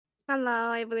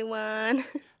Hello, everyone.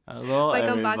 Hello,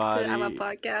 Welcome back to our everybody.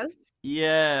 podcast.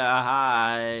 Yeah,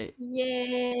 hi.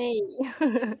 Yay!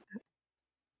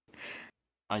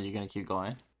 Are you gonna keep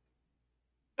going?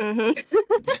 hmm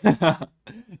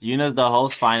Yuna's the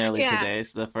host finally Yeah, today.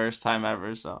 It's the first time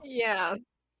ever, so. yeah.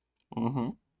 Mm-hmm.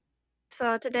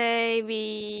 So today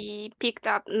we picked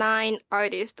up 9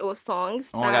 artists or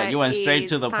songs Oh my god, that you went straight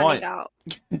to is the standing point. out.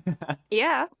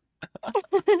 Yeah,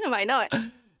 I know it.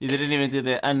 You didn't even do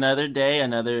the another day,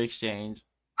 another exchange.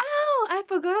 Oh, I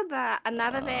forgot that.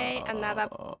 Another day, another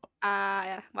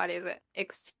Uh, what is it?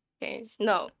 Exchange.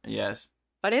 No. yes.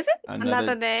 What is it? Another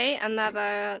Another day,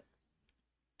 another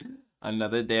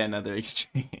another day, another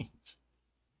exchange.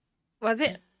 was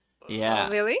it? Oh, Yeah.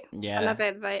 really? Yeah.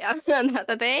 Another day,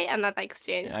 another day, another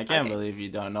exchange. Yeah, I can't Okay. believe you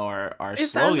don't know our It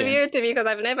sounds slogan. weird to me because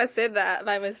I've never said that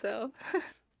by myself.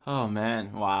 Oh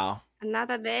man, wow.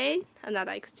 Another day,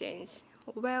 another exchange.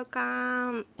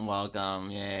 Welcome.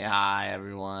 Welcome. Yay. Hi,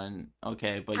 everyone.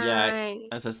 Okay, but yeah,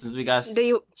 Hi. since we got Do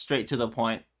you straight to the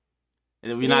point,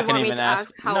 we're do you not gonna want me even to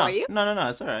ask. ask how are No, you? no, no, no.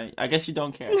 It's all right. I guess you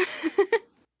don't care.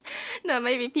 No,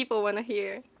 maybe people want to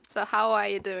hear. So how are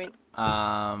you doing?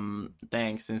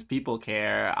 Thanks. Since people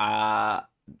care,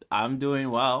 I'm doing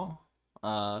well.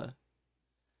 Uh,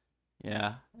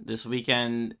 yeah. This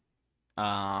weekend, it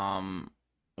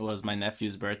was my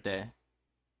nephew's birthday.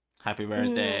 How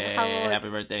old? Happy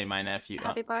birthday, my nephew.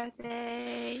 Happy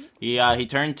birthday. He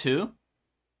turned 2.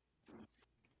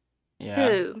 Yeah,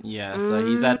 Two. yeah. So Mm,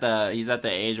 he's at the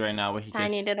age right now where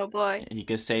tiny little boy. he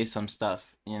could say some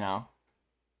stuff.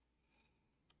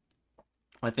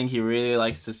 I think he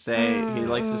likes to say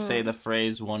Mm. the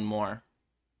phrase "one more."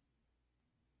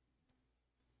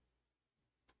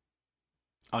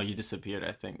 Oh, you disappeared.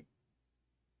 I think.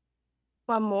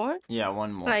 One more? Yeah,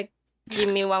 one more. Like, give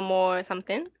me one more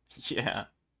something. Yeah,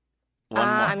 one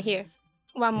more. I'm here.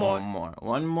 One more.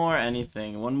 One more.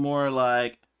 Anything. One more.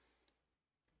 Like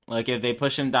if they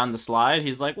push him down the slide,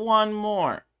 he's like one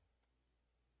more,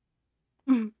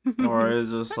 or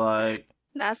is just like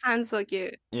That sounds so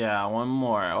cute. yeah, one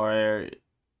more, or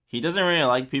he doesn't really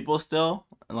like people still.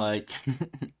 Like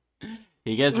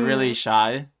he gets really Mm,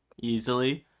 shy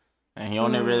easily, and he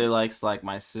only really mm. likes like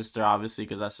my sister, obviously,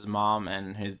 because that's his mom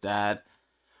and his dad,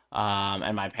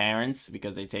 and my parents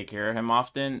because they take care of him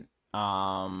often.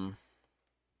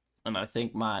 And I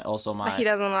think But he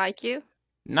doesn't like you.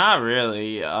 not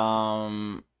really. I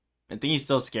think he's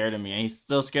still scared of me, and he's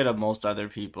still scared of most other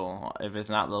people. If it's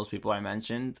not those people I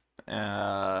mentioned,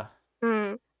 uh,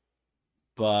 Mm,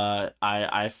 but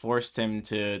I forced him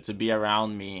to be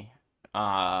around me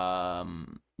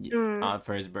mm.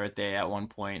 for his birthday at one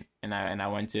point, and I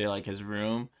went to like his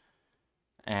room,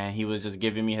 and he was just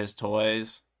giving me his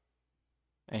toys,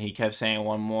 and he kept saying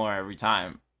one more every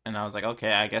time, and I was like,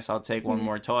 okay, I guess I'll take one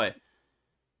more toy.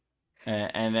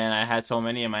 And then I had so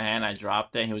many in my hand, I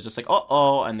dropped it. And he was just like,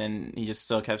 "Oh," and then he just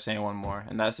still kept saying one more,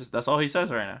 and that's all he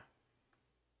says right now.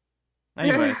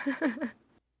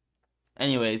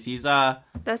 Anyways, he's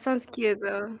That sounds cute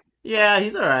though. yeah,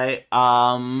 he's all right.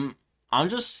 I'm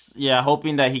just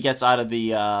hoping that he gets out of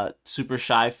the super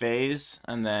shy phase,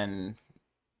 and then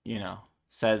you know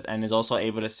says and is also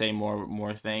able to say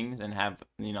more things and have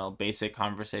basic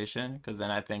conversation, because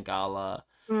then I think I'll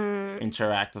Mm,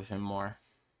 interact with him more.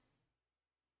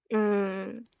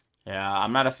 mm. Yeah,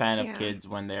 I'm not a fan of Yeah. kids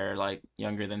when they're like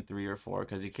younger than 3 or 4,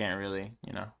 because you can't really,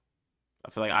 I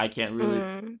feel like I can't really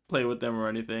Mm, play with them or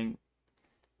anything,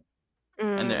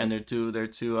 and mm.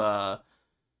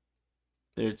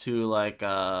 they're too like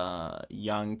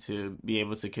young to be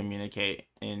able to communicate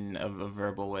in a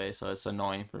verbal way, so it's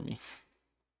annoying for me.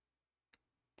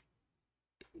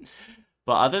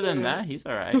 But other than Mm. that, he's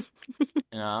all right.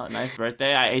 Nice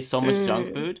birthday. I ate so much junk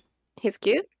Mm. food. He's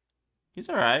cute. He's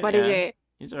all right. What did you Yeah, eat?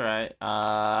 he's all right.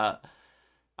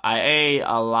 I ate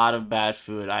a lot of bad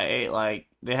food. I ate like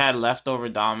they had leftover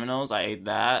Domino's. I ate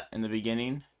that in the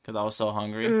beginning because I was so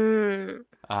hungry. Mm,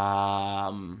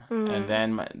 And mm,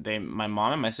 then my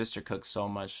mom and my sister cooked so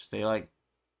much.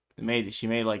 She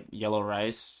made like yellow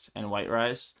rice and white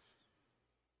rice,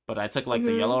 but I took like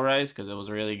the mm-hmm. yellow rice because it was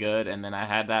really good, and then I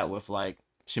had that with like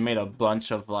she made a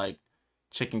bunch of like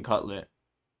chicken cutlet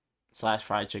slash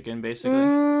fried chicken basically.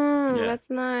 Mm, Yeah, that's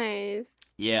nice.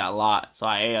 yeah, a lot. So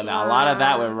I ate a lot of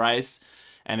that with Wow. rice,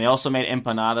 and they also made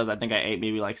empanadas. I think I ate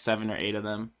maybe like 7 or 8 of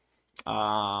them.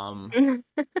 Um,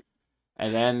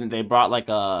 and then they brought like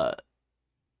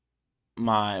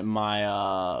my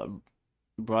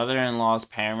brother-in-law's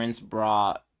parents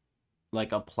brought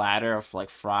like a platter of like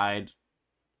fried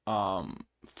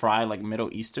like Middle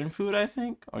Eastern food, I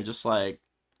think, or just like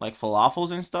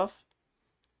falafels and stuff.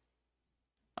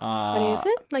 What Uh, is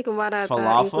it? Like, what are the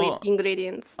falafel.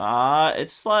 ingredients?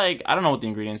 It's like I don't know what the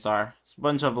ingredients are. It's a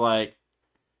bunch of like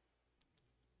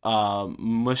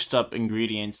mushed up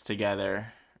ingredients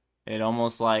together. It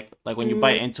almost like when you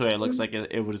bite Mm. into it, it looks like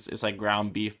it's like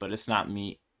ground beef, but it's not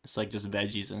meat. It's like just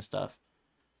veggies and stuff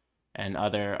and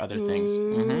other things.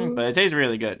 Mm. But it tastes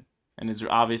really good, and it's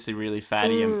obviously really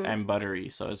fatty Mm. and buttery,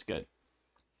 so it's good.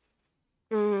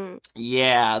 Mm.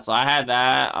 Yeah, so I had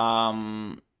that.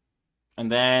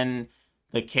 And then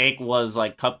the cake was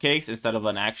like cupcakes instead of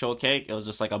an actual cake. It was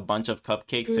just like a bunch of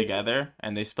cupcakes Mm. together,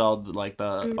 and they spelled like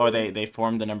Mm. they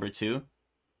formed the number two.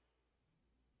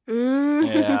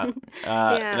 Yeah. Mm. The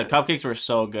Yeah. cupcakes were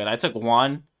so good. I took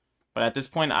one, but at this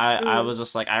point, I Mm. was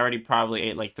just like I already probably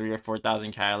ate like 3 or 4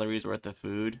 thousand calories worth of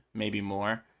food, maybe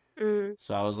more. Mm.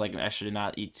 So I was like I should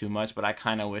not eat too much, but I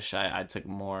kind of wish I took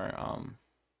more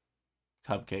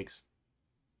cupcakes,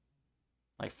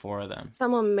 like 4 of them.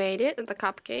 Someone made it, the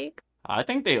cupcake. I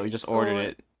think they just ordered So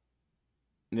it.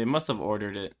 They must have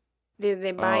ordered it. did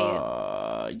they buy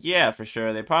it? Yeah, for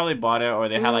sure. They probably bought it or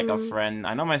they had like a Mm. friend.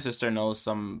 I know my sister knows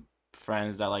some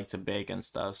friends that like to bake and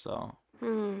stuff, so.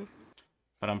 Mm.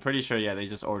 But I'm pretty sure, yeah, they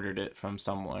just ordered it from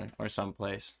someone or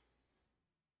someplace.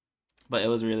 But it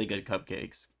was really good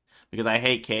cupcakes. Because I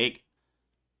hate cake.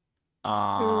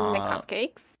 Mm. The Uh,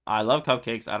 cupcakes. I love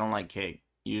cupcakes. I don't like cake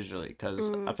usually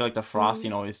because I Mm. feel like the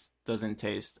frosting Mm. always doesn't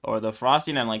taste, or the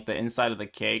frosting and like the inside of the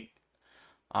cake,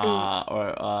 Mm.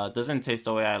 or doesn't taste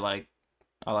the way I like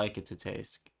it to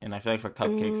taste. And I feel like for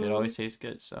cupcakes, it Mm. always tastes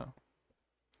good. So,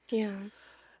 Yeah.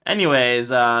 anyways,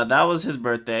 that was his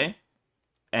birthday,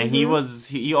 and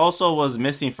Mm-hmm. he also was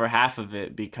missing for half of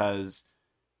it because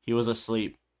he was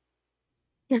asleep.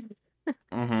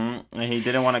 And he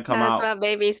didn't want to come That's out. what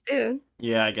babies do.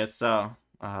 Yeah, I guess so.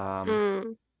 Um,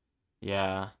 Mm.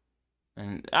 yeah,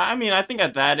 and I mean, I think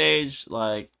at that age,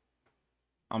 like,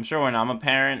 I'm sure when I'm a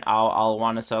parent, I'll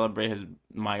want to celebrate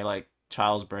my like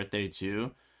child's birthday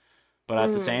too. But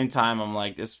at the Mm. same time, I'm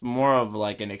like, it's more of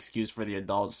like an excuse for the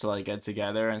adults to like get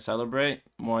together and celebrate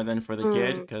more than for the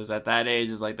kid. Mm. Because at that age,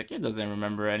 it's like the kid doesn't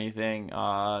remember anything.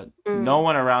 No Mm.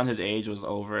 one around his age was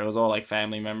over. It was all like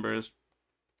family members,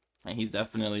 and he's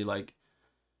definitely like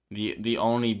the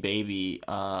only baby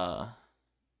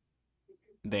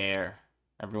there.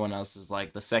 Everyone else is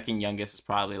like the second youngest is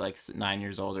probably like 9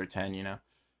 years old or 10.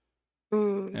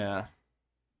 Mm. Yeah,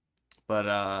 but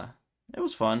it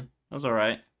was fun. It was all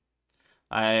right.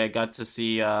 I got to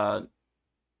see a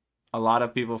lot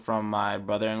of people from my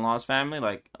brother-in-law's family,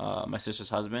 like my sister's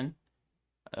husband.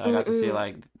 I got to see Mm.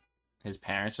 like his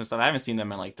parents and stuff. I haven't seen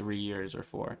them in like 3 years or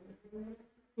four,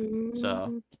 so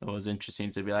Mm. it was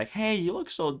interesting to be like, "Hey, you look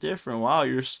so different. Wow,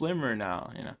 you're slimmer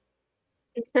now."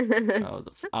 I was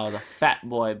a fat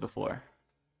boy before.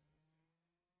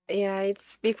 Yeah,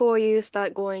 it's before you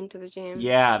start going to the gym.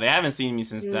 Yeah, they haven't seen me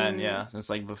since then. Mm. Yeah, since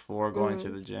like before going to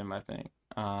Mm. the gym, I think.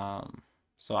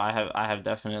 So I have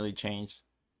definitely changed,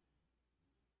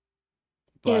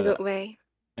 In a but good way.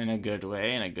 in a good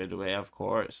way, of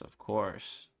course, of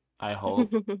course. I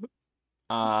hope.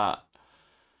 Uh,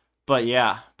 but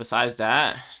yeah, besides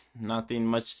that, nothing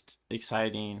much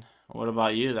exciting. What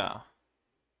about you though?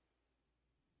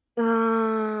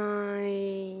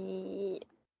 I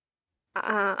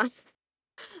uh,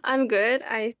 I'm good,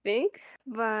 I think.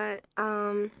 But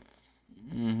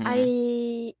Mm-hmm.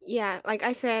 I yeah, like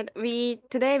I said, we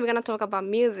today we're gonna talk about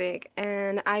music,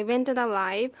 and I went to the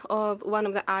live of one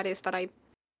of the artists that I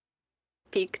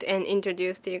picked and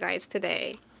introduced to you guys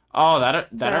today. Oh, So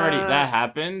that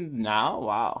happened now?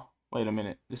 Wow. Wait a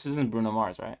minute. This isn't Bruno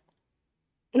Mars, right?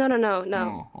 no, no, no,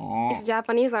 no. It's Oh, a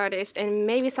Japanese artist, and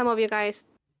maybe some of you guys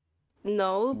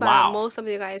know, but wow. most of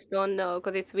you guys don't know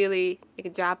because it's really like a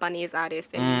Japanese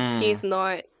artist, and Mm, he's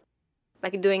not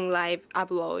like doing live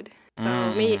upload.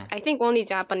 So me, mm, I think only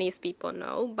Japanese people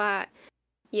know, but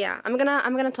yeah, I'm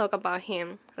gonna talk about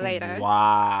him later. But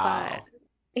wow.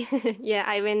 yeah,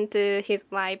 I went to his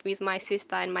live with my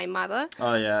sister and my mother,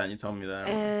 Oh yeah, you told me that. I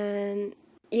remember. and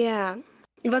yeah,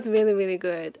 it was really really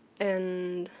good.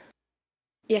 And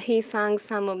yeah, he sang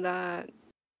some of the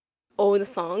old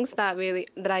songs that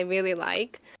I really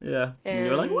like, Yeah. And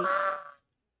you're like, and wow.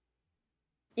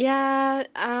 yeah,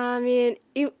 I mean,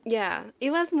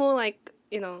 it was more like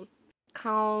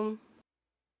calm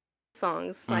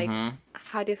songs. Like Mm-hmm.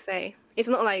 how do you say? It's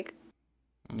not like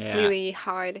Yeah. really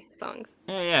hard songs.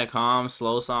 Yeah, calm,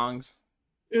 slow songs.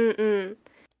 Mm-mm.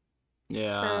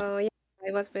 Yeah. So yeah,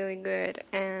 it was really good.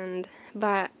 And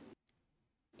but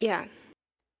yeah,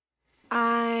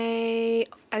 I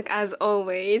like as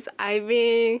always, I've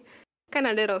been kind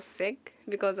of little sick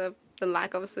because of the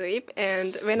lack of sleep.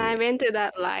 And when I Sick. went to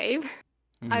that live,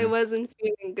 I Mhm. wasn't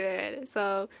feeling good.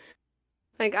 So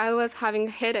like I was having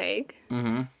a headache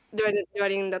Mhm.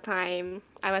 during the time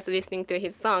I was listening to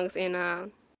his songs in a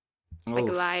like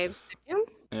live Oof. studio.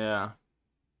 Yeah.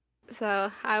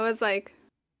 So I was like,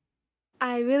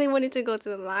 I really wanted to go to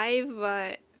the live,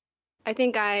 but I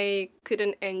think I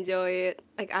couldn't enjoy it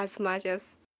like as much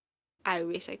as I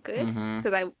wish I could Mhm.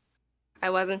 because I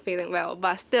wasn't feeling well.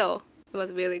 But still, it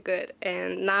was really good.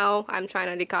 And now I'm trying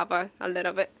to recover a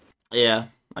little bit. Yeah,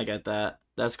 I get that.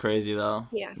 That's crazy though.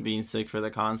 Yeah. Being sick for the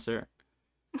concert.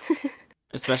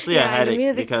 Especially a Yeah, and the headache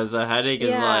music. because a headache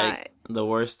is Yeah, like the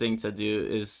worst thing to do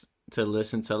is to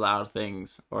listen to loud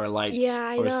things or lights yeah,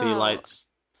 I or see know. lights.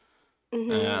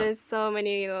 Yeah. There's so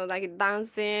many, like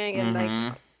dancing and like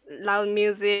Mhm. loud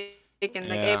music and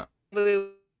like Yeah.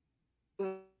 everyone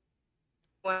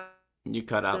You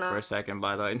cut out for a second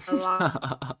by the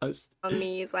around way.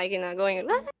 me is like, going,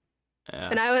 "What?" Yeah.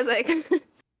 And I was like,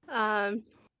 um,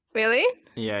 really?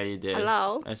 Yeah, you did.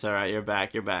 Hello? It's all right. You're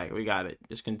back. You're back. We got it.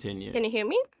 Just continue. Can you hear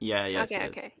me? Yeah, yes, Okay, yes.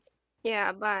 okay.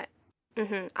 Yeah, but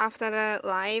after the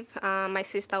live, my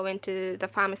sister went to the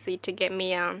pharmacy to get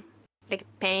me like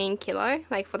painkiller,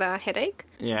 like for the headache.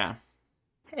 Yeah.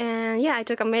 And yeah, I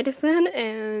took a medicine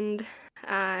and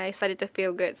I started to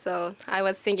feel good. So I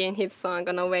was singing his song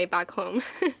on the way back home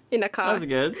in the car. That's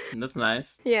good. That's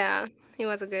nice. Yeah, it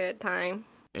was a good time.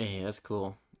 Hey, that's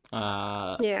cool.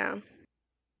 Uh, Yeah,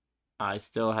 I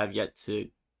still have yet to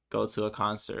go to a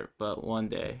concert, but one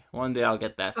day I'll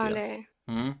get that one feel. day.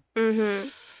 Hmm. Mm-hmm.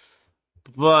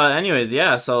 But anyways,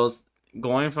 yeah. So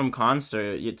going from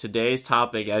concert, today's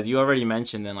topic, as you already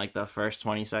mentioned in like the first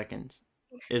 20 seconds,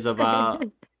 is about.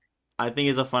 I think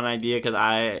it's a fun idea because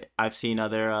I've seen one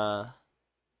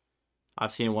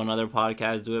other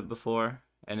podcast do it before,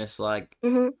 and it's like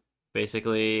Mm-hmm.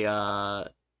 basically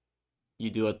you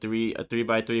do a three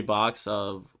by three box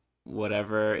of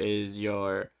whatever is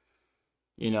your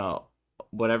you know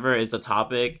whatever is the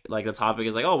topic. Like the topic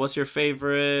is like, oh, what's your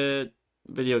favorite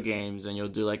video games, and you'll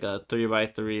do like a three by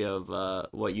three of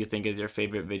what you think is your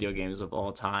favorite video games of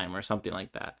all time or something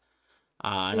like that.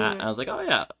 I was like, oh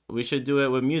yeah, we should do it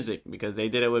with music because they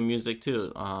did it with music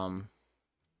too.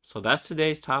 So that's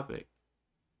today's topic.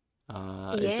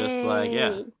 It's just like, yeah,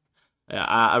 Yay.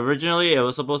 yeah. Originally, it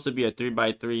was supposed to be a three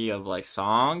by three of like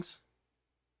songs,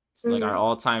 like our Mm-hmm.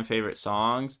 all time favorite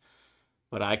songs,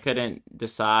 but I couldn't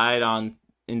decide on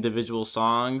individual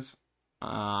songs.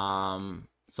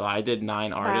 So I did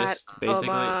nine But artists basically,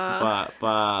 Omar.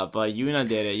 but Yuuna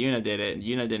did it. Yuuna did it.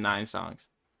 Yuuna did nine songs.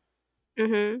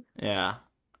 Mm-hmm. Yeah.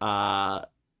 Uh,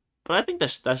 but I think that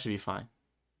should be fine.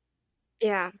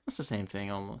 Yeah. It's the same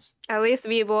thing almost. At least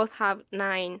we both have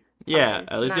nine Yeah, something,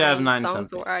 at least you have nine nine songs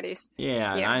something. or artists.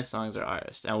 Yeah, Yeah. nine songs or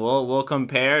artists, and we'll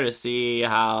compare to see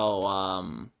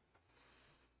how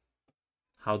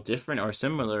different or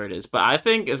similar it is. But I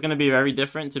think it's gonna be very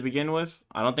different to begin with.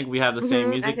 I don't think we have the same I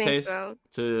music think taste. so.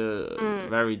 To Mm.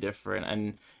 very different.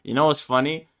 And you know what's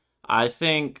funny? I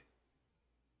think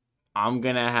I'm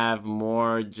gonna have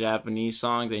more Japanese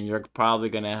songs, and you're probably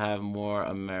gonna have more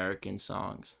American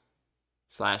songs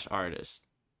slash artists.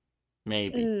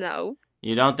 Maybe. No,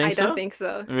 You don't think I don't so? think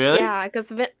so. Really? Yeah, because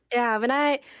when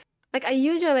I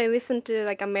usually listen to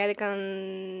like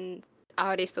American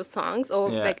artists or songs or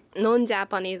Yeah. like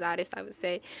non-Japanese artists, I would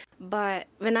say. But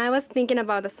when I was thinking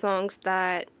about the songs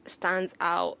that stands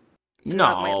out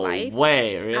throughout my No life,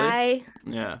 way, really? I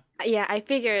Yeah. yeah, I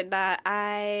figured that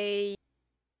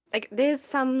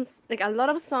there's like a lot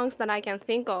of songs that I can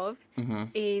think of Mhm.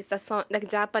 is the song like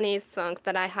Japanese songs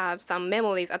that I have some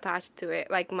memories attached to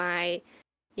it. Like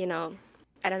you know,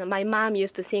 I don't know, my mom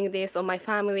used to sing this or my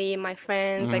family, my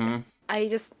friends. Like Mhm. I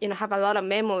just, have a lot of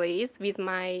memories with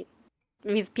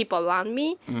people around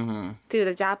me Mhm. to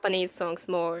the Japanese songs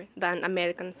more than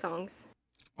American songs.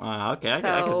 Wow. Okay, I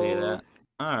can see So that.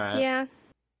 All right. yeah,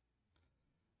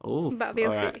 Ooh. but All we'll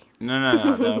right. see.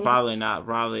 No. Probably not.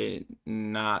 Probably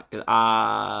not.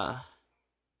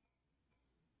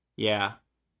 Yeah.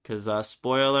 Cause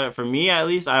spoiler for me at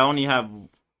least, I only have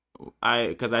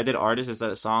because I did artists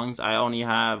instead of songs. I only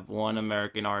have one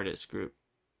American artist group.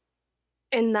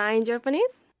 And nine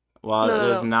Japanese? Well, No, no,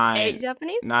 there's no. Eight nine,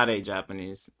 Japanese? not eight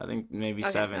Japanese. I think maybe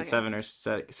Okay, seven, okay.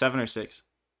 seven or six.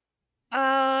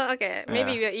 Okay.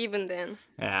 Maybe Yeah. we're even then.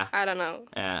 Yeah. I don't know.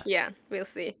 Yeah. Yeah, we'll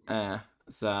see.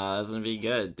 So that's gonna be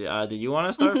good. Do you want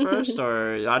to start first,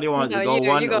 or how do you want to No,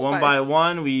 go you go one by first.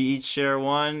 one? We each share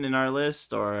one in our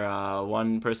list, or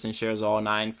one person shares all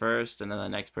nine first, and then the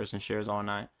next person shares all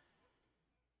nine.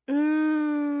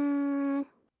 Mm,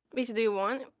 which do you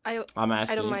want? I'm I don't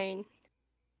asking you. mind.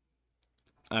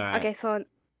 All right. Okay, so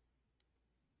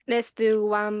Let's do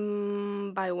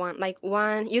one by one. Like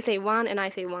one, you say one and I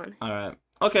say one. All right.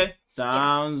 Okay. Yeah.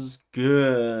 Sounds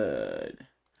good.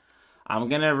 I'm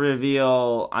gonna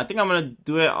reveal. I think I'm gonna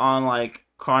do it on like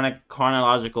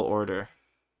chronological order,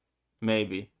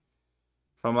 maybe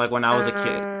from like when I was a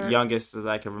kid, Uh, youngest as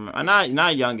I can remember.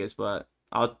 Not youngest, but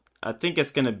I think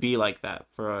it's gonna be like that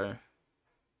for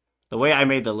the way I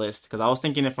made the list because I was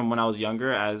thinking it from when I was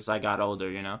younger as I got older,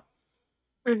 you know.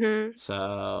 mm-hmm.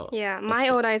 So Yeah, it's my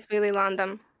order is really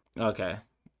random. okay.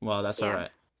 Well, that's all Yeah.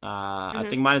 right. I Mm-hmm.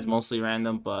 think mine is mostly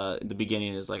random, but the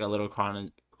beginning is like a little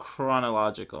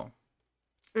chronological.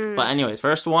 But Mm. anyways,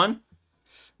 first one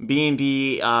being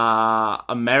the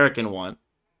American one.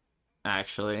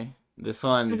 Actually, this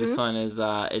Mm-hmm. one is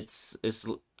it's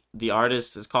the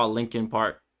artist is called Linkin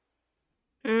Park.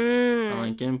 Mm.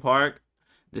 Linkin Park.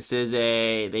 This is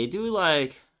a they do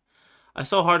like it's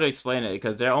so hard to explain it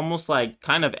because they're almost like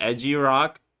kind of edgy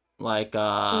rock. Like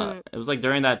Mm. it was like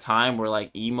during that time where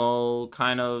like emo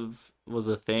kind of was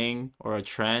a thing or a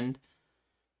trend.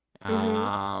 Mm-hmm.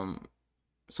 Um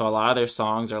so a lot of their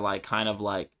songs are like kind of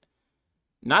like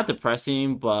not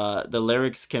depressing, but the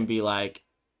lyrics can be like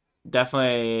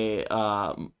definitely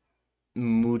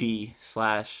moody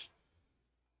slash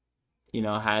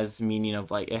has meaning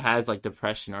of like it has like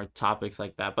depression or topics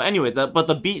like that. But anyway, but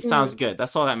the beat sounds Mm-hmm. good.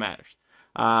 That's all that matters.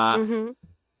 Uh Mm-hmm.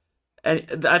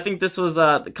 and I think this was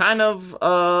kind of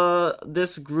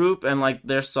this group and like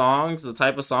their songs, the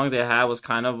type of songs they had was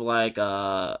kind of like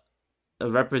a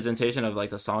representation of like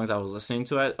the songs I was listening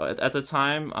to at the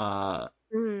time.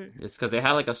 Mm. It's because they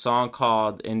had like a song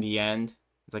called "In the End."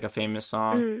 It's like a famous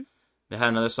song. Mm. They had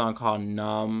another song called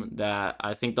 "Numb" that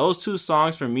I think those two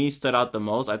songs for me stood out the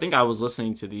most. I think I was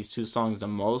listening to these two songs the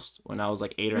most when I was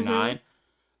like 8 or 9.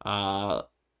 Mm-hmm. Uh,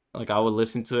 like I would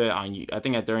listen to it on. I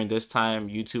think at during this time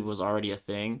YouTube was already a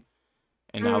thing,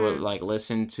 and I would Mm. like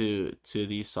listen to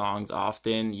these songs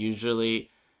often. Usually,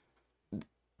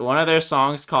 one of their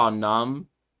songs called "Numb"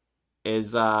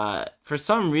 is for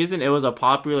some reason it was a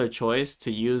popular choice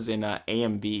to use in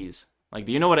AMVs. Like,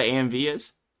 do you know what an AMV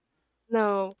is?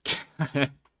 No.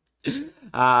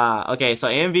 Okay, so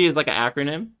AMV is like an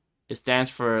acronym. It stands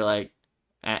for like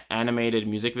animated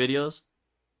music videos,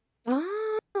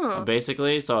 Oh.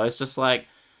 basically. So it's just like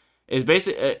it's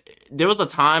basic. There was a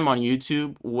time on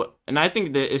YouTube, and I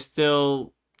think that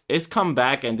it's come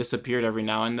back and disappeared every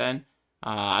now and then.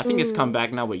 I think it's come Mm.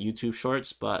 back now with YouTube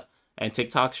Shorts, and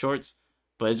TikTok Shorts.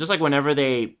 But it's just like whenever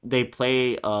they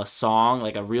play a song,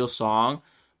 like a real song,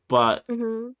 but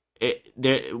Mm-hmm.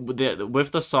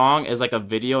 with the song is like a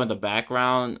video in the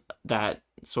background that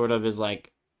sort of is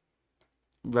like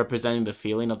representing the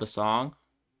feeling of the song,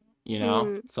 you know?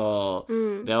 Mm. So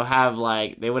Mm. they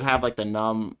would have like the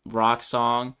numb rock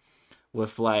song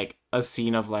with like a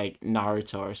scene of like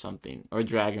Naruto or something or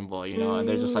Dragon Ball, and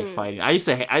they're just like Mm. fighting. I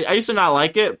used to not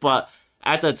like it, but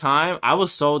at the time I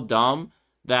was so dumb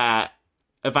that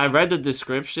if I read the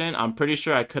description, I'm pretty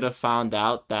sure I could have found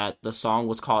out that the song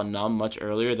was called Numb much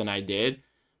earlier than I did,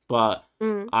 but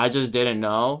Mm. I just didn't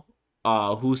know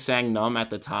who sang Numb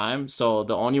at the time. So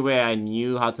the only way I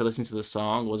knew how to listen to the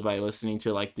song was by listening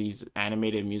to like these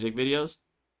animated music videos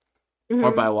or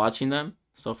Mm-hmm. by watching them.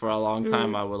 So for a long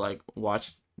time, Mm. I would like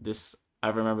watch this. I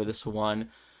remember this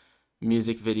one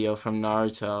music video from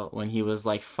Naruto when he was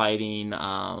like fighting.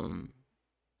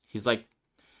 He's like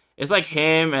it's like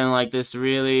him and like this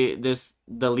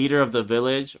the leader of the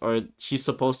village, or she's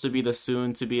supposed to be the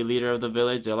soon to be leader of the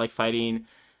village. They're like fighting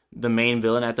the main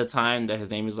villain at the time. That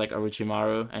his name is like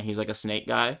Orochimaru, and he's like a snake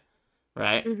guy,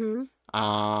 right? Mm-hmm.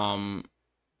 Um,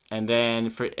 and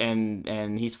then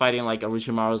and he's fighting like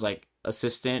Orochimaru's like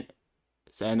assistant.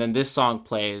 And then this song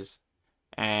plays,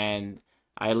 and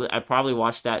I probably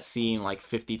watched that scene like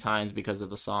 50 times because of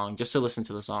the song, just to listen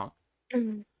to the song.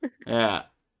 Mm. Yeah.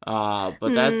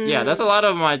 But that's a Mm. lot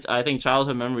of my I think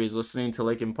childhood memories listening to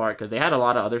Linkin Park because they had a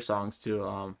lot of other songs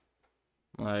too.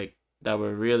 Like that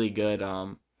were really good.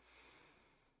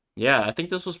 Yeah, I think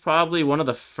this was probably one of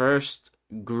the first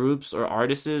groups or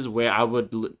artists where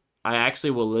I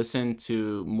actually will listen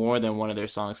to more than one of their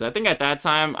songs. So I think at that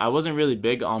time I wasn't really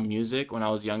big on music when I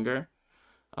was younger.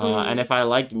 And Mm. if I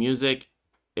liked music,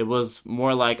 it was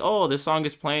more like, oh, this song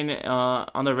is playing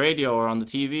on the radio or on the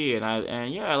TV,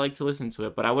 and yeah, I like to listen to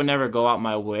it. But I would never go out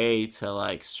my way to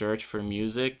like search for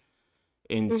music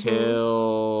Mm-hmm.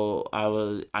 until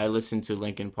I listened to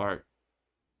Linkin Park.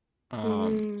 So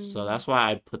Mm. that's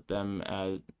why I put them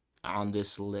on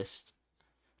this list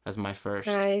as my first.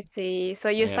 I see. So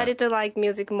you Yeah. started to like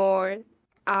music more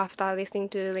after listening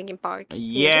to Linkin Park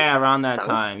music Yeah, around that songs?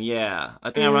 time. Yeah.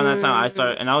 I think around that time I Mm.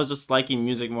 started, and I was just liking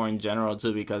music more in general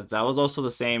too, because that was also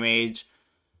the same age.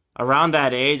 around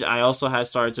that age, I also had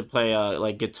started to play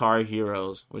like Guitar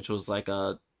Heroes, which was like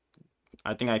a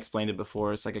I think I explained it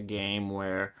before. It's like a game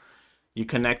where you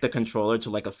connect the controller to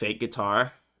like a fake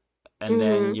guitar, and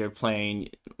then Mm, you're playing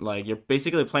like you're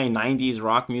basically playing 90s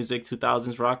rock music,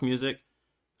 2000s rock music.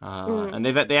 mm, And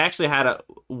they actually had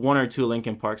one or two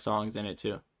Linkin Park songs in it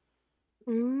too.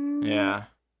 mm. Yeah,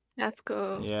 That's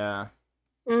cool. yeah.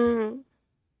 Mm,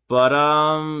 But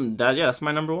that's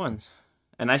my number ones,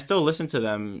 and I still listen to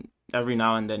them every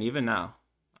now and then, even now,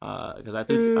 because I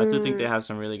do think they mm, have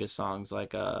some really good songs.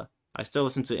 Like I still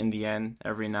listen to In the End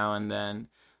every now and then.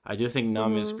 I do think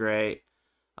Numb is mm, great.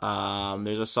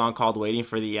 There's a song called Waiting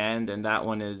for the End, and that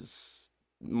one is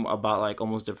about like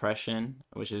almost depression,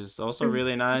 which is also mm,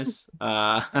 really nice.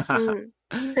 mm.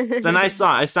 It's a nice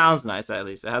song. It sounds nice at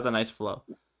least. It has a nice flow.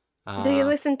 Do you Uh,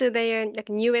 listen to their like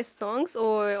newest songs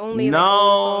or only like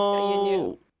old songs that you knew?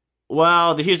 no.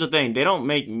 Well, here's the thing. They don't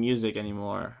make music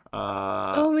anymore.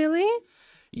 Oh, really?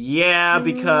 Yeah,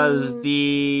 because Mm.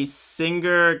 the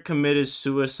singer committed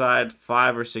suicide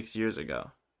 5 or 6 years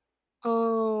ago.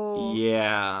 Oh.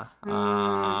 Yeah.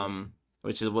 Mm.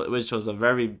 Which was a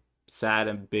very sad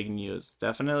and big news.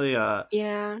 Definitely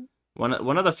Yeah.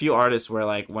 one of the few artists where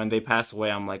like when they pass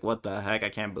away I'm like what the heck? I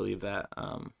can't believe that.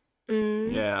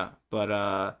 Mm. Yeah, but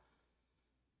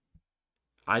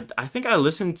I think I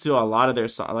listened to a lot of their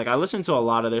songs. Like I listened to a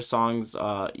lot of their songs,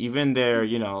 even their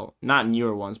not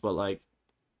newer ones, but like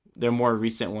their more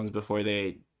recent ones before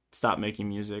they stopped making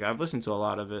music. I've listened to a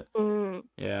lot of it. Mm.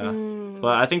 Yeah,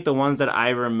 but Mm. I think the ones that I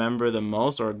remember the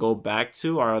most or go back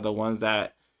to are the ones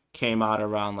that came out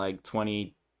around like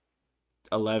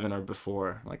 2011 or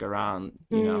before, like around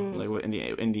Mm. like in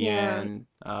the Yeah. end,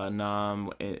 numb,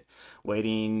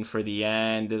 waiting for the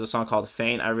end. There's a song called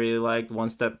Faint I really liked. One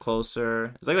Step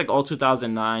Closer. It's like all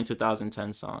 2009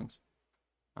 2010 songs.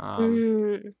 Um,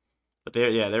 Mm. but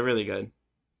they're really good.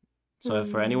 So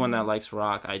for anyone that Mm. likes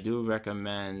rock, I do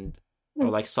recommend, or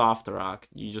Mm. like soft rock,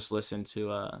 you just listen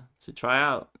to try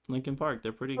out Linkin Park.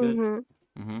 They're pretty good.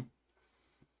 Mm-hmm. Hmm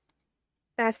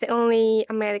That's the only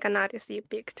American artist you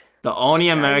picked. The only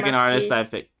So it American must artist be, I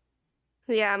picked.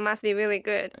 yeah, must be really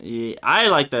good. Yeah, I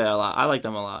like that a lot. I like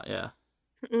them a lot. Yeah.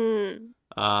 Mm.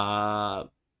 Uh,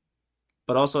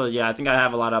 but also, yeah, I think I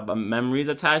have a lot of memories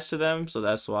attached to them, so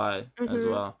that's why as Mm-hmm.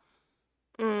 well.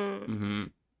 Mm. Hmm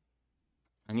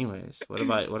Anyways, what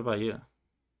about you?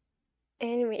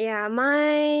 Anyway, yeah,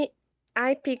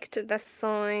 I picked the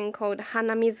song called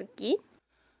Hanamizuki,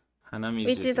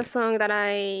 which is a Hanamizuki. song that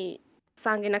I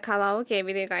sang in a karaoke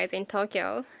with you guys in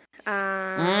Tokyo. Uh,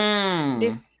 Mmm.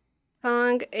 this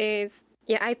song is,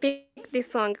 yeah, I picked this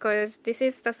song because this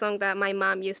is the song that my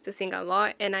mom used to sing a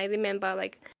lot, and I remember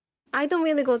like I don't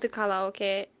really go to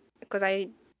karaoke because I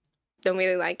don't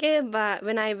really like it, but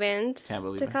when I went Can't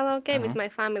believe to it. karaoke Uh-huh. with my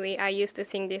family, I used to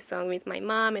sing this song with my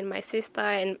mom and my sister,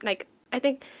 and like I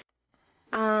think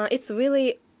it's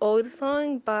really old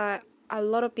song, but a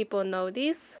lot of people know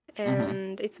this, Mm-hmm.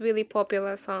 and it's really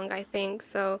popular song, I think.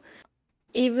 So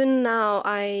even now,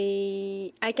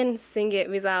 I can sing it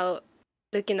without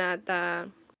looking at the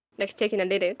like checking the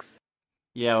lyrics.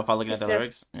 Yeah, without looking at It's the just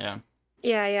lyrics. Yeah.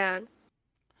 yeah, yeah,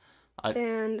 I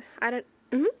and I don't.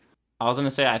 Mhm. I was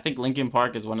gonna say I think Linkin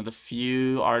Park is one of the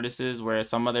few artists where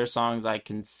some of their songs I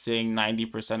can sing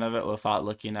 90% of it without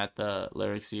looking at the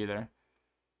lyrics either.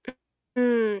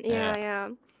 Yeah, Yeah. yeah.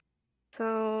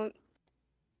 So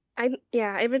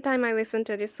yeah, every time I listen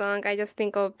to this song, I just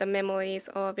think of the memories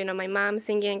of my mom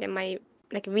singing and my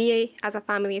like we as a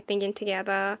family singing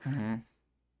together. Mm-hmm.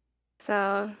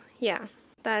 So yeah,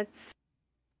 that's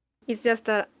it's just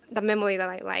the memory that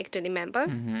I like to remember.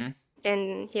 Mm-hmm.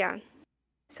 And yeah,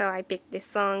 so I picked this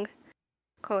song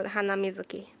called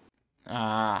Hanamizuki.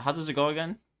 How does it go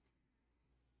again?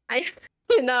 I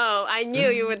no, I knew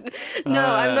you would. No,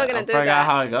 I'm not I gonna do forgot that.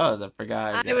 how it goes. I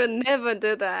forgot I again. would never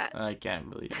do that. I can't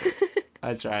believe it.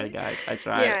 I tried, guys. I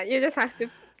tried. Yeah, you just have to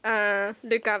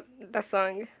look up the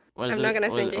song. I'm not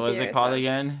gonna sing it What is it here, called so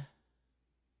again?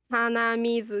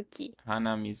 Hanamizuki.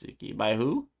 Hana Mizuki. By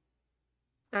who?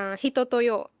 人と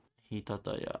よ.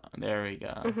 Hitotoyo. There we go.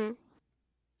 Mhm.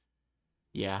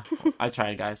 Yeah. I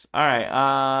tried, guys. All right.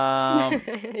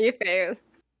 You failed.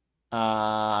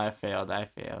 I failed. I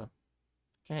failed.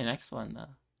 Okay, next one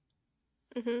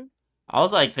though. Mhm. I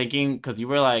was like thinking because you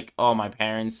were like, "Oh, my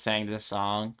parents sang this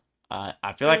song."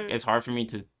 I feel like Mm. it's hard for me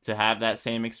to have that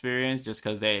same experience just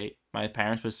because my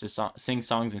parents was to sing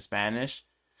songs in Spanish,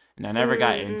 and I never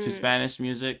got Mm. into Mm. Spanish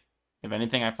music. If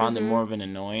anything, I found it more Mhm. of an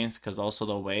annoyance because also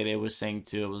the way they would sing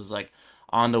too, it was like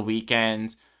on the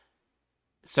weekends.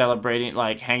 celebrating,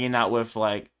 like hanging out with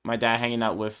like my dad, hanging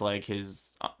out with like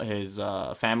his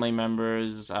family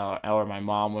members, or my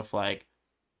mom with like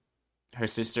her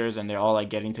sisters, and they're all like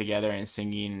getting together and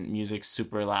singing music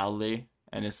super loudly,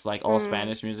 and it's like all Mm.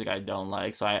 Spanish music I don't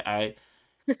like. So I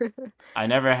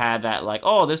never had that like,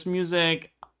 oh, this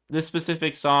music, this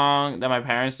specific song that my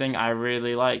parents sing I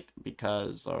really liked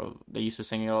because or they used to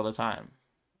sing it all the time.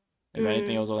 If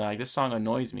anything, it Mm. was only like this song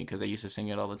annoys me because they used to sing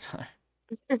it all the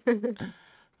time.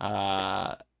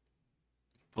 Uh,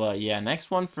 but yeah,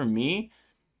 next one for me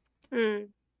Mm.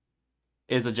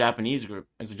 is a Japanese group.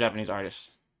 It's a Japanese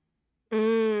artist. Yeah,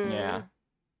 Mm.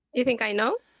 You think I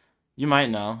know? you might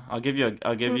know. I'll give you.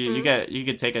 Mm-hmm. You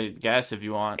could take a guess if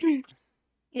you want.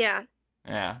 Yeah.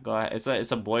 Yeah, go ahead.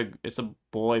 It's a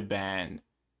boy band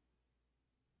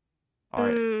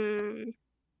art Mm.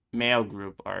 male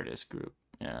group artist group.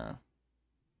 Yeah.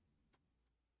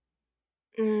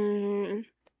 Mm.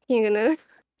 Yuuna?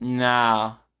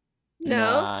 No,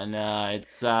 No? no.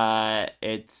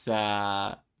 It's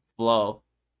Flow.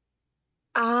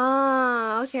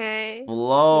 Ah, okay.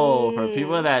 Flow. For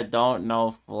people Mm. that don't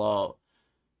know Flow,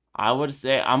 I would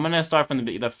say I'm gonna start from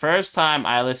the first time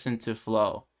I listened to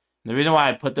Flow. The reason why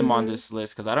I put them on Mm-hmm. this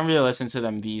list because I don't really listen to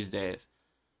them these days.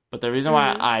 But the reason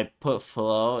why Mm. I put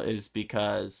Flow is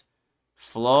because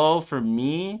Flow for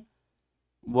me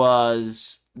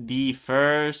was the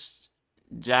first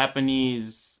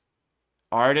Japanese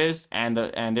artist, and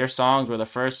their songs were the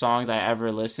first songs I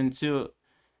ever listened to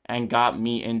and got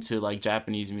me into like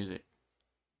Japanese music.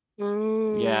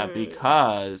 Yeah, Mm.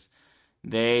 because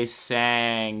they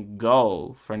sang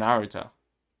Go for Naruto.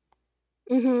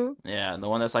 Mm-hmm. Yeah, the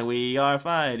one that's like we are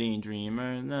fighting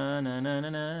dreamers. Na, na, na, na,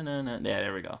 na, na, na. Yeah,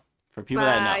 there we go. For people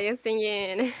that Wow, know. you're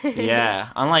singing. Yeah,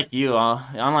 unlike you,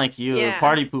 Yeah.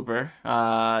 party pooper.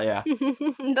 Yeah.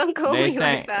 Don't call They me like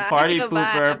sang that. I feel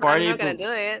bad, but I'm not gonna do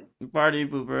it. party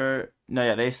pooper. No,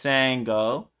 yeah, they sang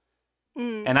Go,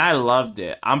 Mm. and I loved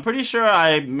it. I'm pretty sure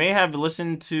I may have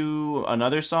listened to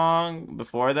another song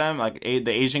before them, like the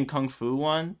Asian Kung Fu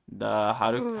one, the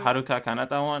Mm. Haruka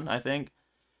Kanata one, I think.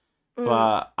 Mm.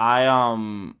 But I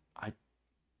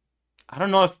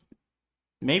don't know if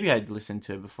maybe I'd listened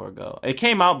to it before Go. It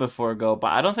came out before Go,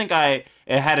 but I don't think it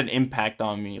had an impact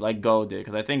on me like Go did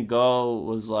because I think Go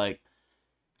was like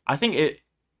I think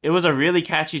it was a really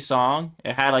catchy song.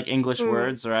 It had like English Mm.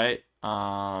 words, right?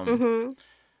 Mm-hmm.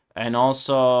 And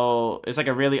also it's like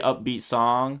a really upbeat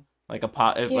song, like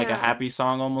like a Yeah. happy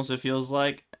song almost it feels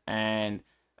like. And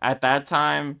at that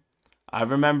time, I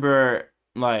remember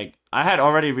like I had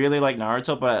already really liked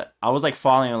Naruto, but I was like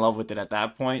falling in love with it at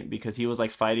that point because he was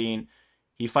like fighting.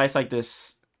 He fights like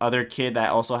this other kid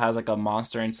that also has like a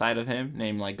monster inside of him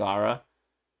named like Gara,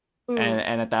 Mm.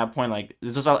 and at that point like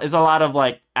it's a lot of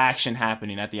like action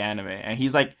happening at the anime, and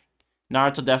he's like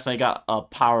Naruto definitely got a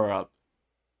power up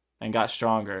and got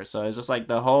stronger, so it's just like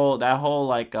that whole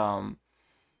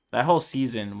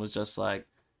season was just like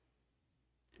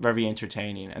very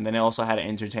entertaining, and then it also had an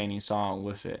entertaining song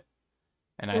with it,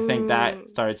 and I think that Mm.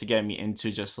 started to get me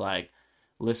into just like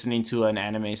listening to an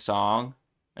anime song,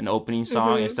 an opening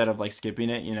song Mm-hmm. instead of like skipping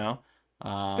it, you know.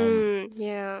 um Mm.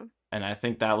 Yeah. and I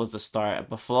think that was the start.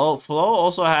 But Flow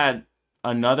also had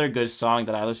another good song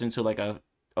that I listened to like a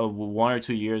 1 or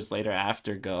 2 years later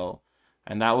after Go,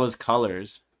 and that was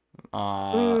Colors.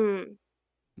 Uh, Mm.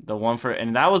 the one for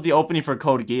and that was the opening for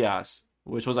Code Geass,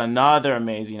 which was another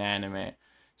amazing anime.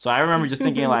 So I remember just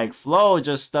thinking like Flow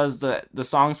just does the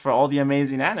songs for all the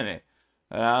amazing anime.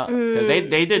 Because Mm.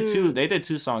 Mm. they did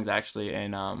two songs actually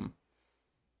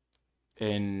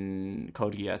in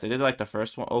Code Geass. They did like the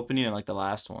first one opening and like the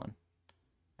last one.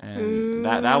 And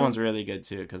that Mm. one's really good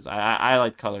too because I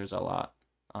liked Colors a lot.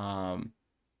 Um,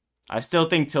 I still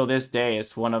think till this day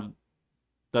it's one of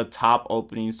the top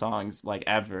opening songs like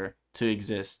ever to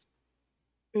exist.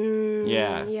 Mm.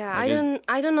 Yeah, Yeah. like it's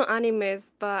I don't know animes,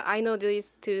 but I know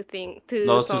these two those two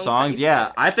songs that you songs. Yeah,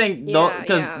 said. I think those Yeah.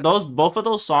 because Yeah. those both of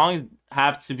those songs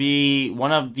have to be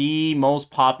one of the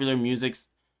most popular musics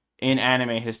in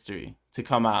anime history to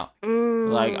come out.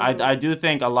 Like Mm. I do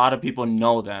think a lot of people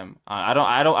know them.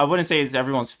 I wouldn't say it's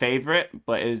everyone's favorite,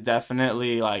 but it's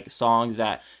definitely like songs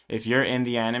that if you're in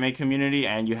the anime community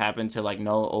and you happen to like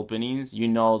know openings, you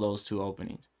know those two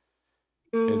openings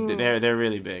because Mm. they're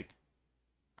really big.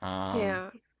 Um, Yeah.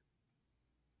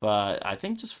 but I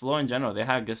think just Flow in general, they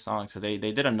have good songs because they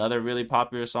did another really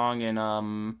popular song in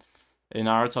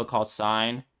Naruto called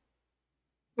Sign,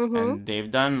 Mm-hmm. and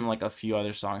they've done like a few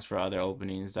other songs for other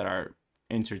openings that are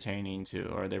entertaining too,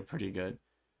 or they're pretty good.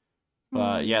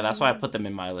 But yeah, that's why I Mm. put them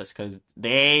in my list because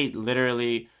they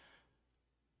literally,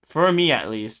 for me at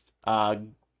least,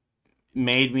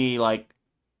 made me like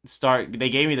they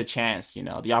gave me the chance,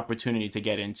 the opportunity to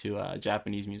get into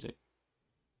Japanese music.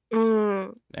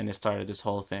 Mm. And it started this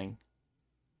whole thing.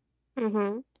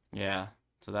 Mm-hmm. Yeah.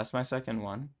 So that's my second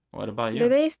one. What about Do you?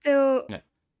 they still Yeah.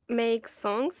 make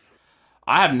songs?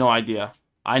 I have no idea.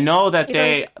 I know that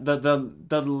Because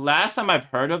the last time I've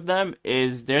heard of them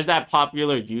is there's that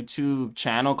popular YouTube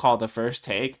channel called The First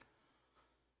Take.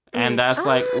 And that's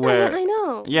like yeah, where, I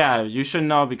know. yeah, you should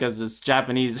know because it's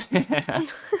Japanese.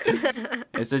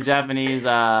 It's a Japanese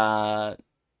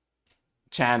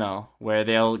channel where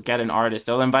they'll get an artist.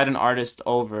 They'll invite an artist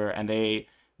over and they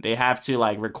have to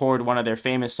like record one of their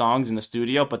famous songs in the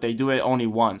studio, but they do it only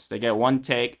once. They get one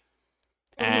take.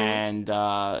 And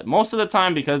most of the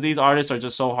time, because these artists are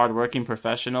just so hardworking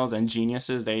professionals and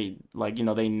geniuses, they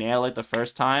they nail it the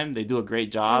first time. They do a great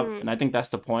job, and I think that's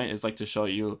the point. Is like to show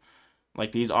you,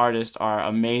 like these artists are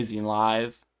amazing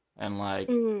live, and like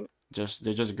they're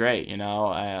just great.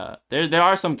 There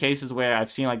are some cases where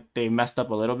I've seen like they messed up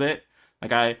a little bit.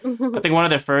 Like I think one of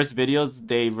their first videos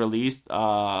they released,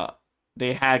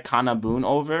 they had Kana Boon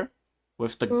over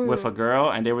with a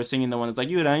girl, and they were singing the one that's like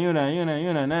Yuuna Yuuna Yuuna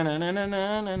Yuuna na na na na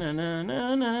na na na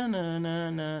na na na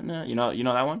na na. You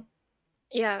know that one?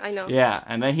 Yeah, I know. Yeah,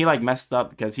 and then he like messed up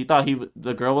because he thought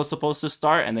the girl was supposed to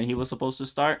start, and then he was supposed to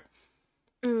start.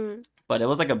 But it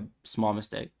was like a small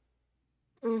mistake.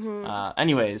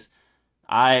 Anyways,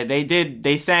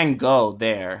 they sang "Go"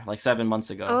 there like 7 months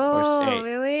ago or 8.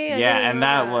 Really? Yeah, and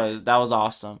that was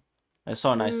awesome. It's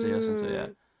so nice to listen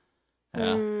to.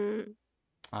 Yeah.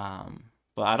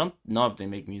 But I don't know if they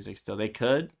make music still. They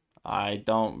could. I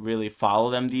don't really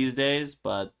follow them these days,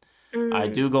 but I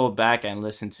do go back and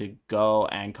listen to Go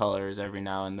and Colors every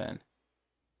now and then.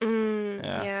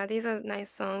 Yeah, these are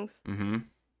nice songs.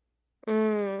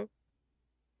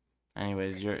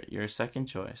 Anyways, your second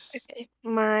choice. Okay.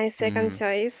 My second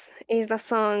choice is the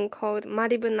song called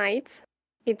Malibu Nights.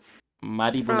 It's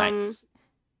Malibu Nights.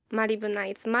 Malibu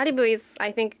Nights. Malibu is,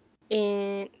 I think,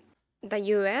 in the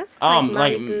US.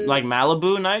 Like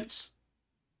Malibu Nights?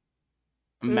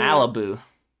 Malibu.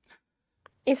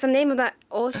 It's the name of the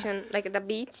ocean, like the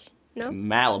beach, no?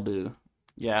 Malibu.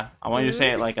 Yeah. I want you to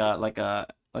say it like a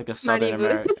Southern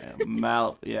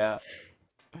American. Yeah.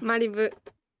 Malibu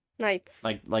Nights.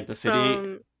 Like the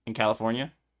city in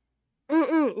California?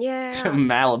 Yeah.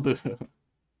 Malibu.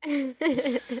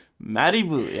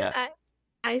 Malibu, yeah.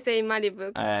 I say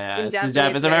Malibu. Yeah.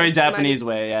 It's a very Japanese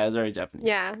way. Yeah, it's very Japanese.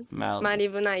 Yeah.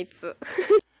 Malibu Nights.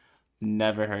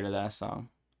 Never heard of that song.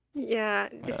 Yeah,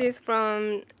 this is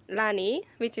from Lani,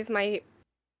 which is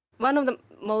one of the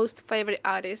most favorite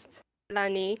artists,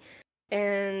 Lani,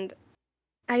 and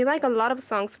I like a lot of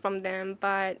songs from them,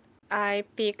 but I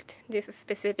picked this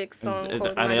specific song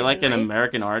called Are they like Nights. an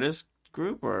American artist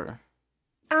group or?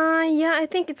 Yeah, I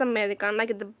think it's American.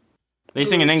 They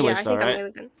sing in English though, right?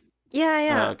 American.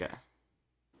 Yeah. Oh, okay.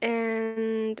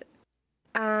 And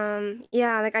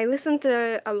yeah, like I listened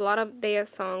to a lot of their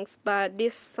songs, but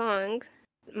this song,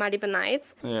 Malibu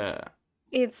Nights,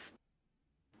 it's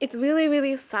really,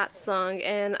 really sad song,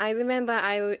 and I remember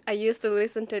I used to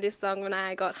listen to this song when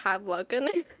I got heartbroken.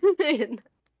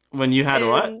 When you had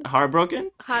what?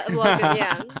 Heartbroken? Heartbroken,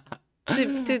 yeah.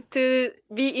 To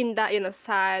be in that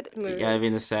sad mood. Yeah, be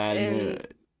in a sad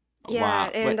mood. Yeah,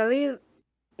 wow. and the reason.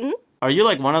 Are you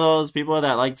like one of those people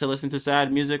that like to listen to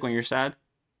sad music when you're sad?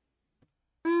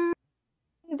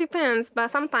 Depends, but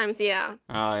sometimes, yeah.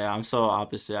 Oh yeah, I'm so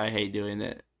opposite. I hate doing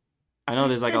it. I know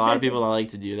there's like a lot of people that like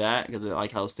to do that because it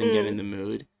like helps them get in the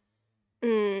mood.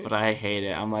 But I hate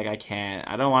it. I'm like, I can't.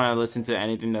 I don't want to listen to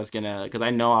anything that's gonna, because I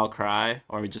know I'll cry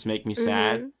or just make me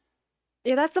sad.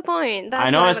 Yeah, that's the point. I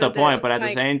know it's the point, but at the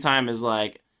same time, it's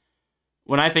like,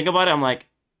 when I think about it, I'm like,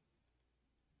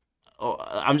 oh,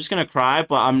 I'm just gonna cry,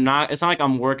 but I'm not. It's not like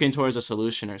I'm working towards a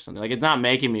solution or something. Like it's not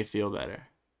making me feel better.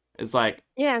 It's like,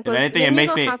 if anything, it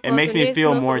makes me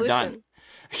feel more done.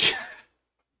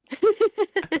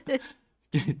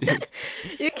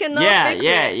 You cannot.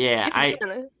 Yeah.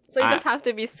 So you just have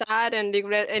to be sad and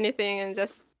regret anything and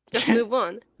just move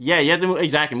on. Yeah, you have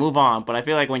to move on. But I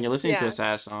feel like when you're listening to a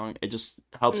sad song, it just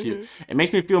helps you. It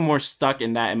makes me feel more stuck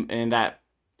in that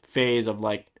phase of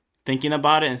like thinking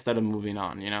about it instead of moving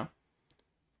on.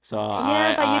 So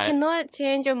yeah, but you cannot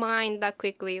change your mind that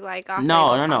quickly. Like after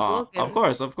no. Of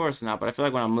course not. But I feel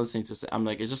like when I'm listening to, I'm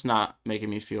like, it's just not making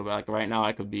me feel bad. Like right now,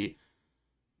 I could be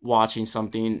watching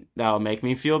something that will make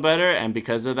me feel better, and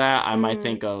because of that, I might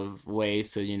think of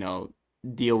ways to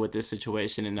deal with this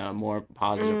situation in a more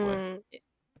positive way.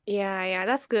 Yeah,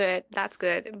 that's good.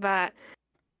 But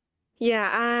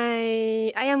yeah,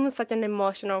 I am such an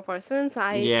emotional person, so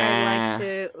I like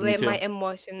to let my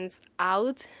emotions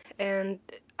out, and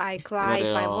I cry Let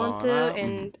it if I want all to, out.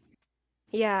 and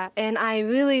yeah, and I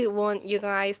really want you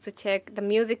guys to check the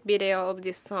music video of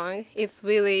this song. It was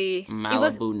Malibu kind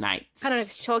of like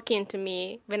Nights. shocking to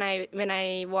me when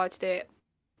I watched it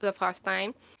the first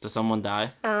time. Does someone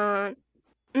die? Uh,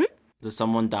 hmm? Does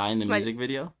someone die in the But music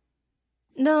video?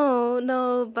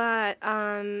 no, but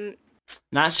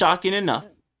Not shocking enough.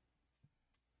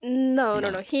 no.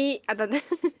 No. He at the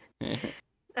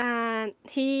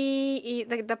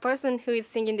like the person who is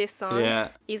singing this song Yeah.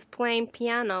 is playing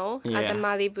piano at the Yeah.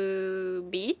 Malibu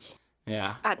beach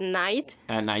Yeah. at night,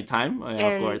 At nighttime? Oh, yeah,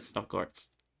 of and course. Of course.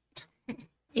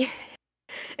 yeah,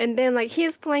 and then like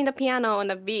he's playing the piano on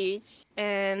the beach,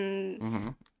 and Mm-hmm.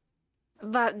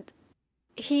 but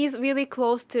he's really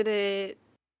close to the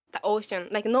ocean,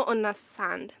 like not on the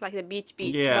sand, like the beach, but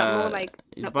more Yeah. like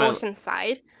He's the by ocean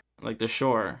side. like the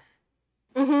shore.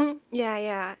 Mm-hmm.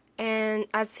 Yeah. And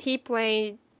as he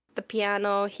played the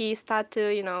piano, he started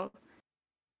to,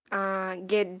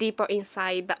 get deeper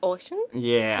inside the ocean,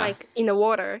 Yeah. like in the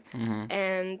water. Mm-hmm.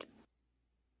 And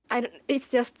it's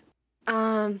just,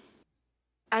 I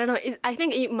don't know. I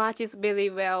think it matches really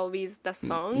well with the Yeah,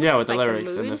 songs, with the like the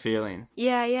lyrics and the mood. feeling.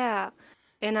 Yeah.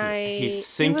 And it was,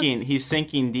 He's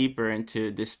sinking deeper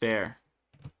into despair.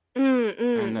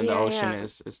 And then the ocean yeah.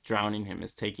 is drowning him,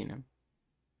 is taking him.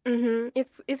 Mm-hmm.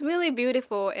 It's really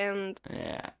beautiful, and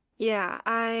Yeah. yeah,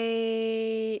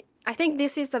 I think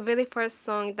this is the very first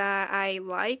song that I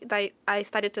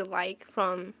started to like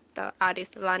from the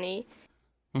artist Lani.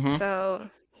 Mm-hmm. So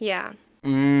yeah,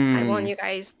 I want Mm. you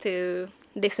guys to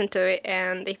listen to it,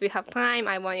 and if you have time,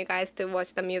 I want you guys to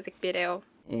watch the music video.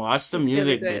 Watch the It's really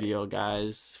music good. video,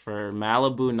 guys, for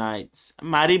Malibu Nights.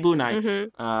 Maribu Nights.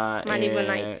 Mm-hmm. Malibu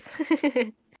Nights.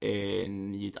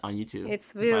 On YouTube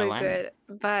It's by really Lani. good,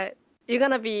 but you're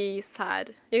gonna be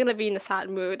sad. You're gonna be in a sad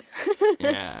mood.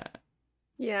 Yeah.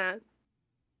 Yeah.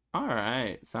 All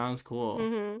right. Sounds cool.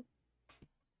 Mm-hmm.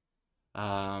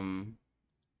 Um.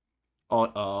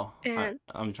 And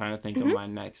I'm trying to think of mm-hmm. my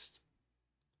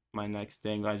next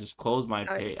thing. I just closed my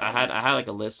Oh, page. it's sorry. I had like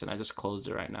a list and I just closed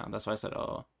it right now. That's why I said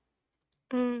oh.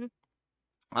 Mm.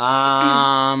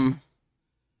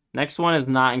 Next one is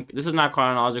not. This is not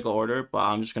chronological order, but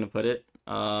I'm just gonna put it.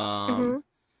 Mm-hmm.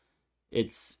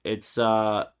 It's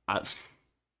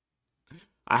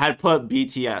I had put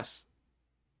BTS.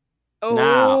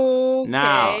 Now,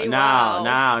 Okay, wow.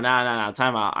 now.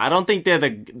 Time out. I don't think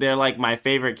they're like my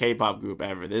favorite K-pop group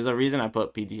ever. There's a reason I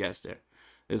put BTS there.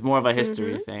 There's more of a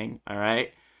history Mm-hmm. thing. All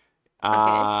right.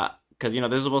 Okay. Because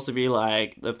this is supposed to be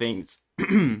like the things,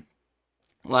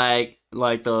 like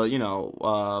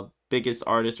the biggest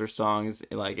artists or songs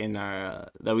like in our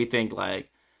that we think like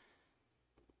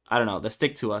I don't know that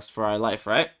stick to us for our life,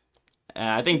 right? And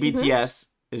I think Mm-hmm. BTS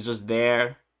is just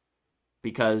there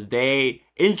because they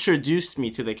introduced me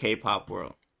to the K-pop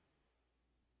world.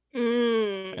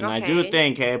 And I do Okay.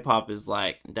 think K-pop is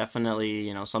like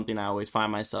definitely, something I always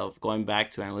find myself going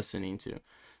back to and listening to.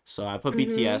 So I put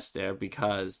Mm-hmm. BTS there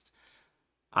because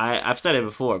I've said it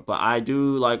before, but I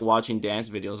do like watching dance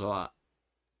videos a lot.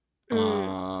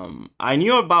 I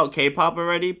knew about K-pop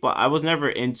already, but I was never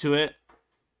into it.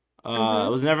 It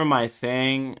was never my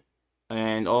thing,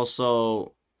 and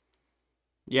also,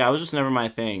 yeah, it was just never my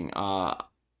thing.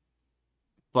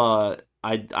 But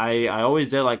I always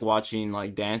did like watching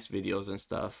like dance videos and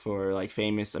stuff for like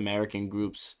famous American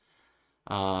groups.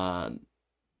 Uh,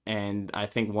 and I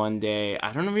think one day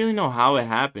I don't really know how it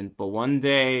happened, but one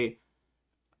day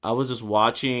I was just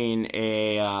watching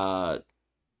a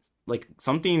like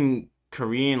something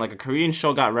Korean, like a Korean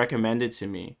show got recommended to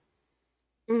me,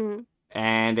 Mm-hmm.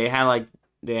 and they had like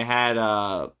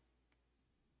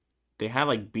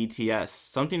BTS,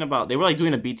 something about they were like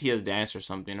doing a BTS dance or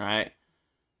something, right?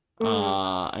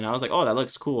 And I was like, oh, that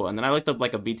looks cool. And then I looked up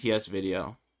like a BTS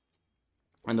video,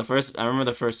 and I remember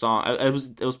the first song.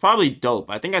 It was probably Dope.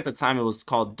 I think at the time it was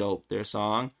called Dope, their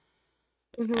song.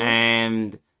 Mm-hmm.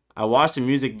 And I watched the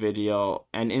music video,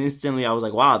 and instantly I was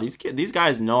like, wow, these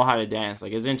guys know how to dance.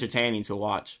 Like it's entertaining to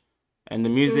watch, and the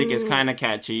music is kind of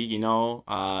catchy. It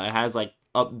has like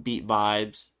upbeat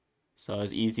vibes, so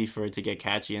it's easy for it to get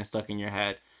catchy and stuck in your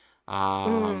head.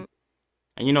 And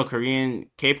Korean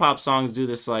K-pop songs do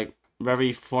this like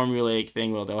very formulaic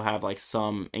thing where they'll have like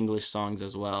some English songs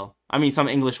as well. I mean, some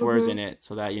English words in it,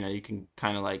 so that you can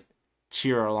kind of like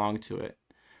cheer along to it.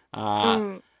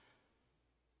 And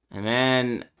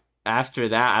then after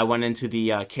that, I went into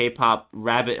the K-pop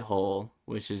rabbit hole,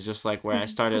 which is just like where I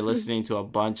started listening to a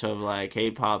bunch of like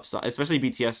K-pop songs, especially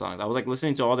BTS songs. I was like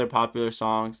listening to all their popular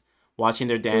songs, watching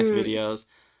their dance videos.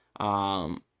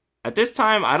 At this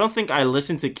time, I don't think I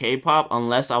listened to K-pop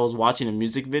unless I was watching a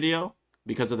music video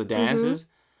because of the dances.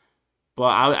 but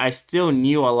I still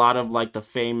knew a lot of like the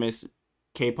famous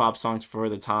K-pop songs for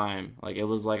the time. Like it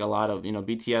was like a lot of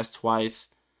BTS, Twice,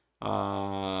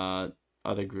 uh,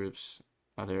 other groups,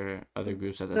 other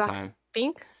groups at the time.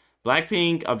 Blackpink?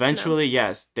 Blackpink No. eventually,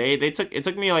 yes, it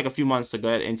took me like a few months to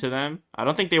get into them. I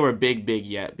don't think they were big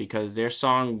yet because their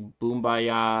song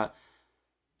Boombaya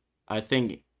I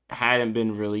think hadn't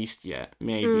been released yet,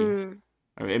 maybe. Mm.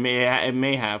 Or it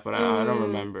may have, but I don't Mm.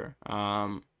 remember.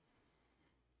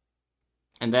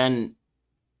 And then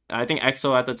I think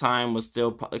EXO at the time was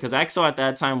still because EXO at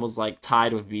that time was like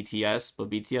tied with BTS, but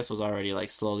BTS was already like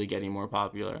slowly getting more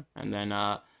popular.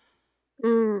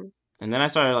 Mm. And then I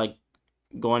started like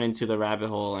going into the rabbit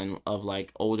hole and of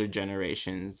like older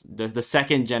generations, the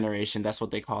second generation, that's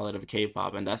what they call it, of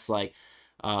K-pop, and that's like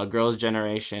Girls'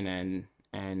 Generation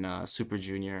and Super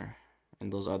Junior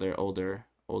and those other older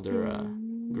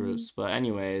Mm. groups. But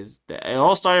anyways, it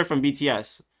all started from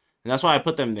BTS, and that's why I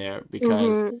put them there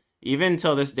because Mm-hmm. even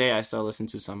till this day, I still listen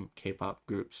to some K-pop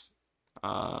groups.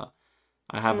 Uh,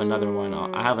 I have another one. I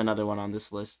Mm. have another one on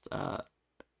this list. A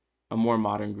more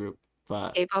modern group,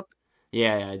 but K-pop.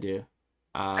 yeah, I do.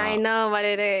 I Uh, know what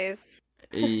it is.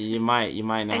 you might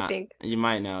I not, think. you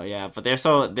might know, yeah. But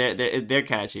they're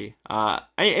catchy.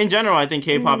 In general, I think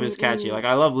K-pop is catchy. Mm-mm. Like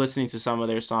I love listening to some of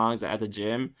their songs at the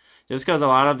gym, just because a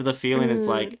lot of the feeling is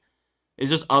Mm. like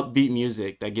it's just upbeat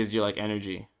music that gives you like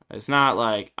energy. It's not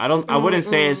like I wouldn't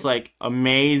say it's Mm-mm. like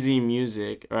amazing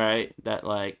music, right? That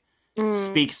like Mm.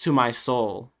 speaks to my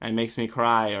soul and makes me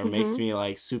cry or makes Mm-hmm. me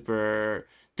like super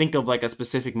think of like a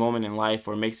specific moment in life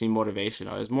or makes me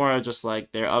motivational. It's more of just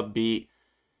like they're upbeat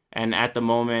and at the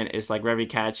moment it's like very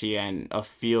catchy and a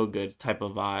feel good type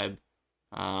of vibe.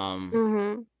 Um,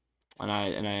 Mm-hmm.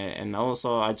 and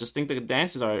also I just think the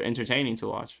dances are entertaining to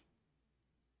watch.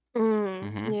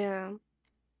 Mm. Hmm. Yeah.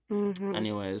 Mm-hmm.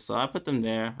 Anyways, so I put them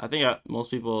there. I think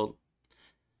most people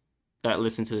that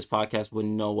listen to this podcast would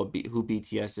know who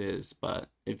BTS is, but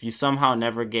if you somehow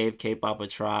never gave K-pop a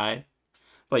try,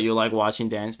 but you like watching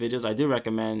dance videos, I do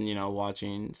recommend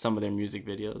watching some of their music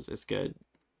videos. It's good.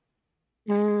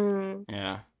 Mm.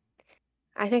 Yeah.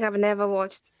 I think I've never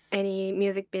watched any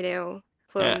music video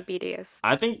Yeah. from BTS.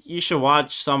 I think you should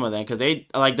watch some of them because they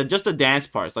like just the dance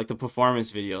parts, like the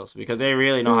performance videos, because they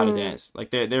really know how to Mm. dance.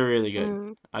 Like they're really good.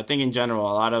 Mm. I think in general,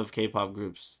 a lot of K-pop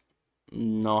groups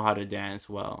know how to dance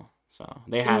well, so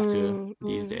they have to Mm.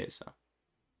 these Mm. days. So,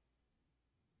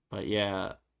 but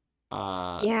yeah,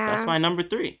 that's Yeah. my number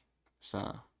three.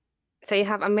 So So you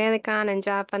have American and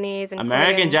Japanese and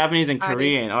American, Korean Japanese, and artists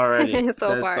Korean already. so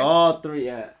That's far. all three.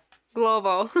 Yeah,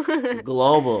 Global.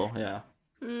 global. Yeah,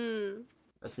 Mm.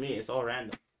 that's me. It's all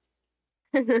random.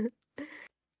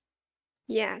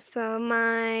 Yeah, so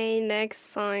my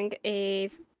next song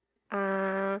is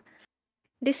uh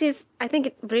this is I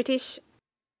think British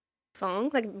song,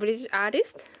 like British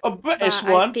artist, A British but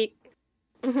I one. picked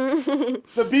The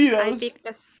I Beatles. picked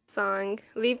the song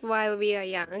Live While We Are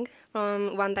Young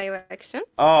from One Direction.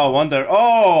 Oh, Wonder.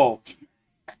 Oh,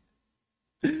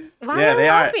 Why yeah, are you they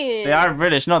laughing? are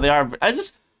British. No, they are. I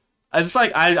just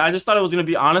like I just thought it was gonna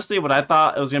be honestly what I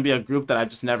thought it was gonna be a group that I've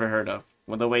just never heard of.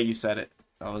 With the way you said it,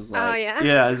 I was Oh like, yeah.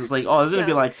 yeah, it's just like, oh, it's gonna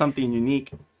be No. like something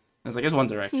unique. It's like it's One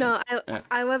Direction. No, I Yeah,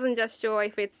 I wasn't just sure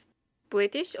if it's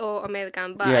British or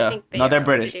American, but I yeah. think No, they they're are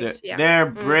British. British. Yeah. They're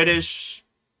Mm. British.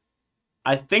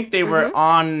 I think they were Mm-hmm.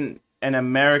 on an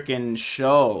American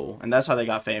show, and that's how they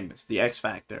got famous, The X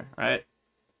Factor, right?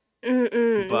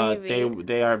 Mm-mm, But maybe.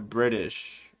 they are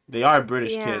British. They are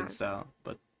British Yeah. kids, so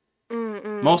but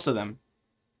Mm-mm. most of them.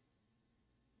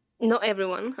 Not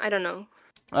everyone. I don't know.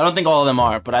 I don't think all of them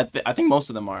are, but I think most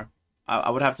of them are. I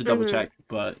would have to double Mm-hmm. check,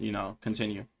 but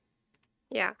continue.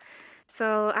 Yeah.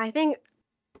 So I think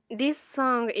this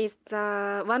song is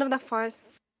the one of the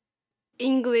first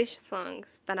English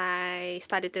songs that I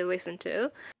started to listen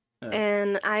to. Yeah.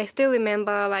 And I still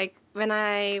remember like when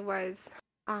I was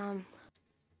um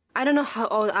I don't know how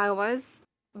old I was,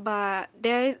 but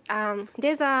there's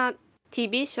a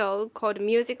TV show called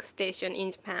Music Station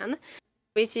in Japan,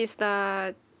 which is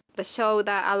the show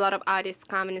that a lot of artists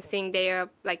come and sing their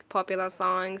like popular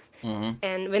songs. Mm-hmm.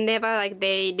 And whenever like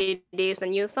they release the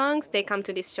new songs, they come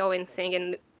to this show and sing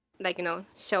and like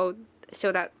show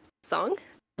that song.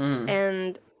 Mm-hmm.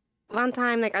 And one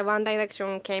time like a One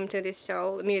Direction came to this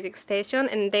show, Music Station,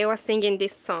 and they were singing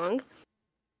this song.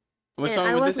 Which And song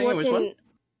I were they was singing? Which one? watching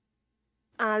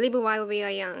Live While We Are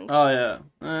Young. Oh yeah,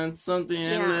 and something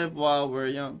and Yeah. live while we're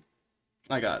young.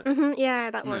 I got it.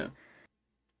 Yeah, that Yeah. one.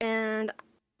 And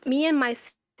me and my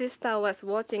sister was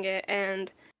watching it,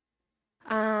 and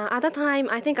at the time,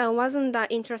 I think I wasn't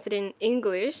that interested in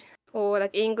English or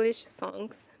like English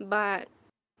songs, but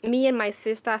me and my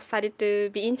sister started to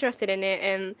be interested in it,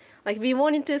 and like we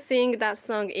wanted to sing that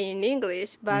song in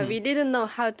English, but Mm-hmm. we didn't know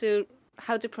how to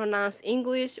pronounce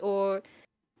English, or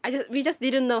we just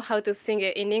didn't know how to sing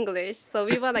it in English. So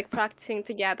we were like practicing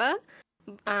together,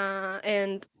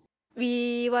 and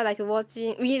we were like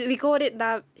watching. We recorded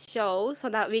that show so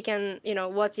that we can,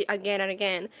 watch it again and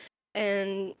again.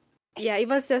 And yeah, it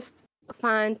was just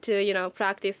fun to,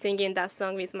 practice singing that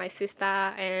song with my sister.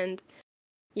 And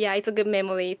yeah, it's a good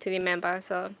memory to remember.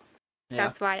 So Yeah.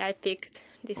 that's why I picked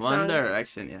this One song.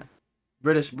 Direction, yeah.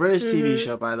 British TV Mm-hmm.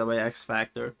 show, by the way, X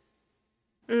Factor.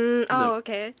 Oh,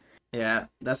 okay. Yeah,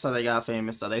 that's how they got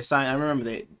famous. Though they signed. I remember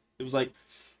it was like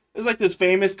this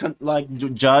famous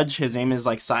judge. His name is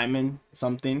like Simon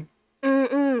something.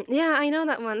 Yeah, I know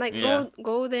that one. Like Yeah, the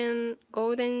golden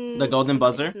golden something.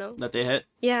 buzzer No. that they hit.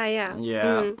 Yeah, yeah.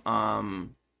 Yeah.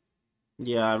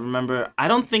 Yeah, I remember. I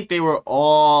don't think they were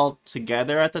all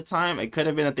together at the time. It could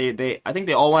have been that they I think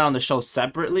they all went on the show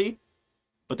separately,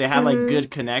 but they had like Mm-hmm.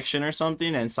 good connection or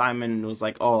something. And Simon was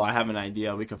like, "Oh, I have an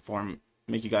idea. We could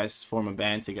make you guys form a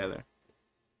band together."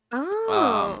 Oh,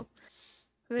 Um,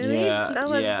 really? yeah, That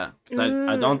was. yeah. Because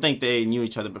I don't Mm. think they knew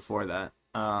each other before that.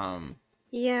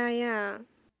 Yeah, yeah,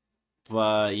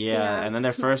 But yeah, yeah. and then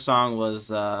their first song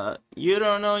was "You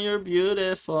Don't Know You're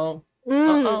Beautiful."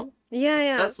 Oh, Yeah,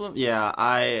 yeah. that's what. Yeah,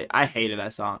 I hated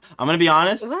that song. I'm gonna be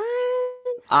honest. What?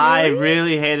 I Really?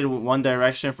 really hated One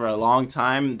Direction for a long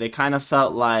time. They kind of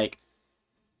felt like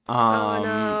Oh um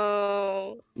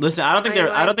no. listen, I I don't like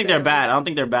think they're them. bad. I don't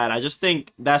think they're bad. I just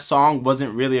think that song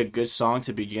wasn't really a good song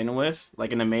to begin with,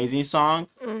 like an amazing song.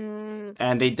 Mm.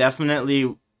 And they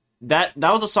definitely that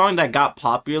was a song that got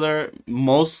popular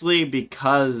mostly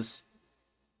because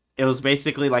it was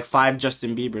basically like five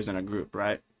Justin Biebers in a group,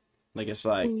 right? Like it's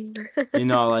like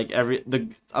like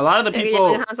a lot of the Like young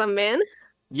people, handsome man.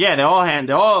 yeah, they're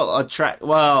all attract.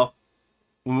 Well,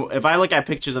 if I look at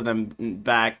pictures of them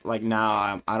back like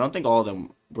now, I don't think all of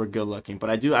them were good looking, but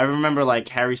I remember like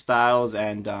Harry Styles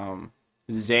and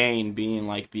Zayn being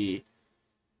like the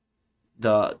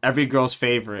every girl's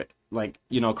favorite, like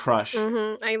crush.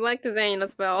 I like the Zayn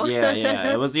as well. Yeah,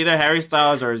 yeah. It was either Harry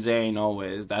Styles or Zayn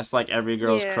always. That's like every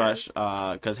girl's Yeah. crush.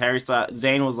 Cause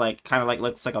Zayn was like kind of like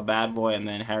looks like a bad boy, and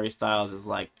then Harry Styles is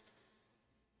like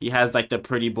he has like the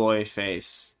pretty boy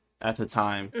face at the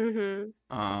time.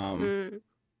 Mm-hmm. Um, Mm.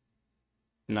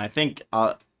 and I think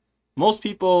most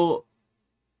people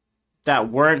that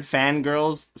weren't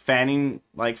fangirls fanning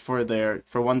like for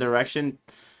One Direction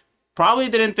probably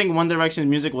didn't think One Direction's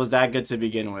music was that good to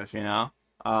begin with,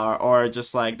 or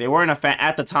just like they weren't a fan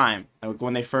at the time like,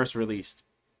 when they first released.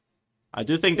 I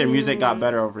do think their music got Mm.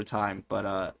 better over time,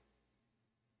 but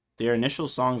their initial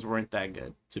songs weren't that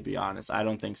good, to be honest. I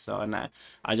don't think so, and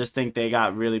I just think they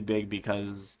got really big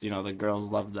because the girls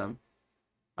loved them.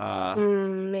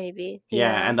 Maybe.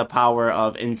 Yeah, Yeah. and the power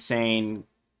of insane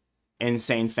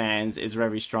fans is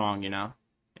very strong,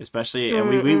 especially, and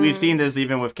we've Mm-mm. seen this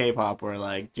even with K-pop, where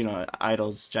like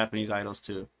idols, Japanese idols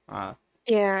too, Yeah,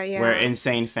 where yeah.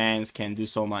 insane fans can do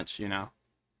so much,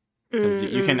 because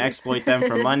you can Mm-mm. exploit them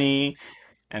for money,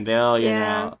 and they'll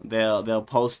Yeah.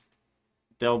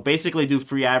 they'll basically do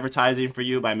free advertising for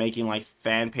you by making like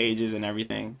fan pages and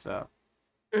everything. So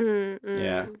yeah,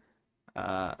 Mm-mm.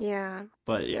 uh, Yeah.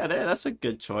 but yeah, that's a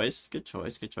good choice, good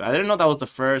choice, good choice. I didn't know that was the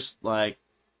first like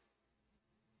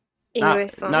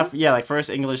English song. not yeah, like first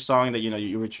English song that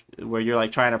you were where you're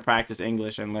like trying to practice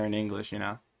English and learn English,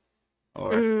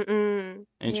 or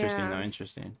interesting though, Yeah.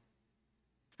 interesting.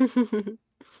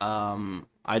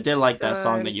 I did like that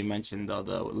song that So, you mentioned though,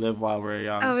 the "Live While We're oh,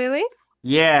 Young." really?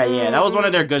 Yeah, yeah, that was one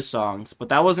of their Mm-mm. good songs, but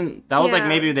that was like Yeah.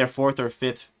 maybe their fourth or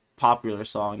fifth popular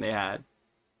song they had.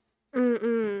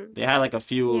 Mm-mm. They had like a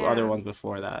few other Yeah. ones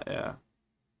before that, yeah.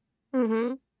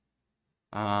 Mm-hmm.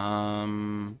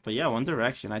 But yeah, One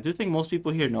Direction. I do think most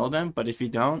people here know them, but if you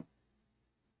don't,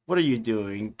 what are you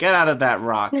doing? Get out of that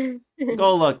rock.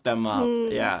 Go look them up.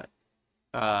 Mm. Yeah.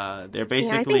 They're Yeah, I think they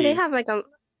basically have like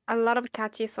a lot of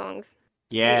catchy songs.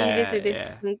 They're easy to yeah, yeah.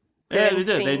 listen to Yeah, and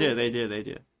sing. they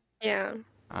do. Yeah.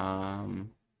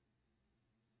 Um,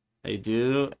 they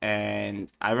do,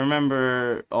 and I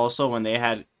remember also when they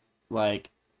had like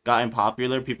gotten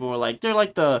popular, people were like, they're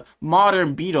like the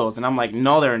modern Beatles, and I'm like,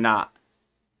 no, they're not,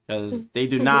 because they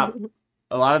do not.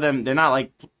 A lot of them, they're not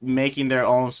like making their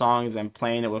own songs and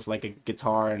playing it with like a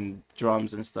guitar and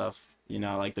drums and stuff,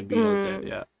 like the Beatles did. Mm.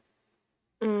 Yeah,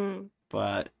 Mm.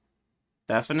 but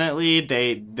definitely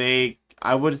they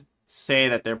I would say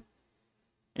that they're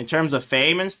in terms of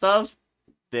fame and stuff,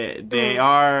 they Mm.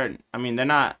 are. I mean, they're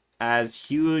not as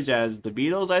huge as the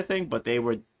Beatles, I think, but they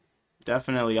were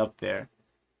definitely up there.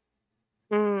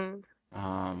 Mm.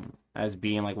 as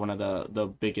being like one of the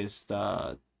biggest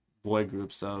boy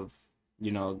groups of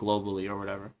globally or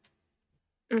whatever.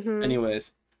 Mm-hmm.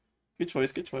 Anyways, good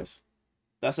choice, good choice.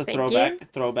 That's a Thank you.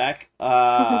 throwback.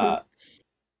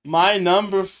 My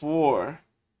number four.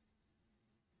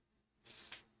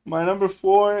 My number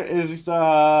four is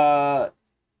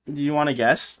do you want to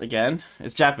guess again?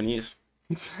 It's Japanese.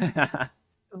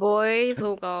 Boys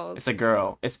or girls? It's a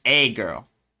girl. It's a girl.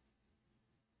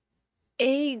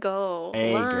 A girl.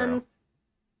 A girl. One.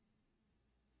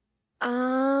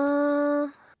 Uh,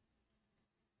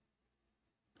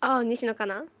 oh, Nishino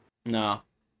Kana? No.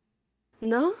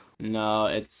 No? No,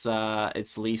 it's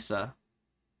Lisa.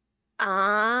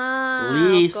 Ah, of course,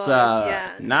 Lisa.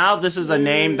 yeah. Now this is a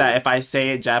name that Mm. if I say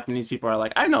it, Japanese people are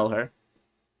like, I know her.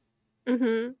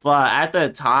 Mm-hmm. But at the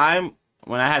time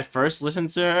when I had first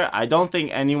listened to her, I don't think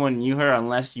anyone knew her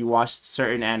unless you watched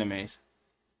certain animes.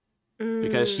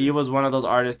 Because she Mm. was one of those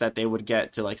artists that they would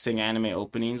get to like sing anime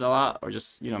openings a lot, or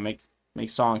just make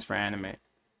songs for anime.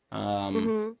 Um,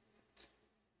 Mm-hmm.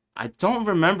 I don't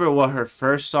remember what her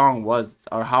first song was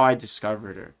or how I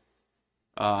discovered her.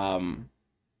 Um,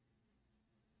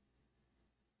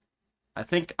 I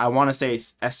think I want to say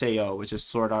SAO, which is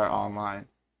Sword Art Online.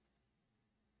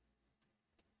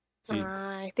 So you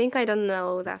I think I don't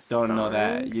know that don't know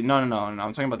that? song. No.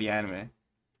 I'm talking about the anime.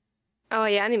 Oh,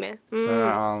 yeah, anime. Sword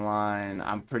Art Mm. Online.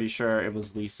 I'm pretty sure it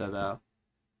was Lisa though.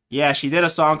 Yeah, she did a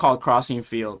song called Crossing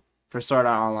Field for Sword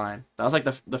Art Online. That was like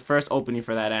the first opening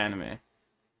for that anime.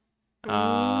 Um,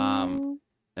 Mm.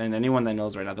 and anyone that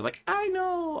knows right now, they're like, I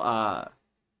know.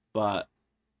 But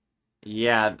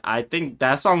yeah, I think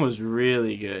that song was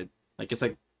really good. Like it's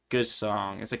a good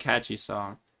song. It's a catchy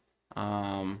song.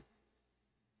 Um,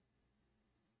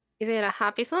 Is it a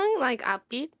happy song, like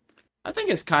upbeat? I think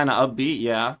it's kind of upbeat.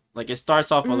 Yeah, like it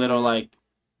starts off a little Mm. like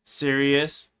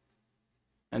serious,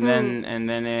 and Mm.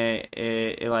 then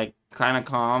it like kind of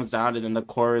calms down, and then the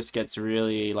chorus gets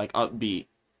really like upbeat.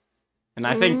 And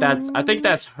I think Mm.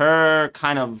 that's her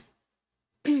kind of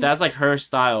that's like her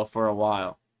style for a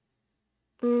while.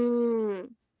 Mm.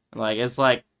 Like it's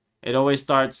like it always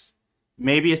starts,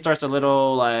 maybe it starts a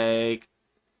little like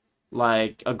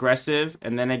aggressive,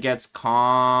 and then it gets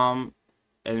calm,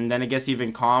 and then it gets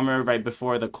even calmer right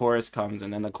before the chorus comes,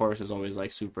 and then the chorus is always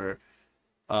like super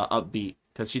upbeat,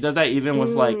 because she does that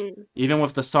Mm. even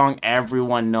with the song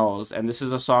everyone knows, and this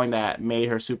is a song that made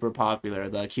her super popular,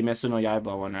 the Kimetsu no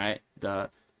Yaiba one, right? The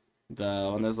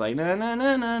one that's like na na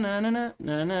na na na na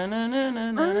na na na na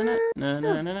na na na Ah. na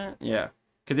na na. Yeah.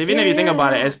 Because even Yeah, if you think yeah,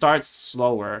 about it, it yeah. starts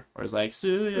slower, or it's like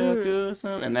Mm.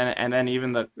 Suyaku, and then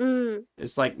even the Mm.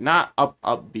 it's like not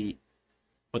upbeat,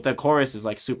 but the chorus is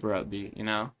like super upbeat, you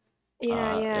know?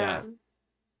 Yeah, Yeah.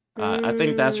 yeah. I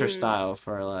think that's her Mm. style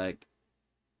for like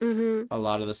Mm-hmm. a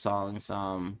lot of the songs.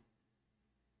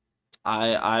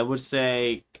 I would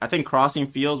say I think Crossing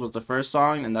Fields was the first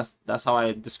song, and that's how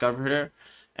I discovered her.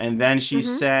 And then she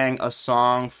Mm-hmm. sang a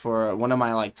song for one of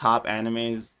my like top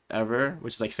animes ever,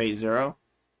 which is like Fate Zero.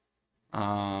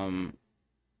 Um,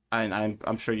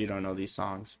 I'm sure you don't know these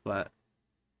songs, but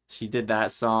she did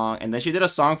that song, and then she did a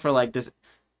song for like this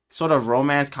sort of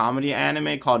romance comedy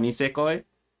anime called Nisekoi,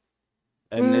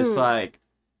 and it's Mm. like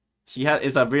she has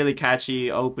it's a really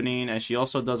catchy opening, and she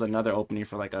also does another opening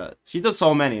for like a she does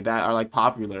so many that are like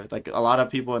popular. Like a lot of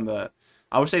people in the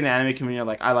I would say in the anime community are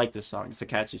like, I like this song. It's a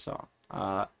catchy song.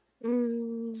 So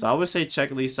Mm. I would say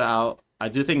check Lisa out. I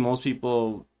do think most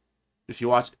people, if you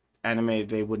watch anime,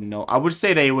 they would know. I would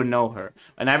say they would know her.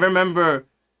 And I remember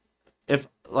if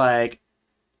like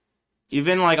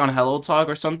even like on Hello Talk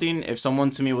or something, if someone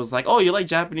to me was like, "Oh, you like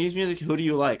Japanese music? Who do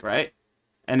you like?" Right?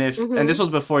 And Mm-hmm. this was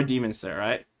before Demon Slayer,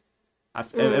 right?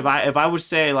 Mm. If I would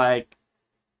say like,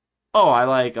 "Oh, I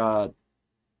like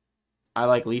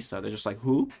Lisa," they're just like,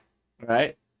 "Who?"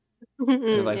 Right? And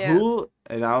it's Mm. like, Yeah. "Who?"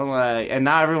 And I'm like, and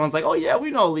now everyone's like, "Oh yeah,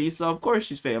 we know Lisa. Of course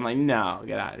she's famous." I'm like, "No,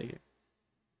 get out of here.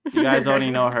 You guys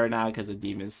only know her now because of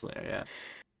Demon Slayer." Yeah.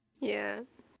 Yeah.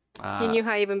 You Uh, knew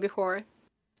her even before.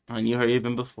 I knew her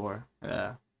even before.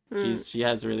 Yeah. Mm. She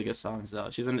has really good songs though.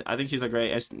 I think she's a great.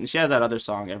 She has that other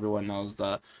song everyone knows,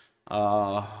 the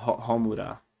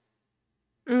Homura.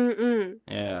 Mm-mm.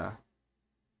 Yeah.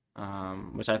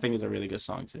 Which I think is a really good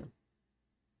song too.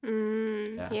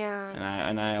 Mm. Yeah. Yeah.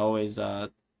 And I always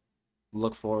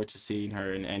look forward to seeing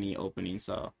her in any opening.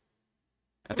 So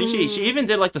I think she Mm. even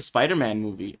did like the Spider-Man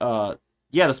movie.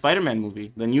 Yeah, the Spider-Man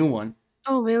movie, the new one.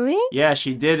 Oh, really? Yeah,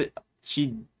 she did.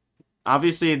 She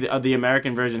obviously the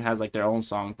American version has like their own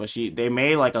songs, but they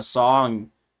made like a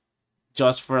song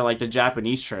just for like the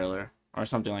Japanese trailer or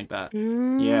something like that.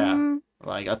 Yeah, Mm.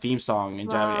 like a theme song in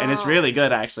Japanese, and it's Wow. really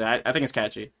good actually. I think it's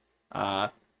catchy. Uh,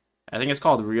 I think it's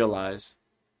called Realize.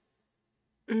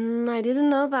 I didn't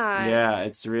know that. Yeah,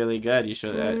 it's really good. You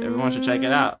should everyone should check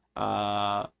it Mm,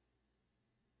 out.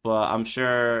 But I'm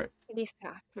sure,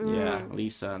 Lisa. yeah,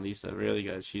 Lisa, really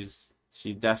good.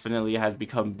 She definitely has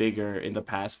become bigger in the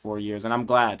past 4 years, and I'm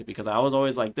glad because I was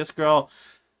always like, this girl,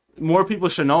 more people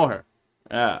should know her.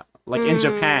 Yeah, like in Mm.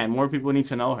 Japan, more people need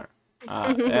to know her.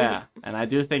 Yeah, and I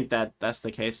do think that that's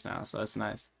the case now, so it's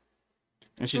nice.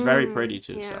 And she's very pretty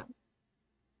too, Yeah. so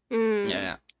Mm.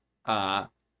 yeah. Uh,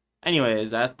 anyways,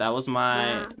 that was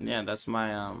my, Wow. yeah, that's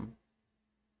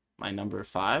my number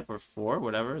 5 or 4,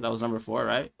 whatever. That was number 4,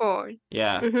 right? 4.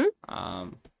 Yeah. Mm-hmm.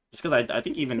 Um, just because I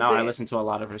think even now I Good. listen to a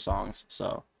lot of her songs.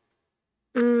 So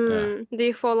yeah. Do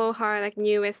you follow her like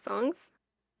newest songs?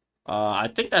 I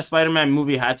think that Spider-Man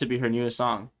movie had to be her newest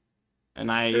song,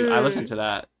 and I listened Mm. to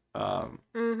that. I don't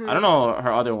Mm-hmm. know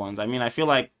her other ones. I mean, I feel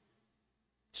like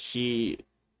she,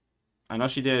 I know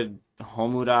she did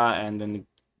Homura and then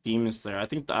Demon Slayer. I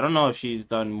don't know if she's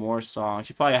done more songs.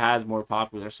 She probably has more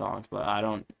popular songs, but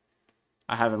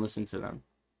I haven't listened to them.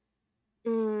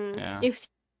 Yeah. If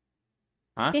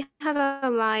Huh? she has a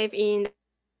live in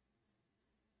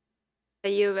the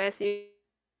US,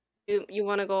 you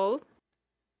wanna go?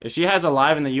 If she has a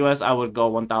live in the US, I would go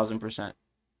 1000%.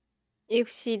 If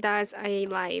she does a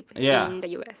live Yeah, in the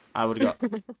US. I would go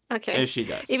Okay. if she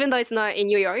does. Even though it's not in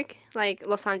New York, like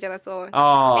Los Angeles or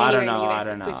Oh, I anywhere don't in the know. I US,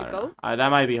 don't know. could you I don't know. go? That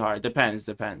might be hard. Depends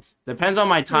on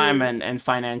my time Mm. and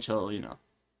financial,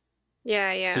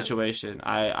 Yeah, yeah. situation.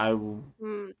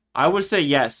 Mm. I would say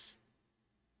yes,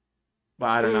 but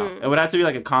I don't know. It Mm. would have to be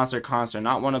like a concert,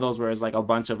 not one of those where it's like a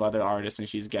bunch of other artists and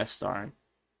she's guest starring.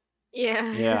 Yeah,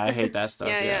 I Yeah. hate that stuff.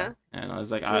 Yeah, Yeah, yeah. and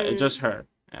it's like it's just Mm. her.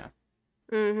 Yeah,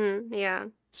 Yeah.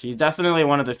 she's definitely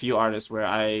one of the few artists where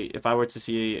if I were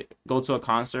to go to a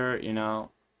concert,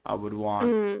 I would want,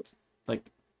 Mm. like,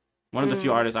 one of the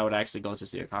few Mm. artists I would actually go to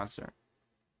see a concert.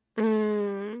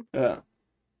 Mm. Yeah,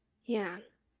 Yeah.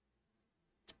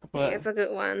 but It's a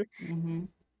good one. mhm.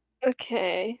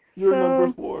 Okay. You're number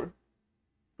So 4.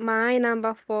 my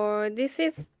number 4, this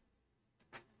is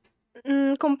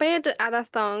compared to other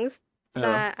songs Yeah.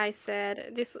 that I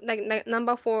said, this like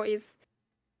number 4 is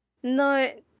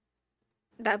not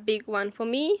that big one for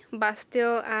me, but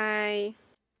still I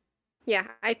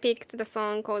picked the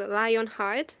song called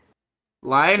Lionheart. This is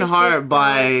Lionheart from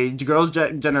by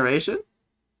Generation?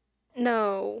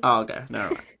 no. Oh, okay.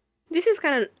 Never mind. This is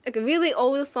kind of like a really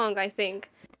old song, I think.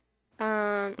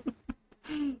 Um,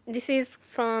 this is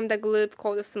from the group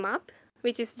called SMAP,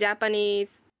 which is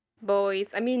Japanese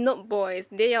boys. I mean, not boys.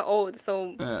 They are old,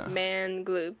 so Yeah. man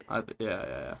group.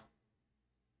 Yeah.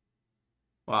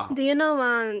 Wow. Do you know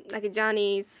like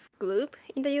Johnny's group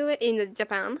in the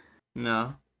Japan?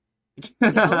 No.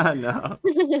 No. No.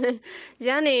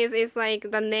 Johnny's is like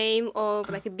the name of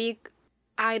like a big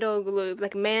idol group,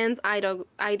 like men's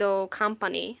idol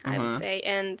company, I would Uh-huh. say.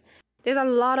 And there's a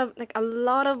lot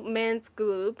of men's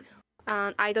group,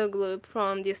 idol group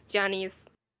from this Johnny's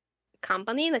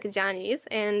company, like Johnny's.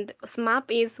 And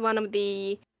SMAP is one of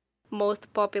the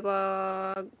most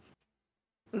popular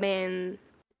men's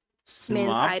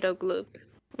Smop? idol group.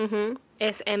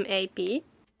 SMAP.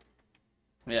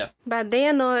 Yeah. But they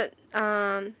are not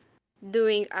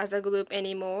doing as a group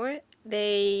anymore.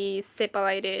 They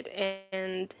separated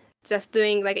and just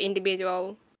doing like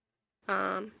individual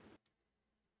um,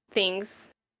 things.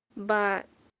 But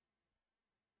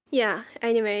yeah,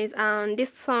 anyways,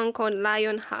 this song called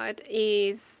Lionheart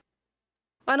is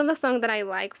one of the songs that I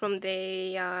like from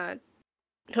them.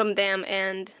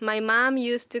 And my mom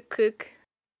used to cook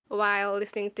while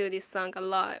listening to this song a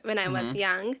lot when I was Mm-hmm.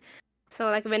 young. So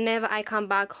like whenever I come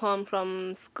back home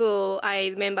from school, I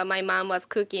remember my mom was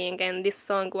cooking and this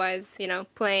song was,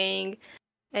 playing.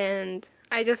 And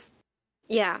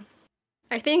yeah,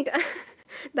 I think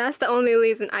that's the only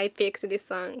reason I picked this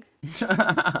song.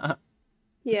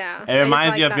 Yeah, It I just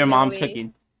reminds you like of that your mom's melody.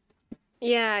 cooking.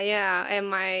 Yeah, and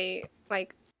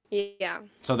yeah.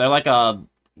 So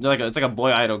it's like a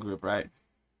boy idol group, right?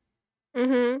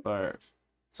 Mm-hmm. Or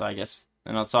so I guess,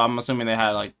 so I'm assuming they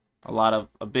had like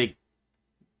a big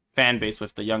fan base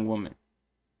with the young woman.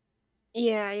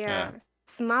 Yeah, Yeah. yeah.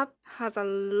 SMAP has a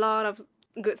lot of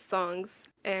good songs,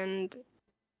 and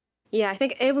yeah, I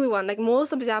think everyone, like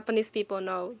most of Japanese people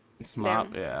know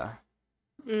Smop, them. yeah.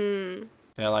 Mm,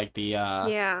 They're like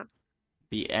yeah.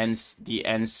 the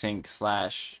NSYNC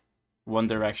slash One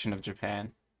Direction of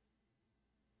Japan.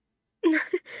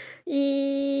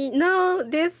 No,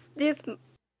 this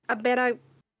a better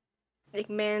like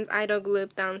men's idol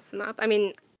group than SMAP. I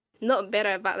mean, not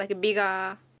better, but like a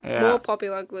bigger, Yeah. more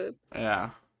popular group.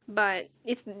 Yeah. but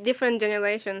it's different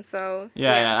generation, so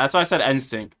Yeah. That's why I said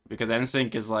NSYNC, because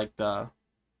NSYNC is like the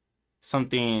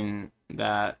something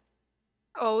that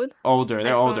old, older.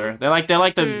 They're like older. from They're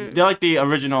like the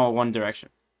original One Direction.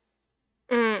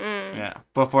 mm. Yeah,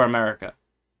 but for America.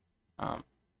 For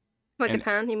And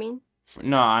Japan, you mean?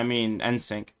 no, I mean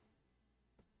NSYNC.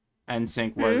 Hmm?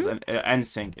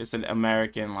 NSYNC is an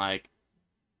American like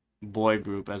boy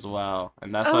group as well,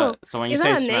 and that's Oh, what. So when you is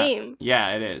say that a smack, name?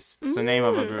 yeah, it is. It's the name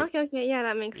of a group. Okay, yeah,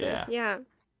 that makes sense. Yeah,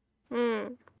 Yeah.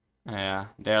 Mm, yeah,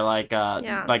 they're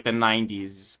yeah. like the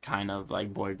 '90s kind of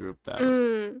like boy group that was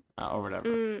Mm, or whatever.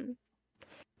 mm.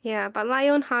 Yeah, but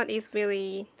Lionheart is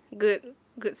really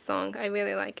good song. I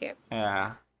really like it.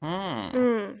 Yeah. Hmm.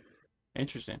 Mm,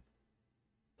 Interesting.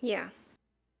 yeah.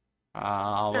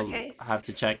 I'll Okay. have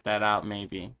to check that out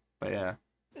maybe. But yeah,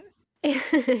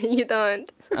 You don't.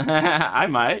 I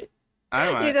might. I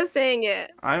You're might. just saying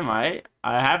it. I might.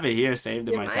 I have it here saved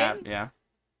in You my might. tab. Yeah.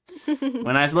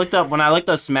 When I looked up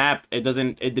SMAP,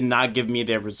 it did not give me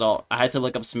their result. I had to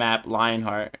look up SMAP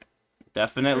Lionheart.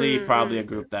 Definitely probably a Mm,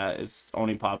 group that is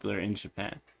only popular in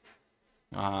Japan.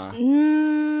 Uh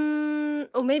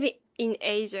or maybe in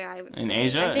Asia, I would in say. I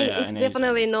Asia? think Yeah, it's in Asia, in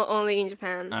definitely Asia. not only in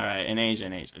Japan. All right, in Asia,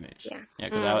 in Asia, in Asia. Yeah. Yeah,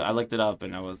 because I Mm. looked it up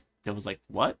and it was like,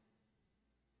 what?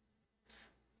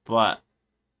 But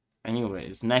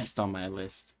anyways, next on my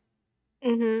list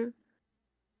Mm-hmm.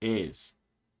 is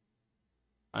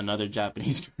another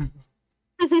Japanese group.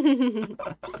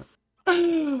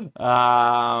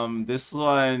 This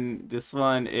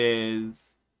one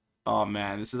is, oh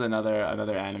man, this is another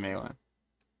anime one.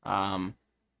 Um,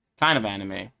 kind of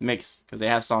anime mix because they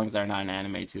have songs that are not an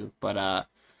anime too. But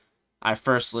I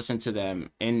first listened to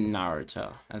them in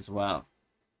Naruto as well,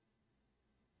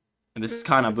 and this is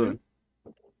Mm-hmm. Kanabun.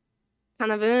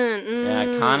 Kanabun. Yeah,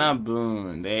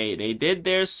 Kanabun. They did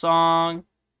their song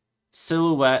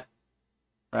Silhouette,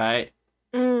 right?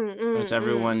 Which Mm.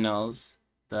 everyone knows.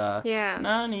 The Yeah.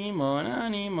 nani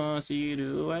mo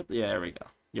silhouette. Yeah, there we go.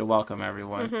 You're welcome,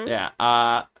 everyone. Mm-hmm. Yeah.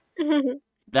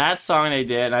 That song they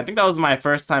did, and I think that was my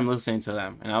first time listening to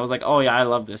them, and I was like, oh yeah, I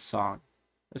love this song.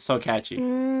 It's so catchy. Mm.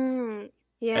 And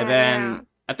Yeah, yeah. then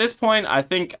at this point, I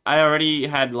think I already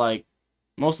had like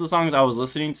most of the songs I was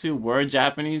listening to were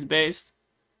Japanese based.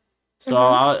 So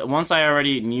Mm-hmm. once I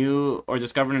already knew or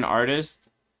discovered an artist,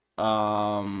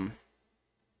 from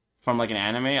like an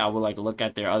anime, I would like look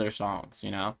at their other songs,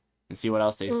 and see what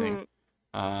else they sing. Mm.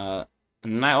 Uh,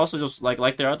 and I also just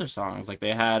like their other songs. Like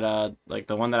they had like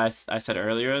the one that I said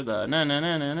earlier, the na na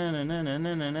na na na na na na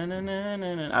na na na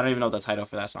na na. I don't even know what the title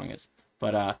for that song is,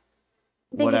 but I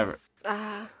think it's whatever.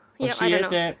 yeah, I don't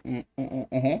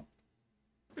know.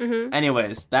 Mm-hmm.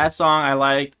 Anyways, that song I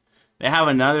liked. They have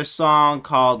another song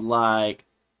called like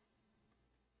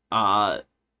uh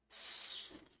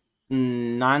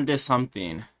Nande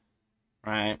something,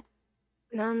 right?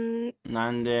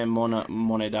 Nande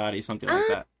monedari, something like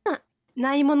that.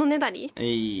 ないものねだり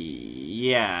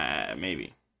Yeah,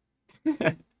 maybe.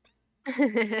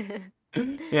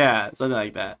 Yeah, something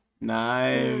like that.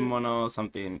 Nai mono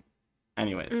something.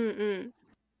 Anyways,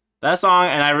 that song,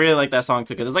 and I really like that song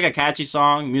too because it's like a catchy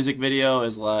song. Music video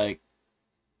is like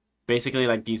basically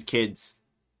like these kids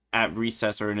at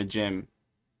recess or in a gym,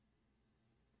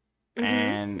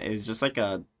 and it's just like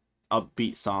a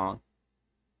upbeat song.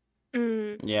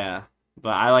 Yeah,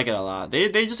 but I like it a lot. They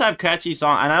just have catchy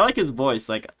song, and I like his voice.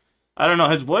 Like, I don't know,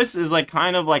 his voice is like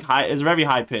kind of like high. It's very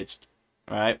high pitched,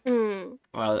 right?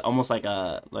 Well, almost like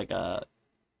almost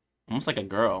like a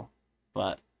girl,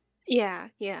 but Yeah,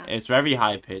 yeah. it's very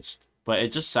high pitched. But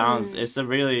it just sounds. It's a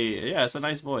really it's a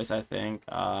nice voice. I think.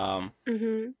 I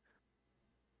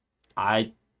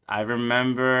I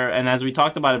remember, and as we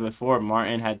talked about it before,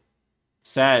 Martin had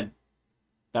said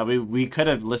that we could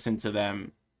have listened to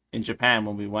them in Japan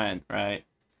when we went, right?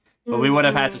 But we would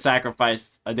have had to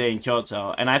sacrifice a day in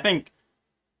Kyoto. And I think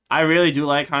I really do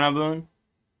like Hanabun.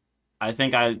 I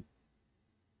think I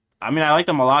mean, I like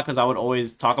them a lot because I would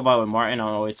always talk about it with Martin. I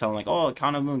would always tell him, like, oh,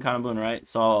 Kanabun, right?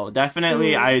 So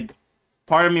definitely,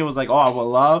 part of me was like, oh, I would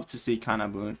love to see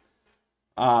Kanabun.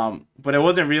 But it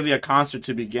wasn't really a concert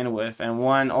to begin with.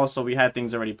 And also, we had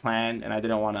things already planned, and I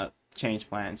didn't want to change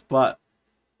plans. But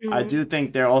I do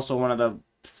think they're also one of the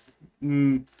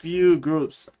few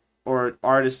groups or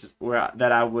artists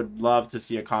that I would love to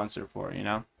see a concert for,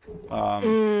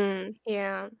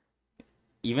 Yeah.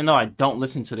 Even though I don't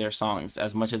listen to their songs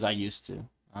as much as I used to,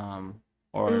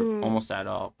 or almost at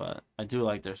all, but I do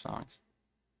like their songs.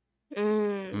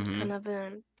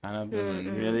 Kanabun.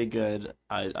 Really good.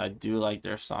 I do like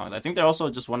their songs. I think they're also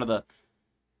just one of the,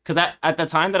 because at the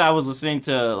time that I was listening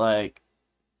to like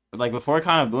before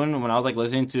Kanabun, when I was like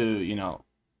listening to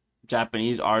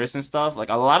Japanese artists and stuff, like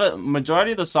a lot of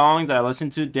majority of the songs that I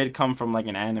listened to did come from like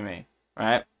an anime,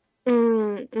 right?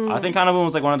 I think Kind of Boom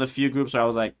was like one of the few groups where I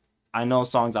was like, I know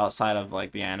songs outside of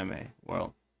like the anime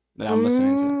world that I'm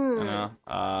listening to, you Mm.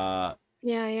 know.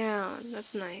 Yeah, yeah,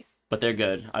 that's nice. But they're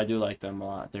good. I do like them a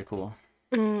lot. They're cool.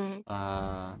 Mm.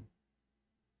 Uh,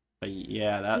 but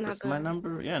yeah, that's my Another.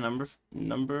 number. Yeah,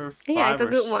 number Yeah, it's five a or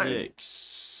good one.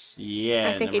 six. I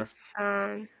Yeah, think it's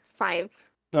 5.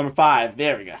 number five.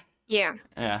 There we go. Yeah.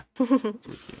 Yeah, too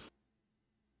cute.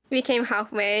 We came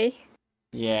halfway.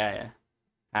 Yeah, yeah,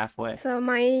 halfway. So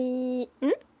my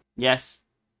Yes,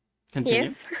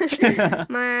 continue. yes.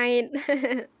 My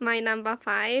my number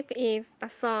 5 is a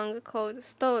song called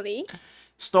Story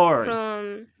Story.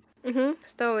 from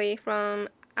Story from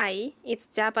Ai. It's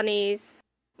Japanese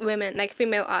women, like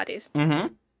female artist, Mm-hmm.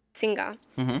 singer.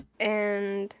 Mm-hmm.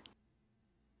 And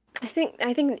I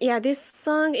think yeah, this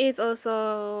song is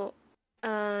also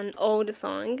an old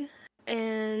song,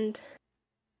 and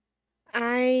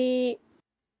I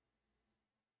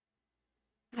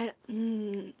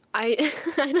I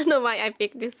I don't know why I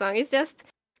picked this song. It's just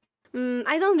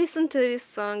I don't listen to this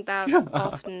song that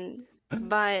often,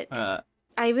 but uh,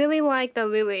 I really like the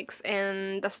lyrics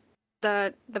and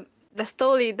the the the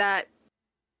story that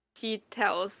she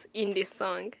tells in this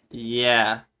song.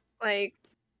 yeah. Like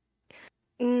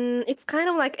it's kind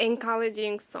of like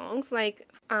encouraging songs. Like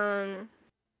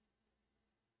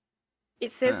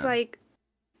it says Uh, like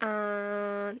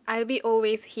I'll be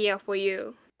always here for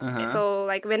you. uh-huh. So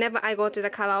like whenever I go to the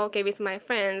karaoke with my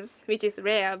friends, which is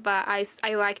rare, but I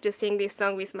like to sing this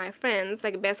song with my friends,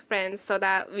 like best friends, so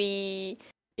that you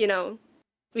know,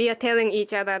 we are telling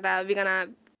each other that we're gonna,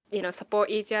 support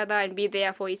each other and be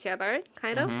there for each other,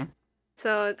 kind of. Mm-hmm.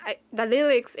 So the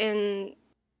lyrics and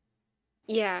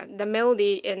yeah, the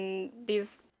melody in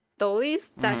these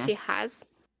stories that Mm-hmm. she has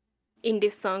in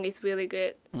this song is really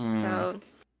good. Mm. So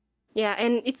yeah,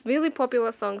 and it's really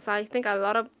popular song, so I think a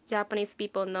lot of Japanese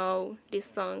people know this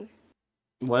song.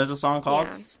 What is the song called?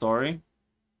 Yeah. Story?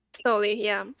 Story,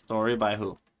 yeah. Story by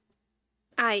who?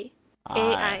 I. I.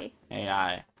 AI.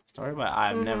 AI. Story by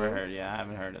I've never Mm-hmm. heard. Yeah, I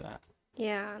haven't heard of that.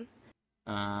 Yeah.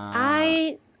 Uh,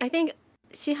 I think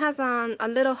she has a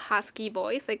little husky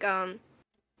voice, like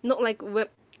not like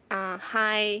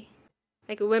high,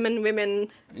 like women voice.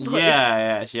 yeah,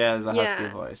 yeah, she has a husky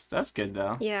Yeah. voice. That's good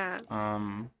though. Yeah.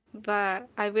 Um, But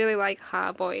I really like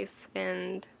her voice,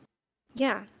 and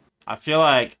yeah. I feel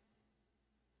like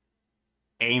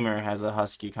Aimer has a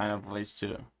husky kind of voice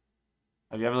too.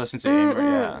 Have you ever listened to Aimer?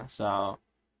 Mm-mm. Yeah, so,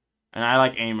 and I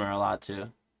like Aimer a lot too.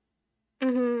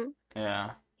 Mm-hmm.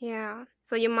 Yeah, Yeah.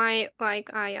 So you might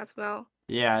like I as well.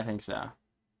 yeah, I think so.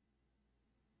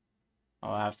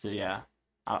 I'll have to, yeah.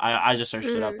 I just searched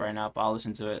it up Mm. right now, but I'll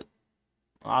listen to it.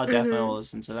 I'll definitely Mm-hmm. will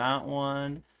listen to that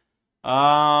one.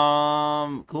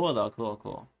 Cool though,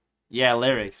 cool. Yeah,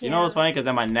 lyrics. You know what's Yeah. funny? Because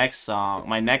then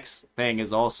my next thing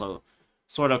is also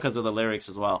sort of because of the lyrics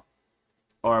as well.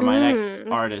 Or my next Mm. Okay.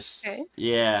 artist.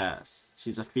 Yes,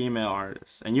 she's a female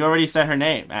artist, and you already said her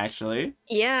name actually.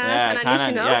 Yeah, Yeah, Kana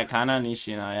Kana. Nishino. Yeah, Kana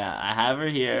Nishino. Yeah, I have her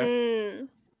here. Mm.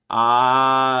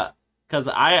 Uh Cause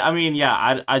I mean,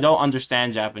 yeah, I don't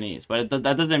understand Japanese, but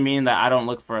that doesn't mean that I don't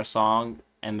look for a song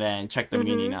and then check the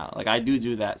meaning Mm-hmm. out. Like I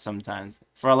do that sometimes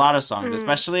for a lot of songs, Mm.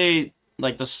 especially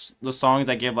like the songs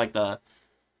that give like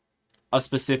a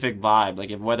specific vibe,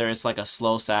 like if whether it's like a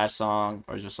slow sad song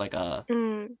or just like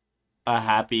Mm. a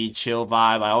happy chill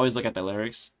vibe. I always look at the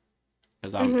lyrics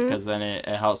Mm-hmm. because then it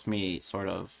helps me sort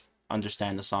of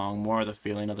understand the song more, the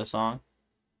feeling of the song.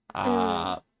 Mm.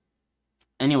 Uh,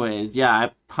 anyways, yeah,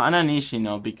 I Pana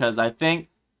Nishino because I think,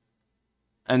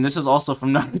 and this is also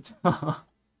from Naruto.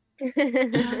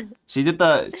 She did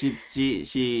the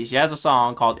she has a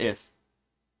song called If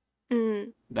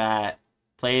Mm. that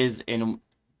plays in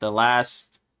the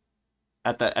last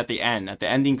at the end at the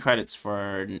ending credits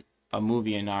for a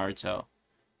movie in Naruto.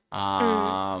 Mm.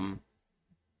 Um,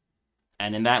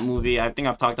 and in that movie, I think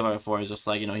I've talked about it before. It's just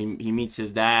like he meets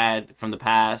his dad from the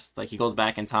past. Like he goes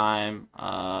back in time.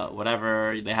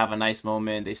 Whatever. They have a nice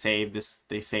moment. They save this.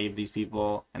 They save these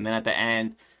people. And then at the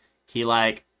end, he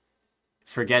like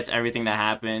forgets everything that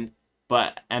happened.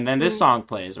 And then this Mm. song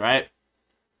plays, right?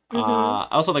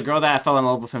 Mm-hmm. Also the girl that fell in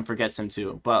love with him forgets him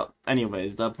too. But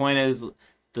anyways, the point is,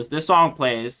 this song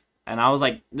plays, and I was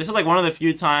like, this is like one of the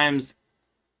few times,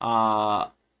 uh,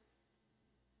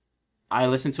 I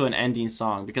listen to an ending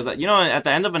song because at the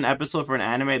end of an episode for an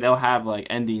anime they'll have like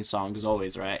ending songs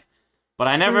always, right? But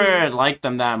I Mm. never liked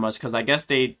them that much because I guess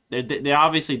they're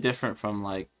obviously different from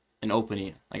like an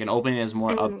opening. Like an opening is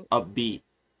more Mm. upbeat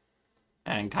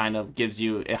and kind of gives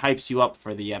you it hypes you up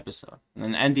for the episode. And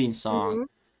an ending song Mm-hmm.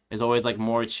 is always like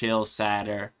more chill,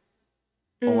 sadder,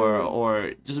 Mm.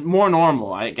 or just more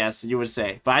normal, I guess you would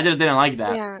say. But I just didn't like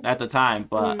that Yeah. at the time.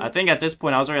 But I Mm. think at this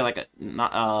point I was already like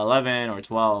 11 or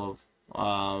 12,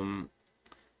 um,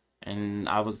 and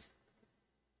I was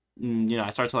I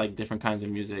started to like different kinds of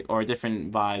music or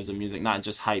different vibes of music, not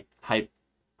just upbeat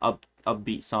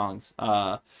songs.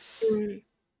 Mm.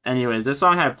 Anyways, this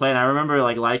song had played, and I remember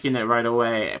like liking it right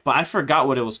away, but I forgot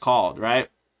what it was called, right?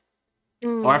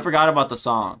 Or I Mm. forgot about the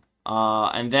song.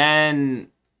 And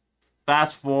then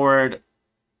fast forward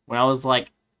when I was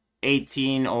like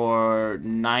 18 or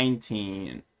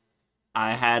 19,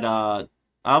 I had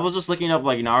I was just looking up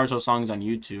like Naruto songs on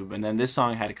YouTube, and then this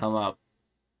song had come up,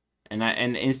 and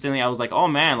instantly I was like, oh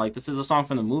man, like this is a song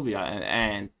from the movie,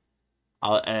 and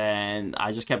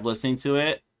I just kept listening to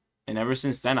it, and ever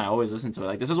since then I always listen to it.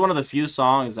 Like this is one of the few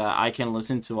songs that I can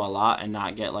listen to a lot and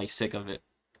not get like sick of it.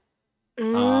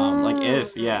 Like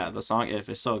If, Mm. yeah, the song If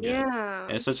is so good. Yeah.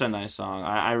 It's such a nice song.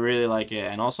 I really like it,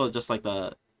 and also just like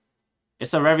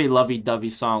it's a very lovey-dovey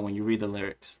song when you read the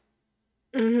lyrics,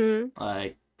 Mhm.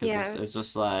 like because Yeah. it's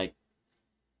just like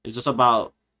it's just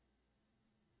about,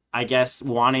 I guess,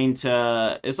 wanting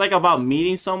to. It's like about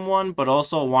meeting someone, but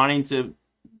also wanting to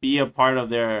be a part of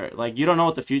their, like, you don't know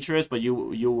what the future is, but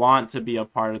you want to be a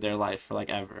part of their life for like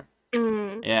ever.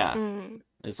 Mm. Yeah, Mm.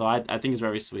 and so I think it's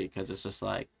very sweet because it's just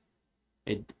like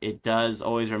it does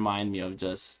always remind me of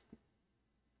just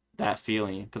that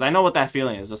feeling, because I know what that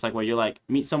feeling is. Just like where you like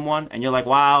meet someone and you're like,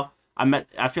 wow,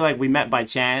 I feel like we met by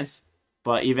chance,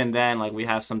 but even then, like we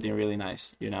have something really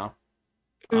nice, you know.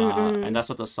 And Mm. that's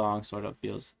what the song sort of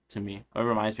feels to me. It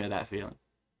reminds me of that feeling.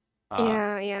 Uh,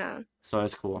 Yeah, yeah. so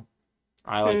it's cool.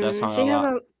 I like that song a She has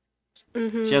lot. a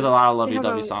She has a lot of she has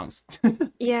lovey-dovey a songs.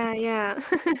 yeah, yeah.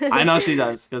 I know she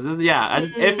does, because yeah,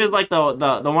 If is Mm. like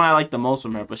the one I like the most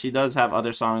from her, but she does have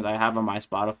other songs I have on my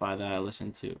Spotify that I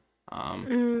listen to.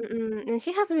 And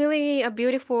she has really a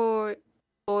beautiful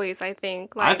voice, I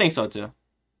think. I Like, think so too.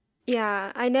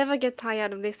 yeah, I never get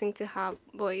tired of listening to her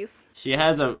voice. She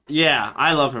has yeah,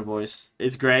 I love her voice.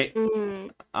 It's great.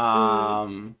 Mm. Mm.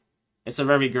 Um, it's a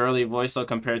very girly voice, though,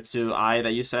 compared to I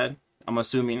that you said. I'm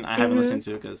assuming I haven't Mm-hmm. listened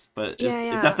to it, but Yeah,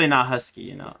 it's yeah. definitely not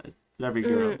husky. It's very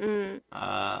girly. Mm.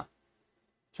 Uh,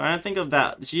 Trying to think of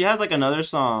that. She has like another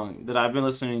song that I've been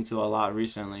listening to a lot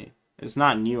recently. It's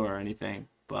not new or anything,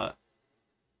 but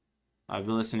I've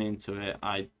been listening to it.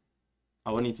 I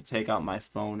would need to take out my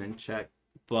phone and check.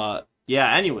 But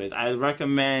yeah, anyways, I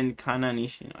recommend Kana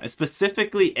Nishino.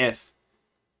 Specifically if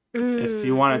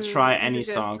you want to try It's any a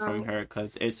good song from song. her,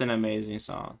 because it's an amazing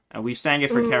song. And we sang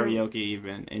it for Mm. karaoke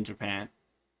even in Japan.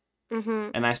 Mm-hmm.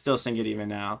 And I still sing it even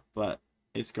now, but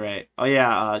it's great. Oh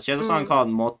yeah, she has a song Mm. called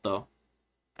Motto,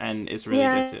 and it's really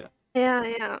good Yeah, too. yeah,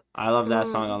 yeah. I love that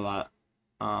song a Mm. lot.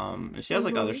 And she has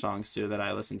like other Mm-hmm. songs too that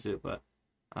I listen to, but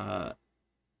uh,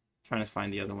 trying to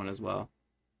find the other one as well.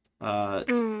 Uh,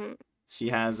 Mm. she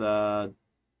has oh,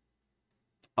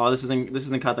 this is in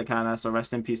katakana, so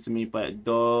rest in peace to me. But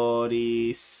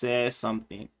Dorise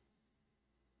something.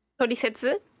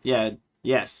 Torisetsu? Yeah,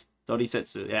 yes,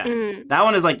 Dorisetsu. Yeah, Mm. that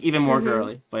one is like even more Mm-hmm.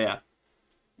 girly, but yeah,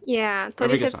 Yeah,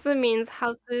 very good song. torisetsu means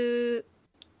how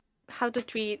to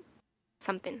treat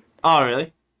something. Oh,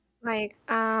 really? Like,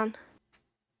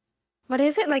 what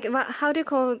is it? Like, how do you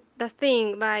call the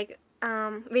thing? Like,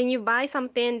 when you buy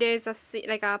something, there's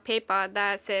like a paper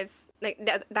that says like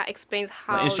that explains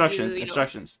Like how instructions, you know.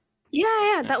 instructions. Yeah,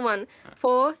 yeah, Yeah. that one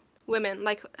for women,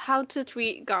 like how to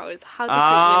treat girls, how to treat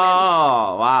women.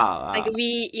 Oh, wow, Like wow.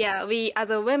 we as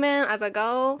a woman, as a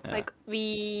girl, Yeah. like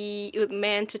we would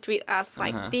meant to treat us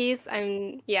like Uh-huh. this,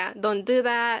 and yeah, don't do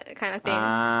that kind of thing.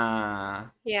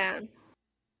 Ah. Yeah,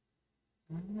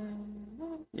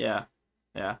 Yeah.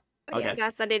 Yeah. but yeah, Okay.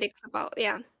 that's the lyrics about.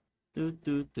 Yeah. Do,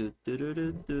 do, do, do, do,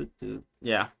 do, do, do.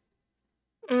 Yeah.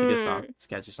 It's a good song. Mm, It's a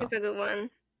catchy song. it's a good one.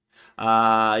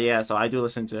 Yeah, so I do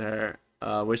listen to her.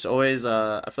 Which always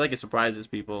I feel like it surprises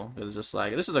people. It's just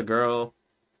like, this is a girl.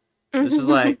 This is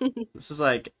like this is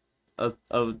like a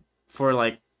for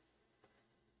like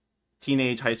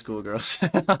teenage high school girls or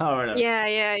whatever. Yeah,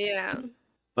 yeah, yeah.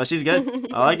 But she's good.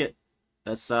 I like it.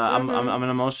 That's Mm-hmm. I'm an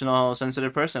emotional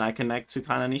sensitive person. I connect to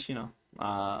Kana Nishino.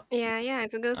 Yeah, yeah,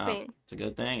 it's a good thing. It's a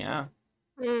good thing, yeah.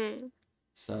 Mm.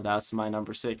 So that's my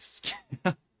number 6.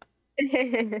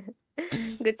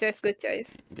 Good choice, good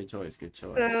choice. Good choice, good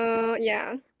choice. So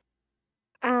yeah.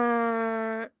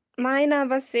 Uh, my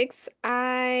number six,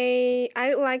 I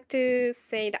would like to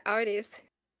say the artist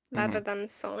rather Hmm. than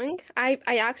song. I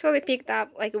actually picked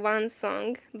up like one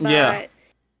song, Yeah.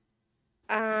 but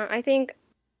I think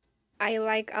I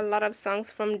like a lot of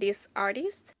songs from this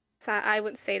artist. So I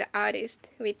would say the artist,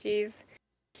 which is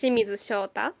Shimizu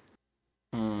Shota.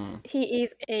 he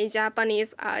is a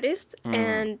Japanese artist, Mm.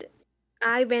 and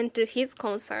I went to his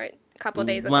concert a couple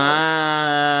days ago.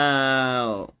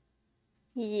 Wow.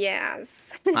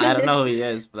 Yes. I don't know who he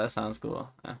is, but that sounds cool.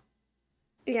 Yeah.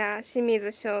 Yeah, Shimizu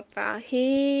Shota.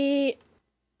 He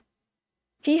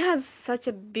has such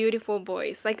a beautiful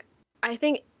voice. Like, I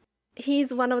think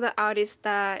he's one of the artists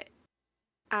that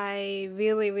I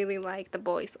really, really like the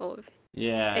voice of.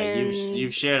 Yeah, you've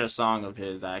And shared a song of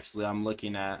his actually. I'm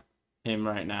looking at him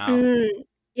right now. mm,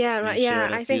 yeah, You right. Yeah,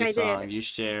 shared a I think few I songs. did. You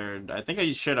shared, I think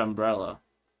you shared Umbrella,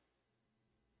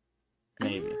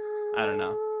 maybe. I don't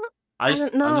know. I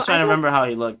don't I'm know. just I trying to don't. remember how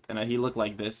he looked, and he looked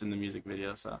like this in the music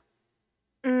video. So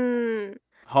Mm,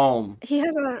 Home. he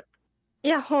has a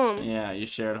yeah home, Yeah, you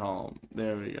shared Home.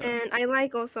 There we go. and I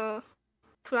like also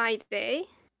Friday,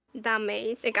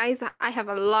 Damage. Like I have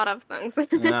a lot of songs,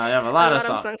 Yeah, I have a a lot of lot of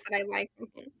songs. songs that I like from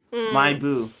him. My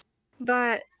Boo.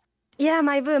 But yeah,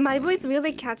 my boo is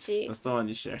really catchy. That's the one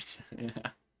you shared.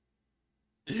 Yeah.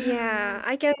 Yeah,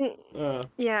 I can. Uh,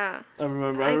 Yeah, I I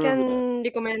remember that. can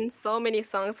recommend so many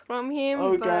songs from him.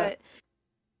 Okay. But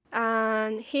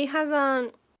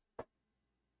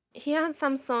he has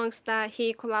some songs that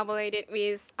he collaborated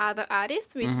with other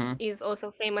artists, which Mm-hmm. is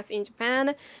also famous in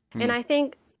Japan. And Mm. I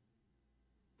think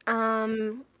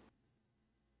um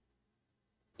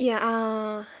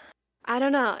yeah I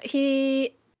don't know.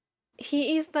 He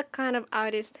is the kind of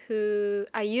artist who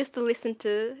I used to listen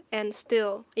to, and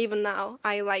still, even now,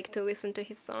 I like to listen to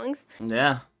his songs.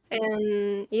 Yeah.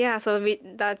 And yeah, so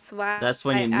that's why That's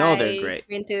when you know they're I great.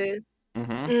 went to.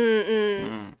 Mm-hmm. Mm-mm.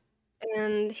 Mm.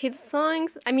 And his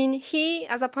songs, I mean, he,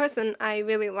 as a person, I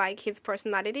really like his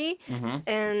personality. Mm-hmm.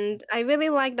 And I really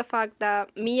like the fact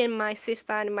that me and my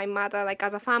sister and my mother, like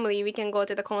as a family, we can go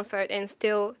to the concert and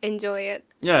still enjoy it.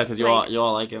 Yeah, because Like, you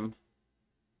all like him.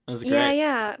 That's yeah, great.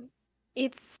 yeah.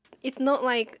 It's not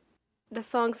like the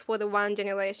songs for the one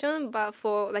generation, but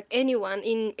for like anyone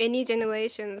in any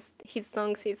generations, his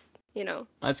songs is,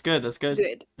 That's good. That's good.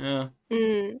 good. Yeah.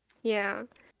 Yeah.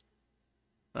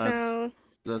 That's So,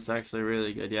 that's actually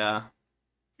really good. Yeah.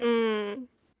 mm,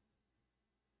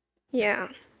 yeah.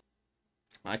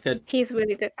 I could He's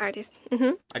really good artist.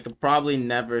 I could probably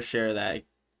never share that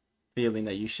feeling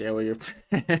that you share with your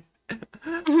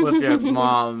with your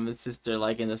mom and sister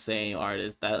liking the same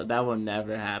artist. That will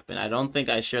never happen. I don't think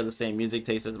I share the same music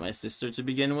taste as my sister to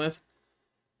begin with,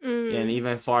 and Mm,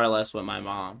 even far less with my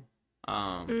mom.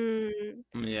 Um, mm.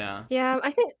 yeah. Yeah,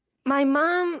 I think my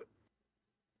mom,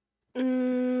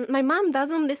 my mom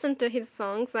doesn't listen to his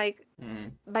songs like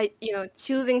Mm. by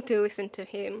choosing to listen to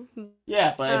him.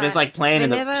 Yeah, but if it's But like playing in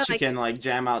the, whenever she like can like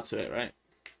jam out to it, right?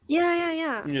 yeah, yeah,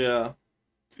 yeah. Yeah,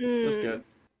 that's Mm, good.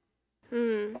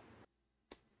 mm.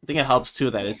 I think it helps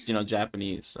too that Yeah. it's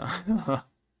Japanese, so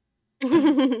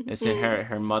it's in Mm,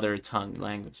 her mother tongue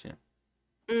language. Yeah.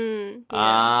 yeah.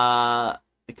 Uh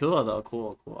cool though,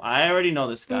 cool. I already know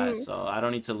this guy, Mm, so I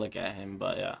don't need to look at him,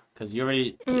 but yeah, because I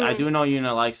mm. do know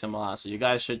Yuna likes him a lot, so you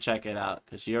guys should check it out,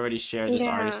 because she already shared this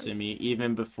Yeah. artist to me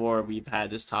even before we've had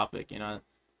this topic,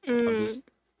 of this.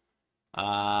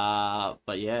 Mm.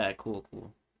 But yeah, cool.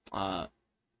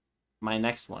 My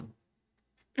next one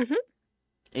Mhm.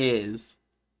 is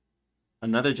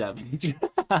another Japanese,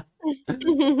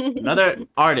 another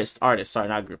artist. Sorry,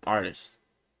 not group, artist.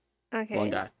 One Okay.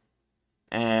 guy.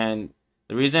 And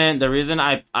the reason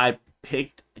I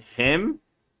picked him,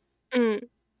 Mm.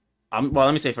 well,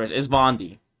 let me say first, is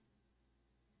Bondi.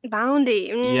 Boundy.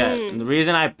 Yeah, and Mm. the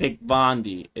reason I picked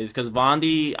Bondi is because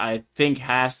Bondi, I think,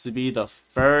 has to be the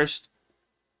first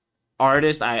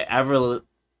artist I ever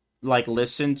like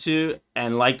listened to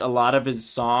and liked a lot of his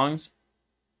songs,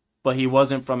 but he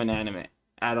wasn't from an anime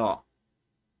at all.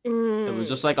 It was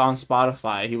just Mm. like on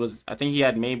Spotify. I think he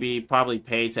had maybe probably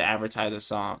paid to advertise a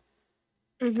song.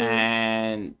 Mhm.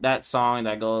 And that song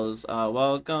that goes,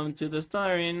 "Welcome to the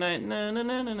Starry Night," na na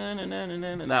na na na na na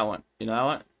na na. That one, you know that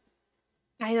one?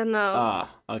 I don't know.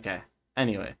 Ah, okay.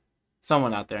 Anyway,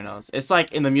 someone out there knows. It's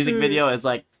like in the music Mm. video, it's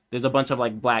like there's a bunch of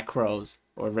like black crows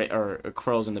or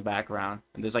crows in the background,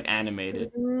 and there's like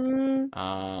animated. Mm.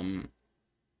 Um.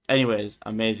 Anyways,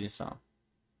 amazing song,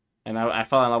 and I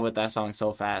fell in love with that song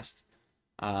so fast.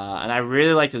 And I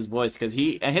really liked his voice because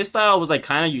his style was like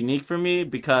kind of unique for me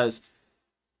because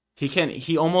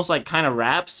he almost like kind of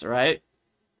raps, right?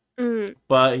 Mm.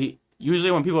 But he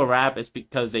usually when people rap, it's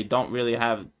because they don't really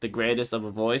have the greatest of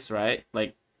a voice, right?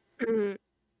 Like Mm.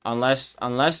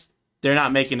 unless they're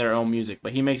not making their own music,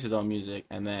 but he makes his own music,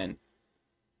 and then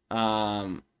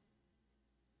um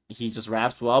he just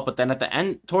raps well. But then at the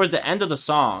end, towards the end of the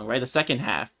song, right, the second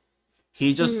half,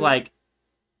 he just Mm. like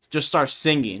just starts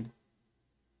singing,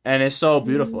 and it's so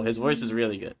beautiful. His voice is Mm.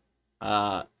 really good.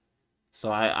 Uh,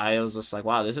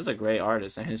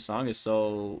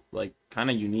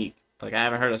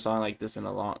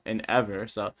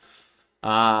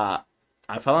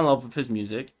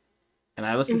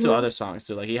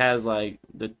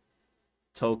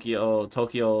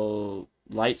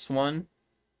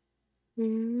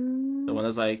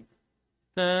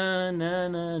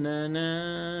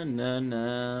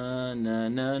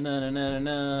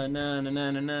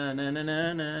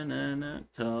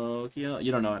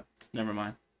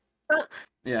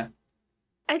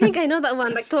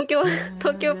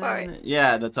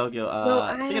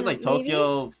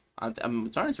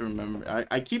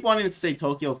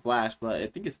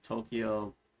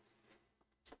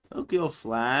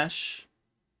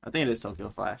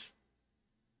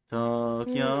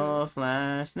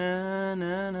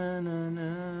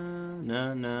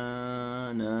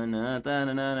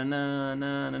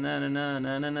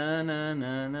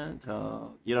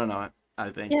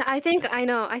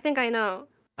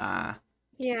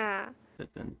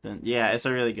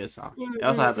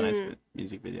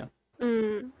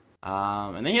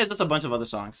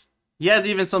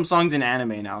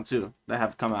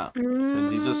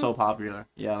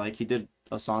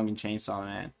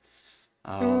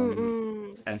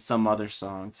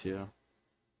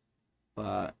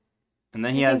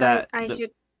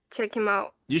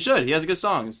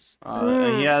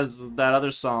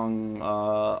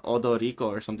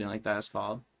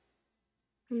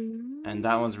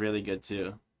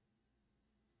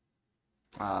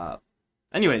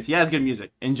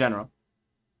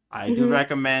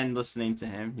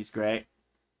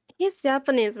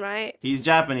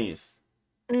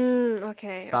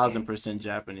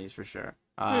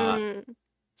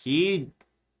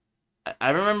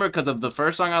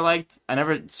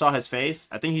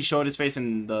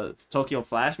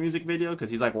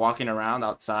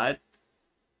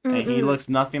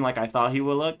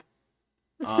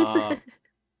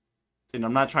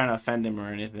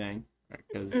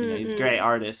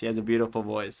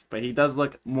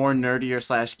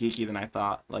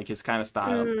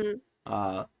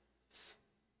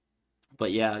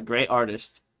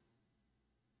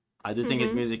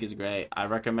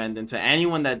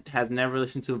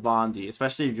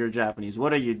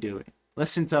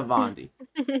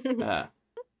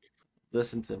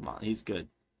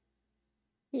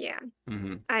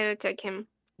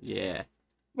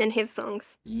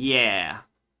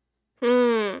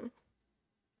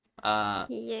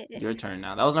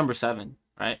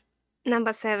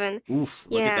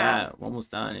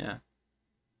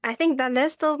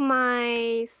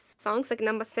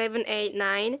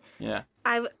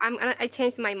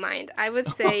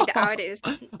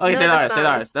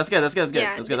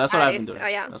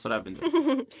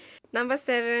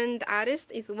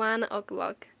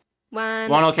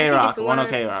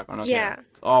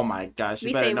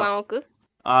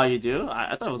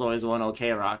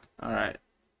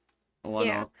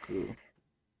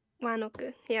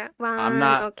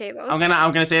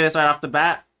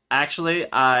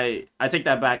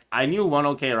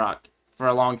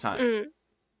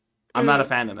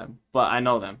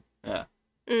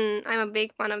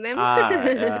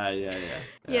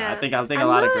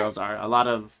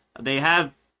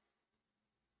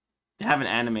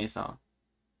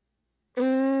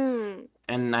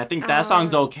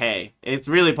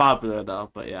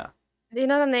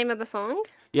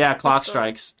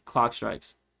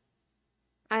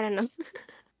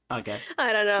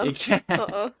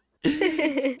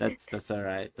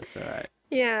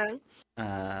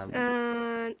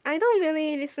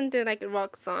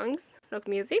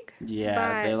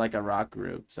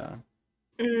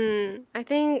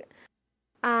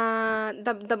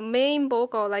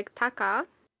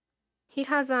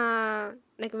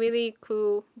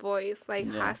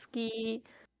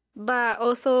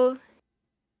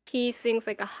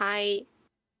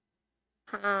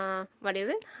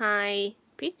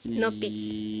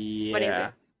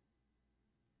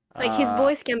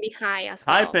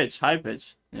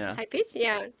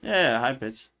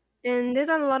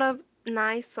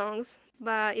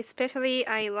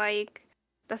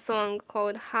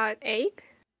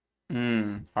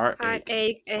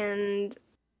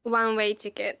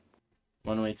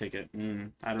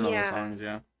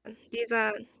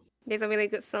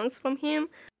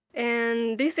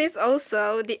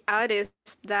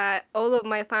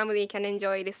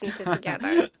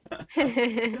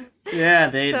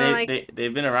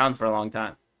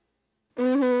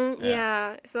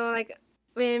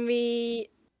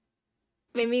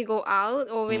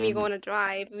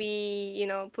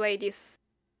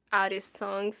 artist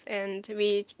songs, and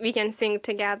we can sing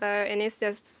together, and it's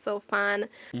just so fun.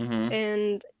 Mm-hmm.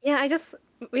 And yeah, I just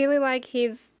really like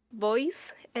his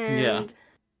voice Yeah. and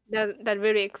the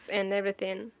lyrics and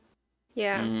everything.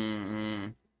 Yeah.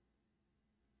 Mm-hmm.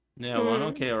 Yeah, one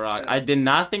OK Mm, Rock. so I did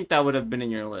not think that would have been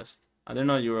in your list. I didn't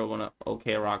know you were one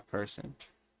OK Rock person.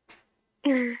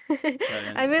 I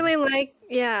I didn't know. really like,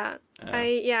 yeah.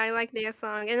 Yeah, I like their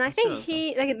song, and I that's good. think That's good.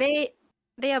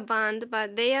 they are band,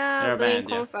 but they are They're a doing band,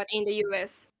 yeah. concert in the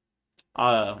US,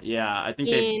 Yeah. I think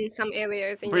they've. in some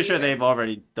areas I'm in the pretty sure they've US.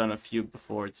 already done a few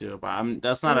before too, but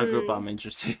that's not a group Mm, I'm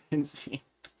interested in seeing.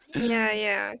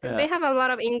 yeah, because Yeah. they have a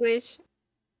lot of English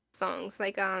songs,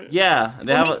 like Yeah,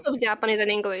 they a have mix a. of Japanese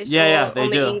and English, Yeah, or they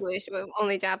only do. English, or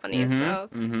only Japanese. So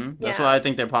Mm-hmm. Mm-hmm. That's why yeah. I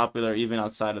think they're popular even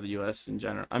outside of the U.S. in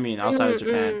general. I mean, outside of Mm,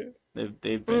 Japan, mm,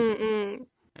 they've been. mm, mm.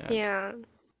 Yeah. Yeah,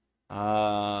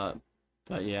 Uh,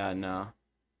 but yeah, no.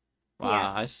 yeah.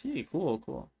 Wow, I see. Cool,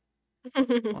 cool.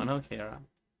 One OK Rock.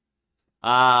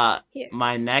 Uh, Yeah.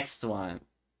 my next one.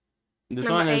 This Number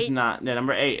one is 8. not. Yeah,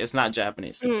 number 8. It's not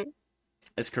Japanese. Mm.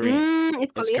 It's Korean.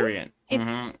 It's It's Korean? Korean. It's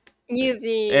Mm-hmm. New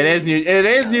It is new. Jeans. It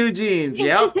is Oh. New Jeans.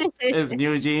 Yep. It's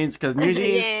New Jeans because New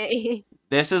Jeans. Yay.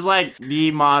 This is like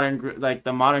the modern group, like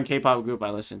the modern K-pop group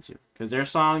I listen to because their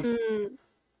songs. Mm,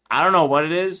 I don't know what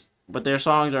it is, but their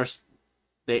songs are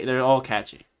they're all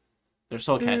catchy. They're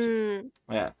so catchy. mm.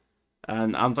 Yeah.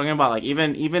 And I'm talking about like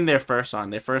even their first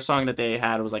song. Their first song that they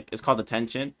had was like it's called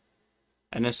Attention,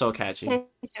 and it's so catchy.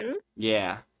 Tension.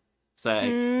 Yeah. It's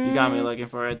like you got me Mm, looking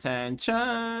for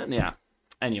attention. Yeah.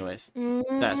 Anyways,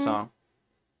 that mm, song.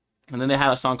 And then they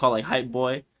had a song called like Hype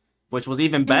Boy, which was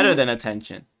even better mm, than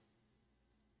Attention.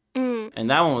 mm, And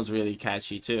that one was really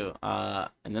catchy too.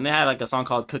 And then they had like a song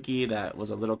called Cookie that was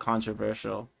a little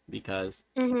controversial because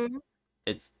mm-hmm.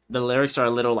 it's the lyrics are a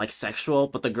little like sexual,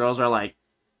 but the girls are like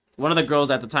one of the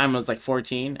girls at the time was like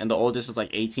 14 and the oldest was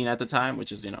like 18 at the time,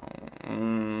 which is,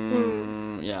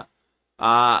 Mm, yeah.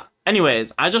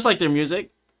 Anyways, I just like their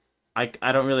music.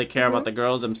 I don't really care about mm-hmm. the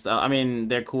girls themselves. I mean,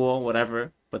 they're cool,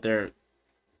 whatever, but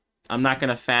I'm not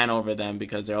gonna fan over them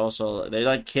because they're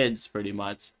like kids pretty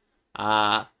much.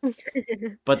 Uh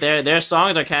but their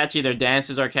songs are catchy, their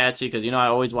dances are catchy because I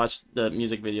always watch the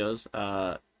music videos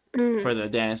Mm, for the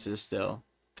dances still.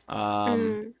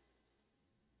 Um mm.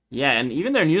 yeah, and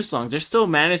even their new songs, they still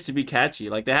managed to be catchy.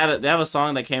 Like they have a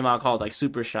song that came out called like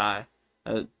Super Shy.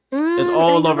 Uh, it's I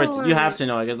all know over. that You have one. to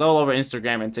know it. It's all over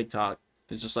Instagram and TikTok.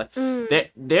 It's just like Mm,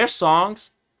 their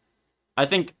songs. I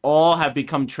think all have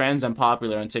become trends and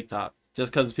popular on TikTok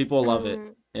just because people love it.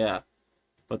 mm, Yeah,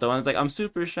 but the ones like I'm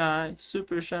super shy,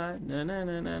 na na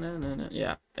na na na na.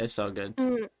 Yeah, it's so good.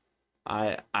 mm,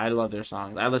 I love their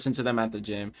songs. I listen to them at the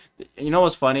gym. You know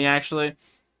what's funny actually?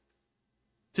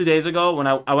 2 days ago when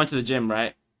I went to the gym,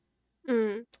 right?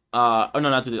 mm, Oh no,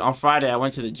 not today. On Friday I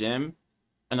went to the gym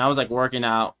and I was like working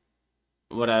out,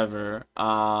 whatever.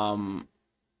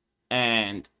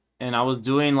 And I was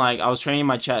doing like I was training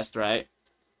my chest, right?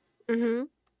 mm-hmm.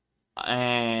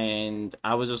 And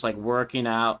I was just like working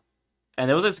out, and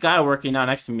there was this guy working out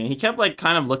next to me. He kept like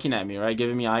kind of looking at me, right,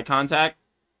 giving me eye contact,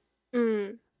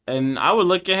 Mm. and I would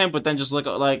look at him, but then just look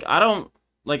like I don't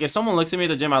like if someone looks at me at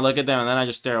the gym, I look at them and then I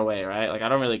just stare away, right? Like I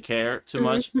don't really care too Mm,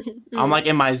 much. I'm mm, like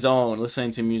in my zone,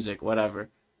 listening to music, whatever.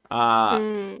 Uh,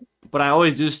 mm. but I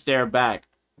always do stare back.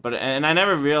 And I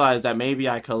never realized that maybe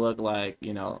I could look like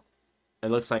it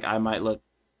looks like I might look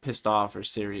pissed off or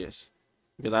serious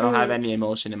because I don't have Mm, any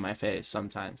emotion in my face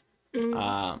sometimes. mm,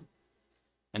 Um,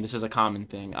 and this is a common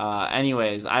thing.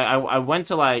 Anyways, I went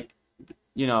to like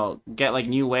get like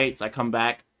new weights. I come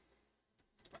back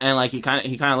and like he kind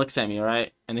of looks at me,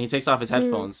 right, and then he takes off his mm,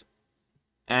 headphones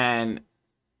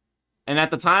and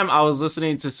at the time I was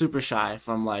listening to Super Shy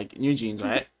from like New Jeans,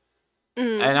 right,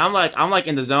 and mm. I'm like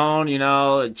in the zone,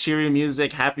 cheery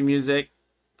music, happy music.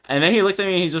 And then he looks at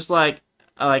me and he's just like,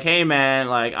 hey man,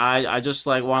 like I just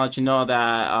like want to let you know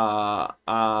that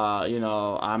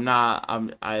I'm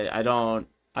not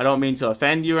I don't mean to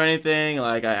offend you or anything.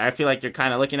 Like I feel like you're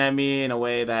kind of looking at me in a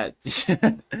way that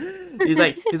he's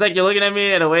like you're looking at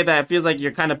me in a way that feels like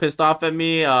you're kind of pissed off at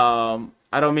me.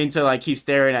 I don't mean to like keep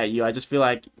staring at you. I just feel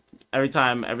like every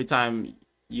time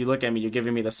you look at me, you're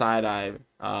giving me the side eye.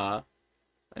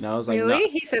 And I was like, no. Really?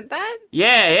 He said that?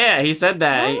 Yeah, he said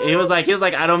that. What? He was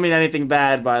like, I don't mean anything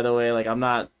bad, by the way. Like, I'm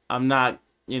not,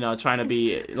 trying to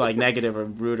be like negative or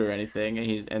rude or anything.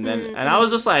 And I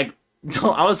was Mm, just like,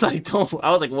 don't. I was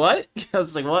like, what? I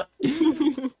was like, what?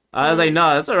 mm. I was like, Mm,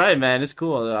 no, that's all right, man. It's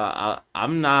cool.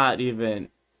 I'm not even.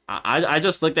 I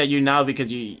just looked at you now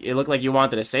because it looked like you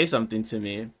wanted to say something to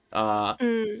me.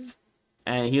 mm.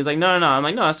 And he was like, no, no, no. I'm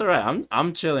like, no, that's all right.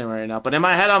 I'm chilling right now. But in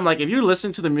my head, I'm like, if you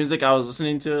listen to the music I was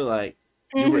listening to, like,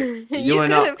 you You would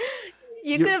could know. have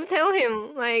you could You have told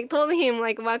him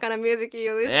like what kind of music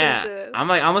you listen Yeah, to.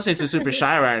 I'm listening to Super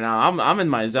Shy right now. I'm in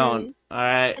my zone. Mm. All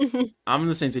right, I'm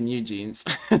listening to New Jeans.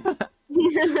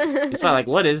 He's probably like,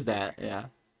 what is that? Yeah,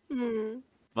 Mm.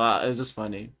 but it was just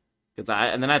funny because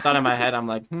and then I thought in my head, I'm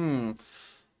like,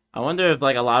 I wonder if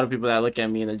like a lot of people that look at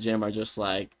me in the gym are just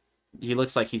like, he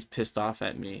looks like he's pissed off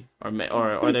at me,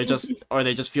 or they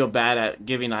just feel bad at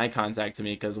giving eye contact to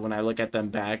me because when I look at them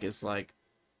back, it's like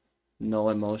no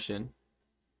emotion.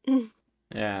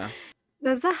 Yeah,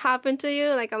 Does that happen to you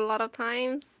like a lot of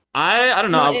times? I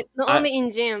don't know. Not only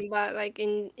in gym, but like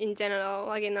in general,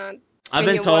 like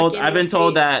when you're walking I've in the been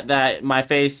told street. that my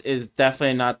face is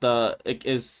definitely not the it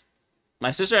is.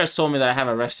 My sister has told me that I have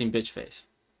a resting bitch face,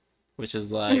 which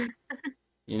is like,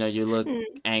 you look Mm,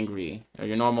 angry or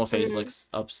your normal face mm, looks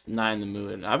up not in the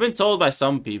mood. I've been told by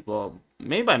some people,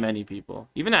 maybe by many people,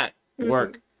 even at mm,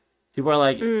 work, people are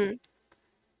like, mm,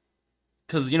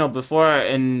 because before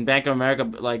in Bank of America,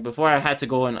 like before I had to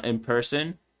go in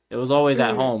person, it was always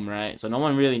at mm, home, right? So no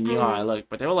one really knew how I mm. looked,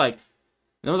 but they were like.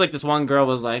 There was like this one girl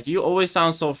was like, "You always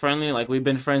sound so friendly. Like we've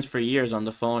been friends for years on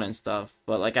the phone and stuff,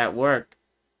 but like at work,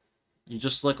 you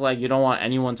just look like you don't want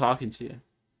anyone talking to you."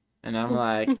 And I'm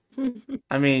like,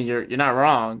 I mean, you're not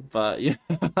wrong, but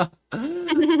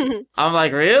I'm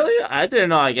like, really? I didn't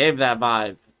know I gave that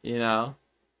vibe.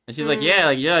 And she's like, yeah, Mm,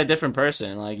 like you're a different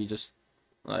person. Like you just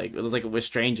like it was like with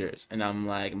strangers, and I'm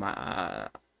like,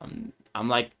 I'm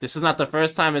like, this is not the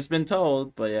first time it's been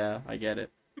told, but yeah, I get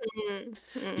it. mm,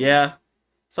 mm. Yeah.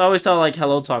 So I always tell like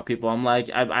hello talk people. I'm like,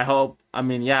 I hope. I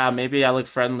mean, yeah, maybe I look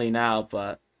friendly now,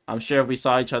 but I'm sure if we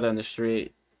saw each other in the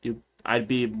street, I'd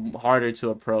be harder to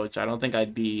approach. I don't think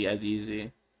I'd be as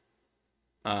easy.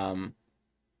 Um,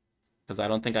 because I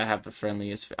don't think I have the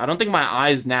friendliest. I don't think my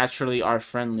eyes naturally are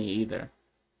friendly either.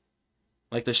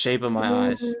 Like the shape of my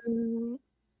eyes, Mm,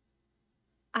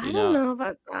 I you don't know, know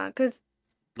about that, cause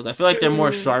because I feel like they're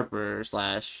more mm, sharper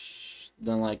slash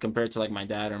than like compared to like my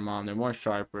dad or mom. They're more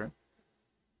sharper.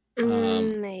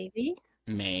 Um, maybe.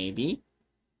 maybe,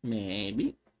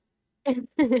 maybe.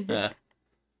 Yeah.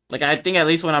 Like I think at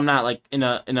least when I'm not like in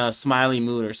a smiley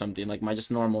mood or something, like my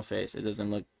just normal face, it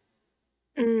doesn't look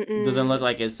Mm-mm.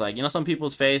 like it's like some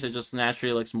people's face it just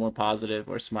naturally looks more positive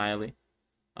or smiley.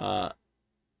 Uh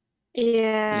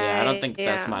yeah, I don't Yeah, think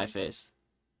that's yeah. my face.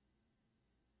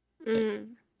 Like,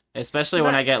 Mm. especially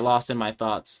when I But get lost in my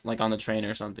thoughts, like on the train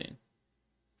or something.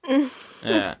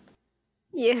 Yeah.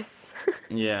 yes.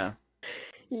 Yeah.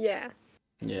 Yeah.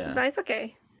 Yeah. But it's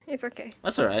okay. It's okay.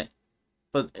 That's all right.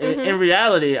 But in Mm-hmm.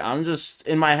 reality, I'm just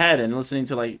in my head and listening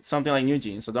to like something like New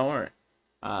Jeans, so don't worry.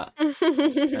 Uh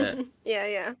yeah. Yeah,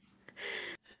 yeah.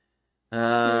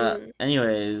 Mm.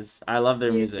 Anyways, I love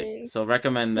their music, Using so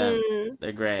recommend them. mm.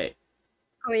 They're great.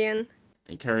 Korean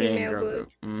A Korean female girl group.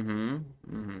 groups. Mm-hmm.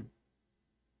 Mm-hmm.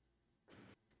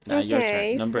 Now your turn.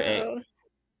 Okay, Number 8. so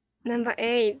number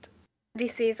 8.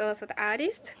 This is also the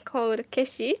artist called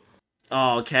Keshi.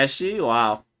 Oh, Keshi.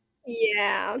 Wow.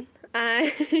 Yeah.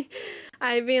 I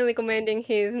I've been recommending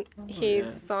Oh his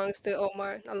yeah. songs to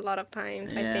Omar a lot of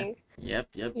times, I Yeah. think. Yep.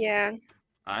 Yep. Yeah.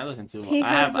 I listen to him. He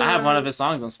has I have one of one. his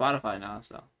songs on Spotify now,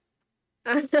 so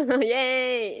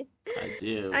Yay! I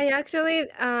do. I actually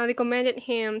recommended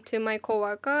him to my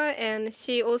coworker, and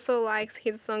she also likes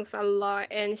his songs a lot.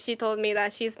 And she told me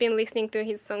that she's been listening to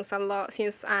his songs a lot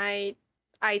since I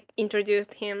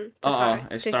introduced him to her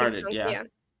It to his started. songs. Yeah. Yeah.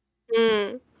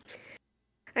 Mm.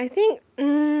 I think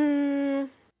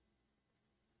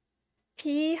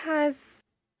he has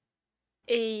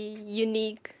a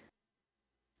unique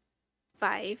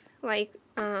vibe. Like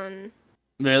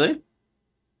Really?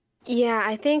 yeah,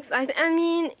 I think so. I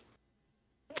mean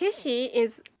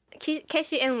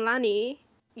Keshi and Lani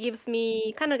gives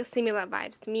me kind of similar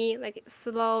vibes to me, like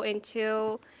slow and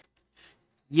chill,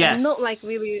 and not like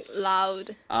really loud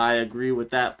Yes. I agree with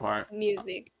that part.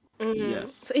 music.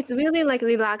 Yes. So it's really like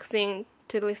relaxing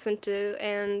to listen to,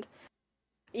 and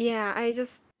yeah, I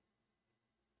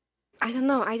don't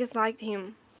know, I just liked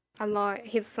him a lot,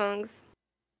 his songs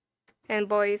and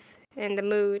voice and the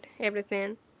mood,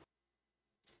 everything.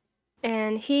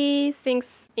 And he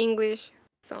sings English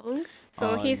songs,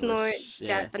 so Oh, he's not English. Yeah.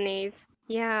 Japanese.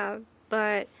 Yeah,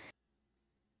 but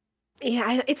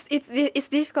yeah, it's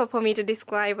difficult for me to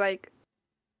describe like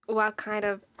what kind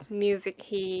of music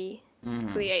he Mm-hmm.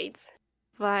 creates,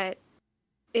 but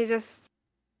it's just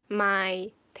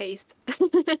my taste.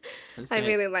 His I taste.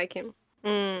 really like him.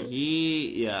 Mm.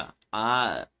 Yeah.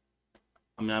 I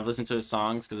mean, I've listened to his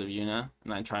songs because of Yuuna,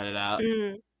 and I tried it out.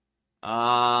 Mm.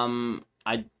 Um,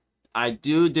 I I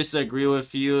do disagree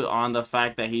with you on the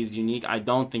fact that he's unique. I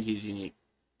don't think he's unique.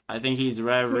 I think he's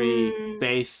very Mm.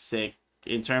 basic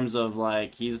in terms of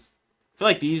like he's. I feel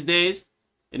like these days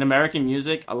in American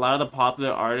music, a lot of the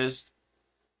popular artists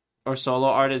or solo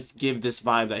artists give this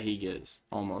vibe that he gives,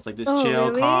 almost like this Oh, chill,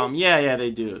 really? calm. Yeah, yeah,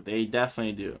 they do. They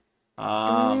definitely do.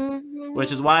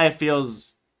 Which is Mm. why it feels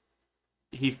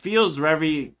he feels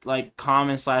very like calm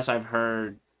and slash. I've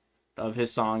heard of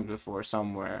his songs before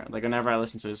somewhere. Like whenever I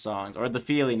listen to his songs, or the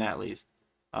feeling at least.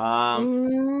 That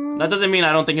Mm. doesn't mean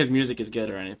I don't think his music is good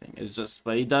or anything. It's just,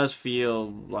 but he does feel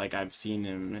like I've seen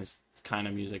him his kind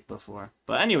of music before.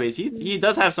 But anyways, he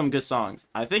does have some good songs.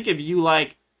 I think if you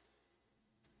like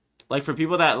for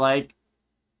people that like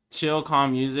chill,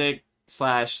 calm music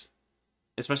slash,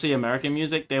 especially American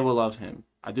music, they will love him.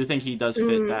 I do think he does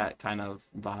fit Mm. that kind of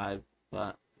vibe,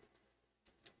 but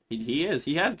he has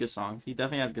good songs. He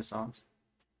definitely has good songs.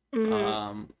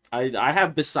 Mm. I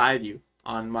have Beside You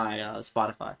on my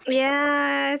Spotify.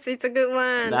 Yes, it's a good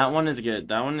one. That one is good.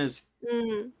 That one is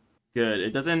Mm. good.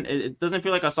 It doesn't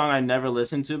feel like a song I never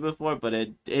listened to before, but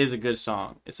it is a good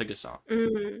song. It's a good song.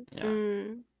 Mm. Yeah.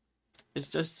 Mm. It's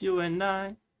just you and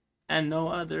no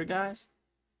other guys.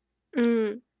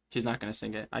 Mm. She's not gonna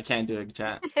sing it. I can't do it,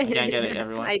 chat. I can't get it,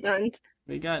 everyone. I don't.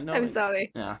 We got I'm no.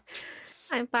 sorry. Yeah.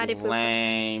 I'm party pooper.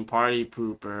 Lame party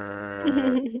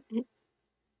pooper.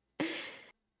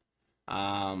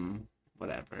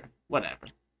 Whatever. Whatever.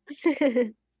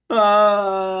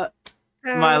 Uh,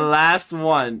 my So, last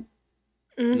one,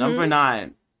 number mm-hmm.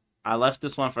 9. I left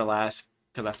this one for last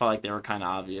because I felt like they were kind of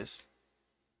obvious.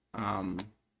 Um,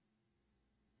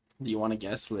 do you want to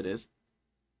guess who it is?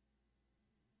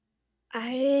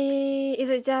 Is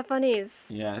it Japanese?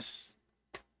 Yes.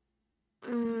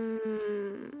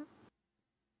 Mm,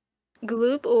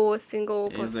 group or single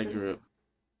It is a person? group.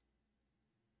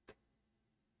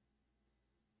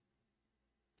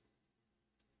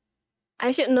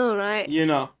 I should know, right? You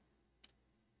know.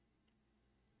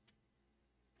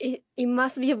 It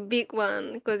must be a big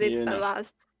one because it's You the know.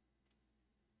 last.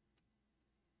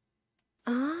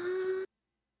 Ah,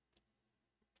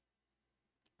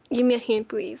 give me a hint,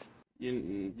 please.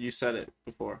 You said it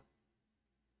before.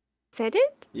 Said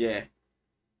it? Yeah.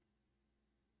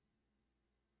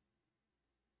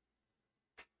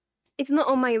 It's not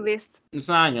on my list. It's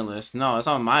not on your list. No, it's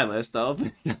on my list though.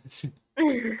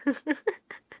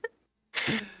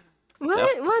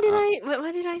 What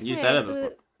did I You said say? it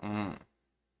before.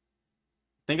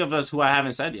 Think of us who I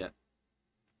haven't said yet.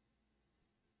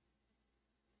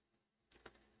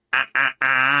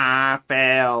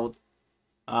 Failed.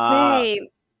 Wait.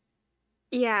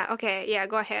 Yeah, okay. Yeah,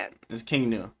 go ahead. It's King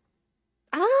Nu.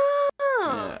 Oh.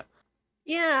 Yeah.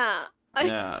 Yeah.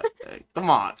 Yeah. Come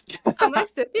on. Am I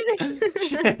stupid?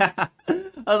 Yeah.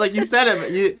 I was like, you said it, but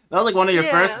that was like one of your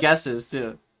first Yeah. guesses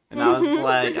too. And I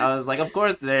was like, of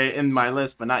course they're in my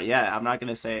list, but not yet. I'm not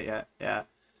gonna say it yet. Yeah.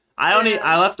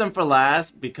 I left them for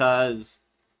last because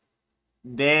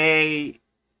they.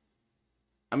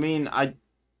 I mean, I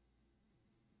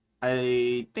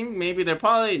think maybe they're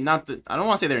probably not the. I don't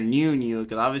want to say they're new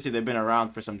because obviously they've been around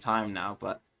for some time now,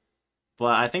 but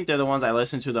I think they're the ones I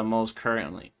listen to the most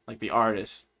currently, like the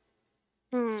artists.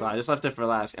 So I just left it for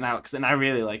last, and I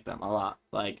really like them a lot.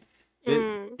 Like,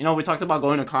 we talked about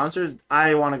going to concerts.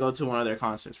 I want to go to one of their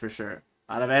concerts for sure.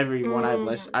 Out of every one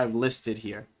I've listed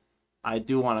here, I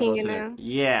do want to go to their.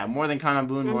 Yeah, more than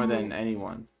Kanabun, more than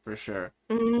anyone for sure.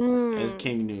 Is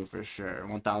King Nu for sure,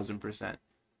 1000%.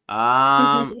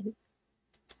 I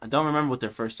don't remember what their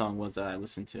first song was that I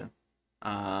listened to.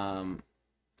 I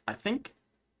think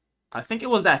it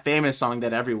was that famous song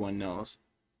that everyone knows.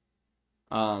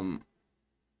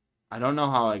 I don't know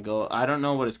how I go. I don't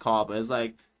know what it's called, but it's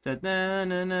like na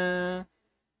na na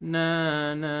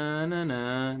na na na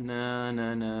na na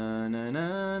na na na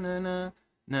na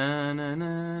na na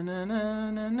na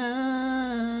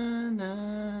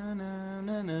na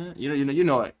na na. You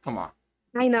know it. Come on.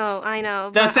 I know.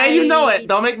 Then But say you know it.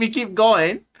 Don't make me keep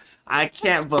going. I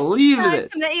can't believe I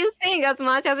this. let you sing as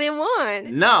much as you want.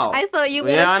 No. I thought you were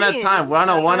We're on a sing, time. We're on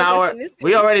so a 1 I was hour. just listening.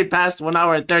 We already passed 1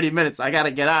 hour and 30 minutes. I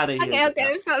gotta get out of here. Okay,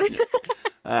 I'm sorry.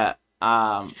 But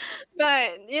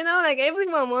like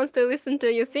everyone wants to listen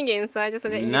to you singing, so I just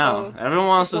let you No, go. everyone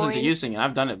wants to listen to Going. you singing.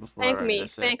 I've done it before. Thank me.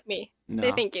 That's it. Thank me. No.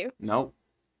 Say thank you. Nope.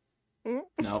 Mm?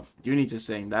 Nope. You need to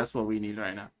sing. That's what we need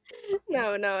right now.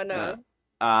 No.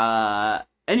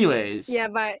 Anyways. Yeah,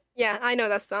 but yeah, I know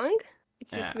that song. It's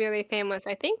just Yeah. really famous,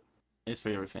 I think. It's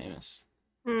very famous.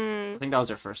 Mm. I think that was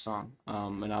their first song.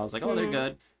 And I was like, oh, they're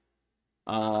good.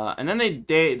 And then they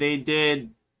did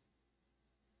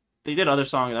other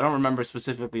songs. I don't remember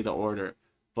specifically the order,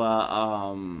 but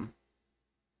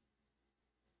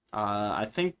I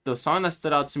think the song that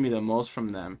stood out to me the most from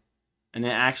them, and it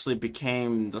actually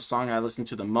became the song I listened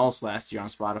to the most last year on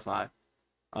Spotify.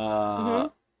 Uh, Mm-hmm.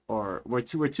 or were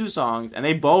two songs, and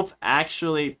they both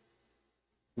actually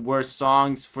were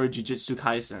songs for Jujutsu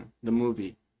Kaisen, the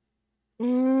movie.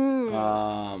 Mm.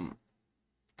 Um,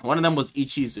 One of them was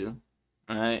Ichizu,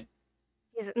 right?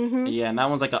 Mm-hmm. Yeah, and that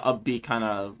one's like a upbeat kind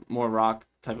of more rock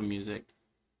type of music.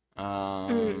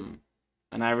 Mm.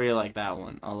 And I really like that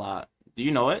one a lot. Do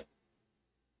you know it?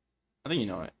 I think you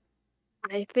know it.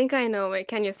 I think I know it.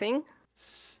 Can you sing?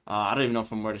 I don't even know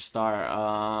from where to start.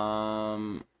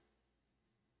 I'm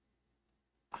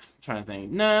trying to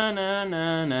think. Na na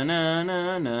na na na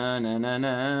na na na na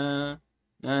na.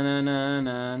 Na na na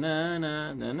na na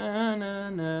na na na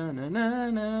na na na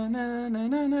na na na na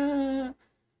na na.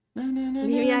 Na na na na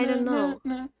Maybe I na don't na know.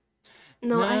 na.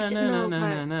 No, I Na should na na know, na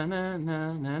but na na na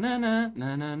na na na na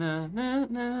na na na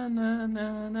na na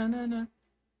na na na na.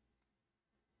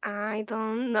 I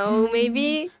don't know.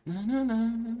 Maybe. Na na na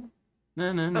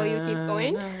na na Oh, you keep na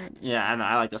going. na. Yeah, I know.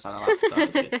 I like that song a lot. So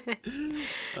it's good.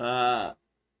 Uh,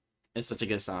 it's such a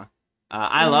good song.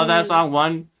 I love that Mm. song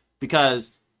one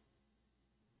because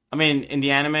I mean in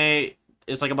the anime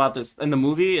it's like about this in the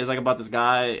movie it's like about this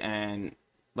guy and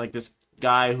like this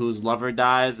guy whose lover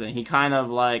dies and he kind of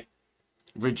like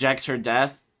rejects her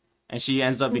death and she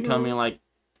ends up Mm-hmm. becoming like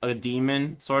a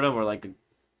demon sort of or like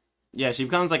yeah she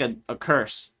becomes like a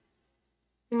curse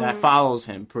that Mm. follows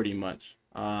him pretty much.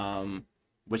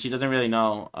 Which he doesn't really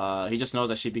know. He just knows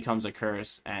that she becomes a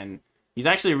curse, and he's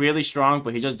actually really strong,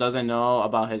 but he just doesn't know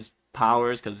about his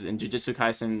powers because in Jujutsu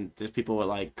Kaisen, there's people with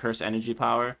like curse energy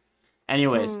power.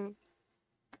 Anyways, Mm.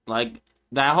 like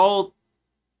that whole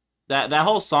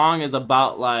song is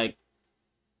about like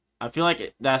I feel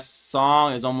like that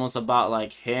song is almost about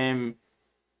like him,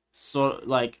 so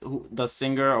like the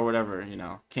singer or whatever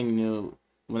King New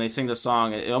when they sing the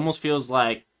song, it almost feels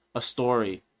like a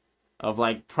story of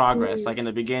like progress. Mm. Like in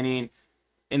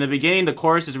the beginning, the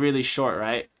chorus is really short,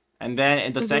 right? And then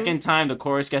in the Mm-hmm. second time, the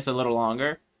chorus gets a little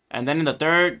longer. And then in the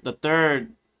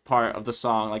third part of the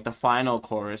song, like the final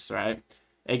chorus, right?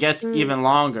 It gets Mm. even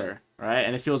longer, right?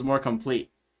 And it feels more complete.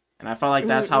 And I felt like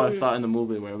that's how it Mm-mm. felt in the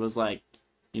movie, where it was like,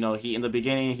 he in the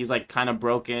beginning he's like kind of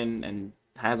broken and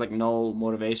has like no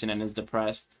motivation and is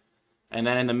depressed. And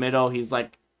then in the middle he's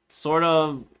like sort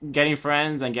of getting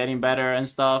friends and getting better and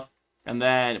stuff. And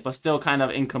then but still kind of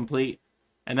incomplete.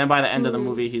 And then by the end of the Mm.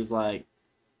 movie, he's like,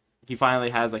 he finally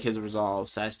has like his resolve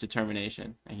slash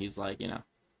determination, and he's like,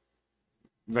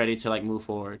 ready to like move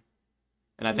forward.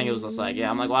 And I think it was just like, yeah,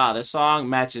 I'm like, Mm. wow, this song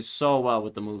matches so well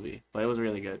with the movie, but it was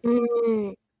really good.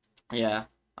 Mm. Yeah.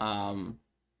 Um,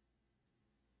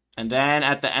 and then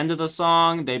at the end of the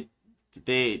song, they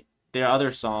their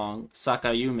other song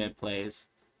Sakayume plays,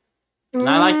 and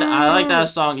I like that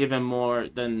Mm. song even more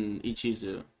than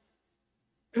Ichizu.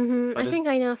 Mm-hmm. But I it's think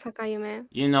I know Sakayume.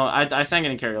 I sang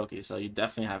it in karaoke, so you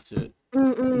definitely have to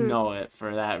Mm-mm. know it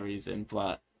for that reason.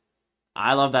 But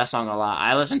I love that song a lot.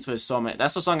 I listened to it so many.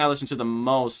 That's the song I listened to the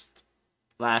most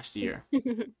last year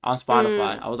on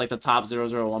Spotify. Mm. I was like the top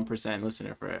 0.01%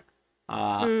 listener for it.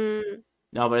 Uh, Mm.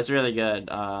 no, but it's really good.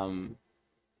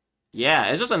 Yeah,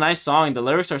 it's just a nice song. The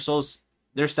lyrics are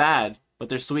they're sad, but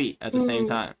they're sweet at the same Mm.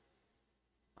 time.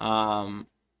 Um,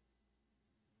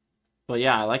 but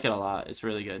yeah, I like it a lot. It's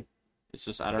really good. It's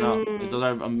just I don't know. Those Mm.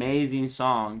 are amazing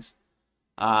songs.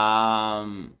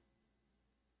 Um,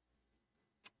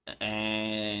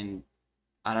 and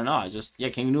I don't know.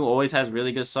 King Nu always has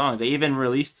really good songs. They even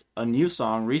released a new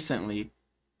song recently,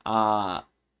 uh,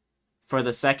 for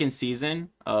the second season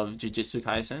of Jujutsu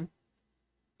Kaisen.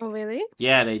 Oh, really?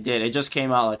 Yeah, they did. It just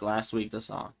came out like last week. The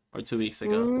song or 2 weeks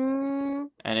ago, Mm.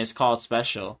 and it's called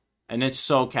Special, and it's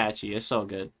so catchy. It's so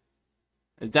good.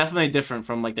 It's definitely different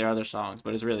from like their other songs,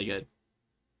 but it's really good.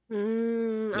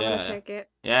 Mm. I'm gonna Yeah, check it.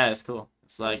 yeah, it's cool.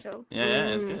 It's like Also. yeah,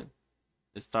 it's good.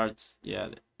 It starts yeah.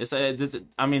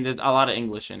 I mean, there's a lot of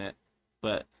English in it,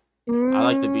 but I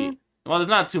like the Mm. beat. Well, there's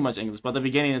not too much English, but the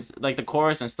beginning is like the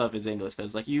chorus and stuff is English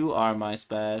because like you are my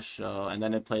special, and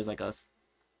then it plays like a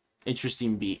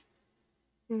interesting beat,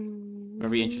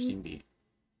 very Mm. interesting beat.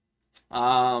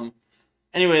 Um.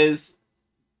 Anyways,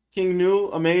 King New,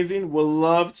 amazing. Would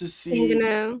love to You see.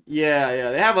 know. Yeah,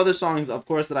 yeah. They have other songs, of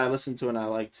course, that I listen to and I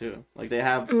like too. Like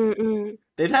Mm-mm.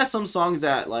 they've had some songs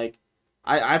that like,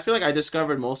 I feel like I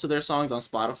discovered most of their songs on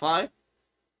Spotify.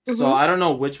 So Mm-hmm. I don't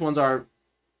know which ones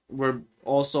were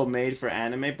also made for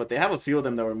anime, but they have a few of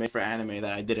them that were made for anime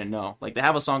that I didn't know. Like they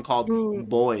have a song called Mm.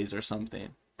 Boys or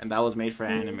something, and that was made for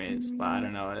animes, but I Mm.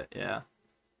 don't know it. Yeah.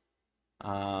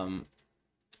 Um,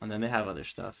 and then they have other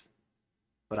stuff.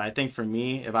 But I think for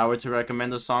me, if I were to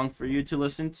recommend a song for you to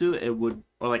listen to, it would,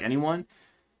 or like anyone,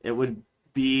 it would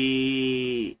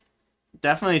be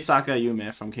definitely Saka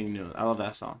Yume from King Nu. I love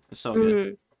that song. It's so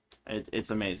good. Mm.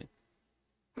 It's amazing.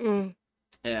 Mm.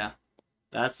 Yeah,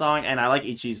 that song, and I like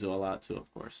Ichizu a lot too,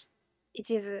 of course. It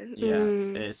is. Yeah,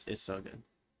 it's so good.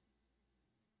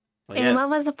 But And yeah, what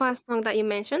was the first song that you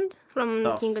mentioned from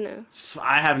the King Nu?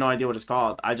 I have no idea what it's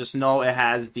called. I just know it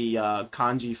has the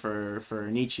kanji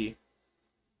for Nietzsche,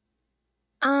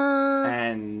 Uh,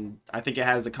 and I think it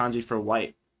has the kanji for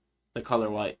white, the color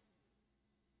white.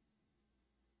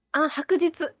 白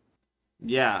日.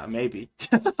 Yeah, maybe.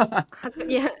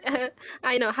 Yeah,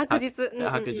 I know, 白日.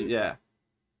 Hakuji, yeah.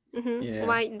 Yeah.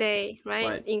 White day, right?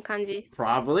 White. In kanji.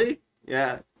 Probably.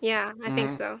 Yeah. Yeah, I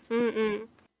think so. Mm-mm.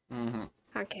 Mm-hmm.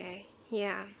 Okay,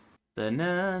 yeah. The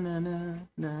na na na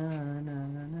na na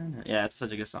na na. Yeah, it's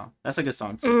such a good song. That's a good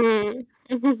song too.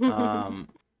 Mm.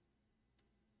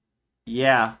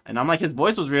 Yeah, and I'm like, his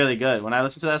voice was really good when I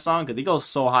listened to that song because he goes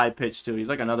so high pitched too. He's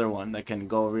like another one that can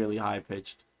go really high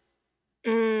pitched.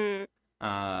 Mm.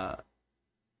 I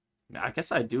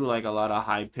guess I do like a lot of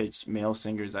high pitched male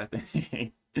singers. I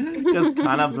think because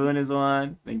Kanabun is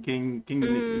one, and King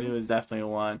Nu is definitely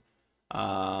one.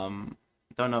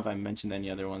 Don't know if I mentioned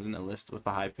any other ones in the list with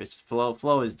a high pitched flow.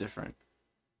 Flow is different.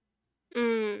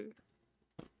 Mm.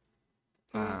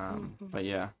 But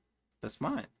yeah, that's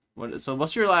mine. So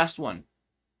what's your last one?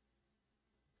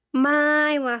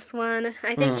 My last one.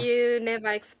 I think you never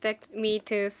expect me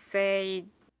to say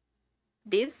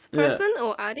this person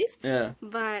or artist, Yeah.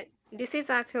 but this is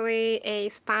actually a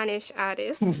Spanish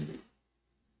artist.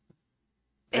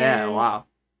 Yeah, And wow.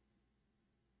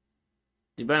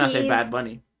 You better not say he Bad is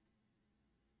Bunny.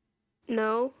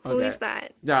 no, who Okay. is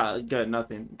that? Yeah, good,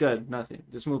 nothing. Good, nothing.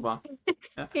 Just move on.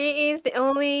 Yeah. He is the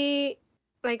only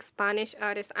like Spanish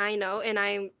artist I know and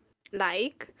I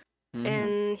like.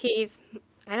 And he is,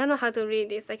 I don't know how to read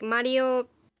this, like Mario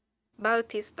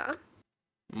Bautista.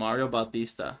 Mario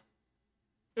Bautista.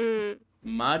 Mm.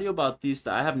 Mario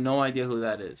Bautista. I have no idea who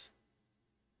that is.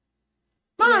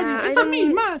 Yeah, Mario, it's a me,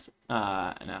 Mario.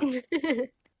 No.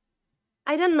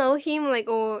 I don't know him like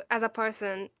or as a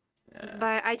person, Yeah.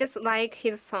 but I just like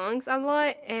his songs a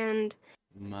lot. And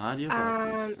Mario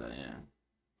Bautista, yeah.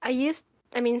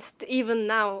 even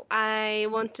now, I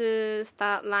want to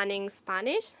start learning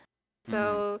Spanish.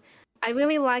 So I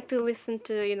really like to listen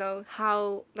to,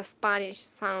 how the Spanish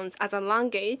sounds as a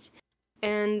language.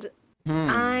 And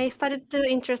I started to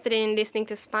interested in listening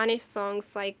to Spanish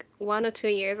songs like 1 or 2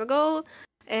 years ago.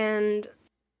 And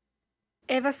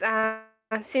ever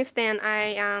since then,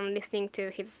 I am listening to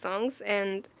his songs.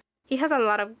 And he has a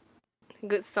lot of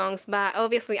good songs, but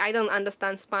obviously I don't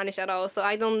understand Spanish at all. So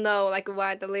I don't know like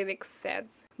what the lyrics says.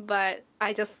 But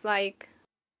I just like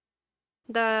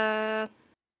the...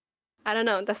 I don't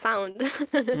know, the sound.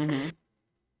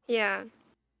 Yeah.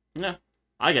 Yeah,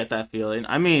 I get that feeling.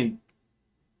 I mean,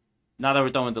 now that we're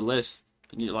done with the list,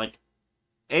 like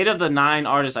 8 of the 9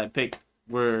 artists I picked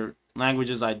were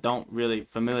languages I'm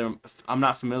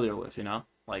not familiar with,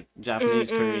 like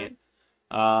Japanese, Korean.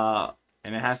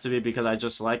 And it has to be because I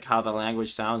just like how the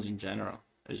language sounds in general.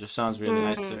 It just sounds really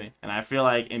nice to me. And I feel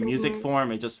like in music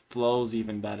form, it just flows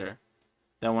even better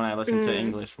than when I listen to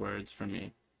English words for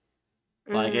me.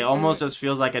 Like, it almost just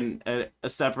feels like a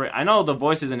separate... I know the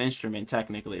voice is an instrument,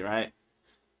 technically, right?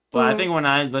 But I think when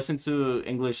I listen to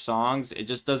English songs, it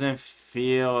just doesn't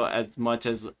feel as much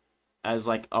as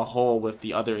like a whole with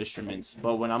the other instruments.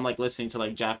 But when I'm like listening to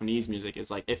like Japanese music,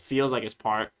 it's like it feels like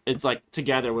it's like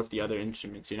together with the other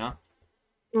instruments,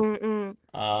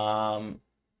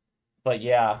 But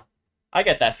yeah, I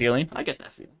get that feeling.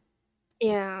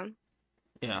 Yeah.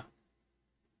 Yeah.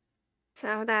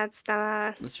 So that's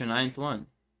the That's your 9th one.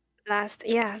 last.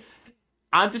 Yeah.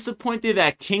 I'm disappointed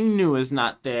that King Nu is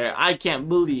not there. I can't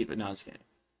believe it. No, I'm just kidding.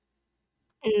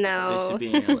 No. They should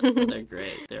be in your list. They're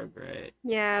great. They're great.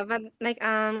 Yeah, but like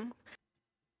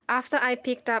after I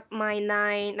picked up my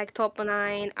top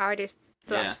 9 artists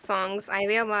songs, I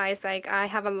realized like I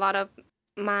have a lot of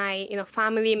my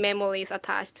family memories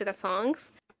attached to the songs.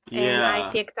 And I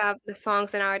picked up the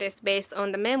songs and artists based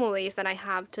on the memories that I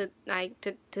have to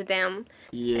them.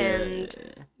 Yeah. And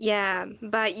yeah,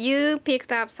 but you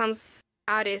picked up some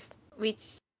artists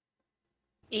which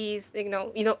is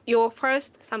your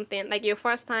first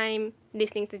time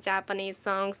listening to Japanese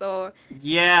songs or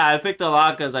I picked a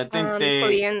lot because I think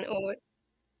Korean or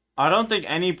I don't think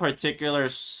any particular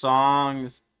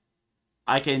songs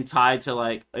I can tie to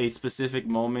like a specific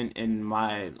moment in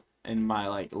my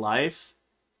like life.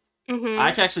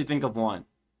 I can actually think of one,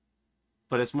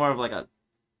 but it's more of like it's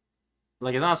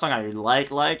not a song I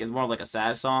like. It's more of like a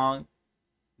sad song.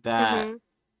 that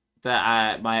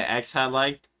Mhm. my ex had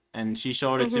liked, and she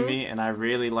showed it to Mhm. me, and I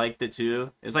really liked it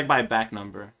too. It's like by Back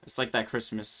Number. It's like that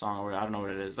Christmas song, or I don't know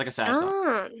what it is. It's like a sad song.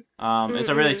 Ah. It's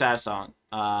a really Mm-mm. sad song.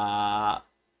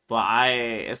 But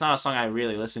it's not a song I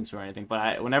really listen to or anything.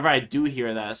 But whenever I do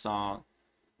hear that song,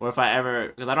 or if I ever,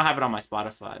 because I don't have it on my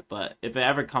Spotify, but if it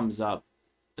ever comes up,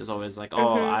 it's always like,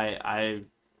 oh, Mhm.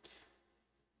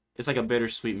 it's like a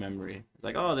bittersweet memory. It's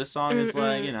like, oh, this song is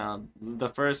like, Mm-mm. the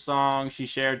first song she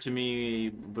shared to me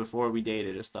before we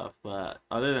dated or stuff. But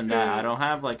other than that, I Mm. don't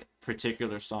have like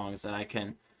particular songs that I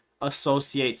can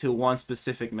associate to one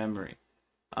specific memory.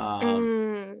 Um,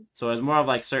 Mm. so it's more of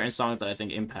like certain songs that I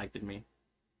think impacted me.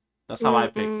 That's how I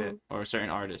picked it, Mm-mm. or certain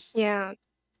artists. Yeah.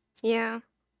 Yeah.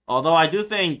 Although I do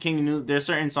think King Nu, there's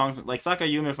certain songs like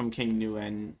Sakayume from King Nu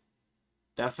and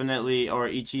definitely or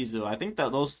Ichizu. I think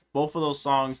that those both of those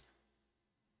songs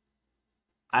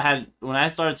I had when I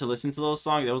started to listen to those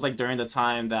songs. It was like during the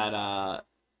time that I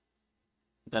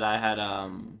had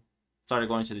started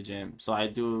going to the gym. So I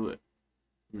do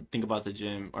think about the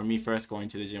gym or me first going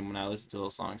to the gym when I listen to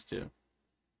those songs too.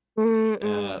 Uh,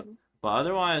 Mm-mm. but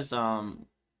otherwise,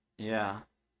 yeah,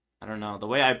 I don't know. The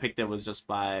way I picked it was just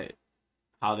by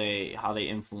how they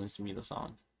influenced me the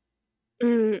songs.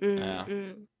 Yeah,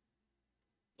 Mm-mm.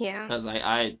 Yeah. because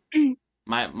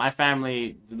my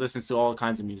family listens to all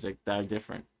kinds of music that are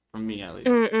different from me at least.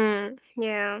 Mm-mm.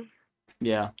 Yeah.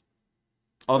 Yeah.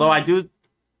 Although Mm.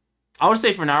 I would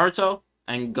say for Naruto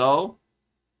and Go,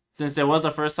 since it was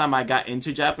the first time I got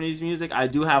into Japanese music, I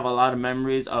do have a lot of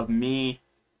memories of me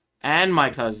and my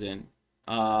cousin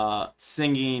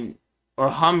singing or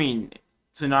humming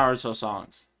to Naruto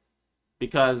songs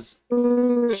because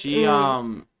she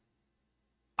Mm-mm.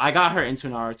 I got her into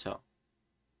Naruto.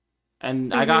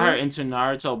 And I got her Mhm. into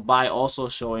Naruto by also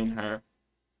showing her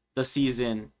the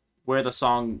season where the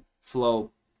song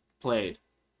Flow played.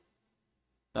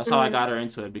 That's how I Mm. got her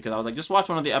into it because I was like, just watch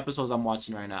one of the episodes I'm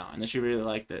watching right now, and then she really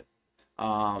liked it.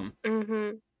 Um,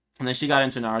 Mhm. and then she got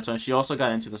into Naruto, and she also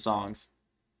got into the songs,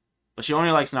 but she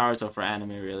only likes Naruto for anime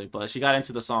really. But she got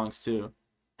into the songs too,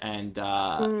 and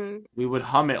Mm. we would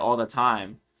hum it all the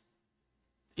time.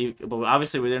 But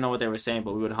obviously we didn't know what they were saying,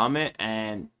 but we would hum it,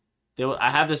 and I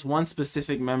have this one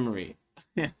specific memory.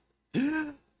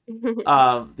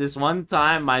 This one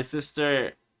time my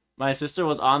sister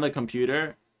was on the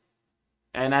computer,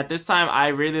 and at this time I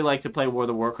really like to play World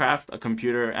of Warcraft, a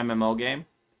computer MMO game.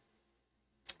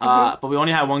 Mhm. But we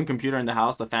only had one computer in the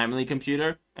house, the family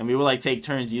computer, and we would like take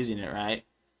turns using it, right?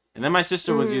 And then my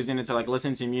sister was Mm. using it to like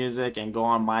listen to music and go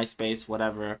on MySpace,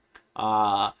 whatever,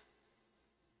 uh,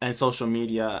 and social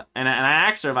media. And I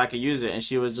asked her if I could use it, and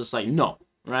she was just like, no,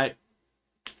 right?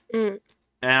 Mm.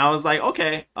 And I was like,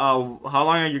 okay, how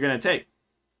long are you gonna take?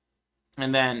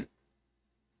 And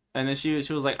then she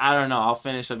was like, I don't know, I'll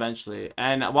finish eventually.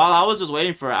 And while I was just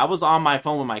waiting for her, I was on my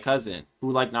phone with my cousin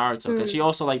who liked Naruto because she Mm.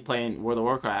 also liked playing World of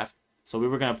Warcraft. So we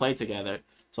were gonna play together.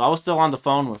 So I was still on the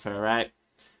phone with her, right?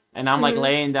 And I'm like Mhm.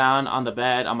 laying down on the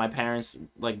bed on my parents'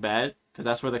 like bed because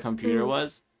that's where the computer Mm.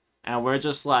 was. And we're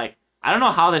just like, I don't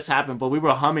know how this happened, but we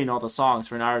were humming all the songs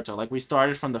for Naruto. Like we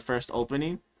started from the first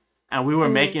opening, and we were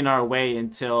Mm. making our way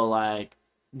until like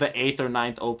the eighth or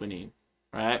ninth opening,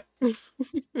 right?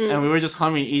 And we Mm. were just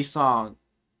humming each song,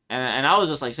 and I was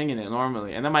just like singing it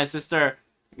normally. And then my sister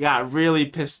got really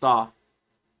pissed off.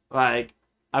 Like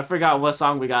I forgot what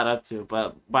song we got up to,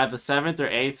 but by the seventh or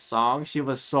eighth song, she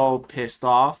was so pissed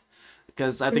off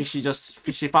because I think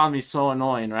she found me so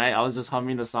annoying. Right, I was just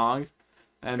humming the songs,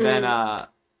 and then Mm.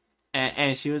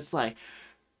 and she was like,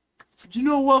 you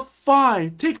know what?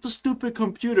 Fine, take the stupid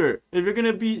computer. If you're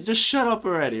gonna be, just shut up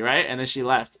already, right? And then she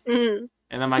left. Mm.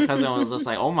 And then my cousin was just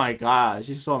like, "Oh my god,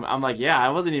 she's so." I'm like, "Yeah, I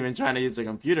wasn't even trying to use the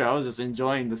computer. I was just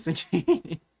enjoying the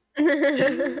singing."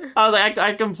 I was like,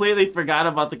 I completely forgot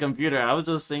about the computer. I was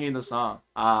just singing the song.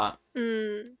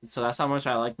 Mm. So that's how much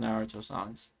I like Naruto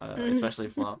songs, Mm. especially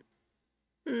Flow.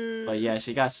 But Mm. yeah,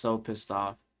 she got so pissed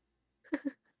off.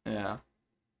 Yeah,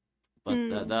 but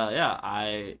Mm. yeah,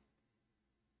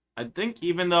 I think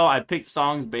even though I picked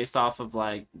songs based off of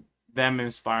like them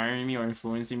inspiring me or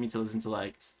influencing me to listen to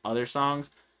like other songs,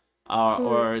 Mm.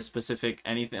 or specific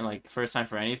anything like first time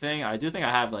for anything, I do think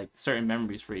I have like certain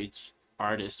memories for each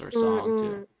artist or song too.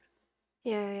 Mm.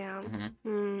 Yeah, yeah. Hmm.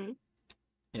 Mm.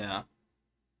 Yeah,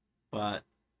 but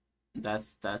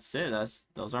that's it.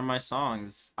 Those are my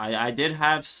songs. I did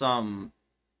have some.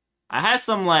 I had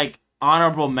some like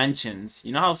honorable mentions.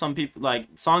 You know how some people like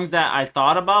songs that I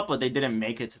thought about but they didn't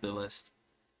make it to the list.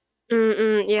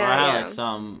 Mm. Or I Yeah, had like yeah.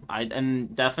 some I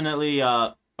and definitely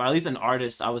or at least an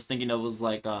artist I was thinking of was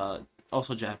like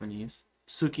also Japanese.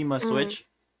 Tsukima Mm. Switch.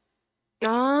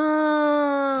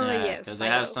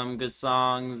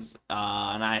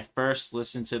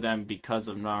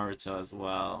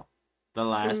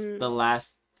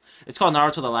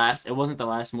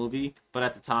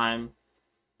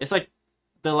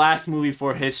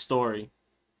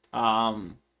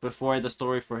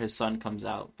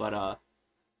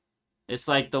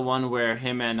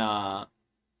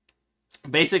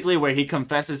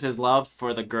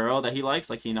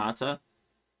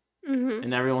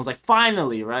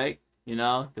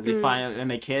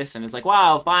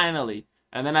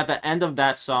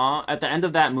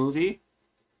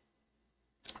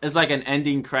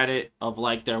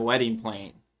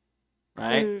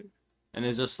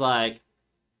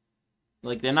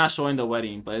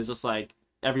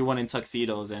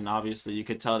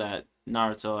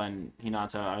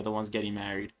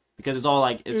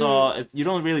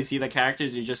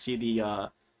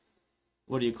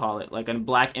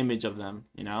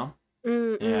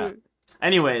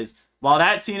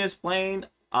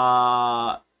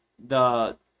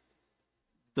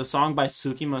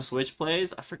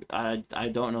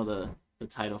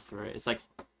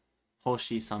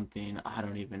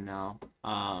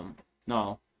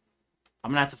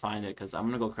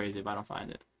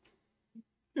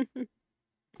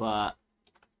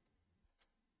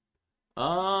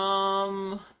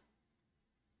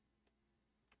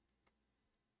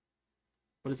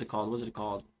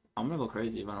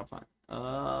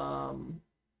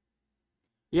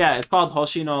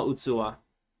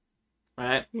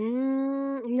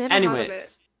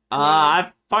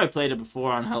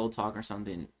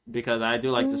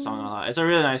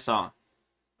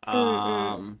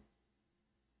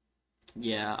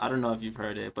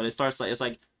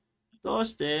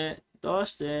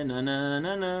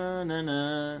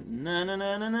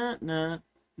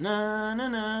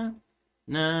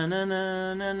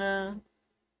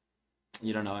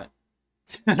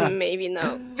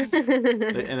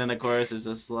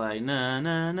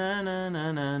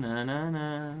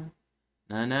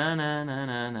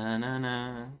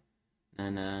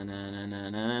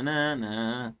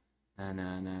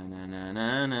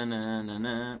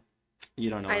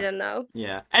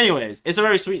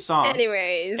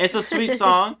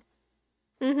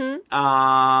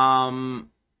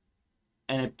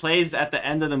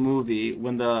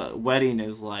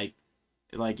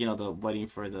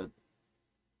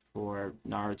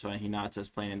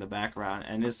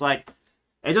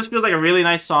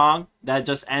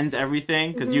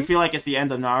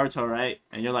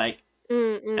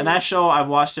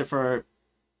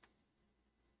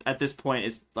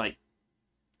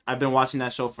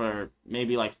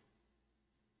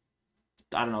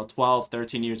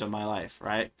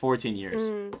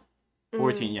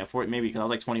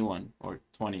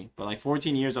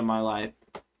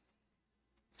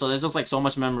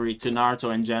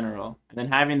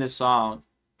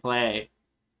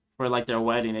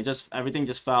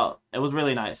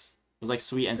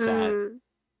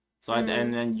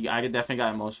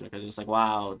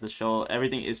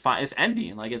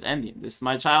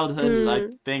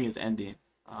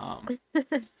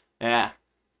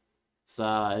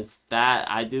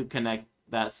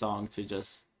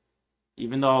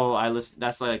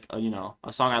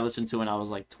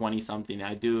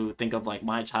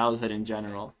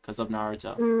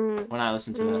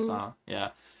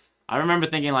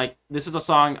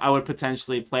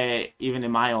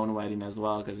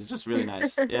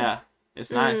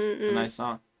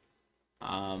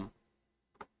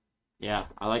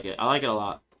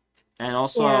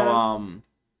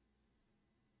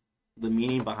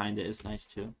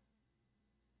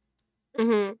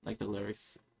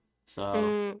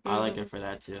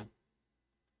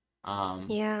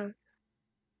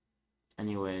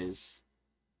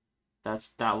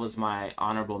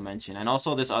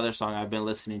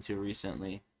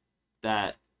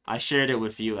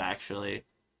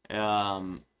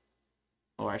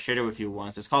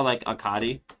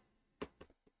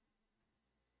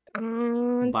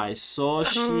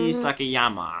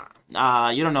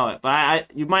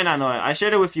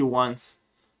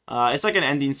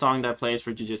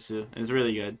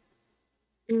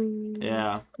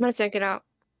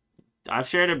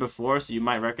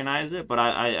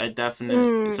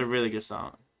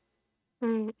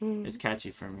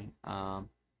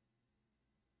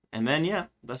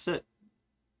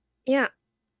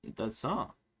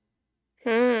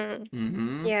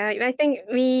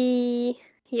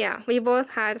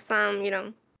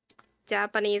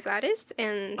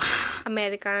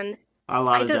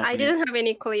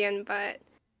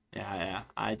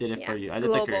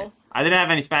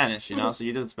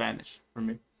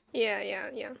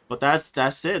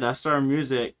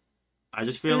 I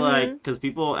just feel like Mm-hmm. because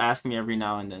people ask me every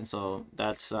now and then, so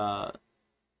that's my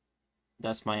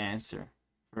answer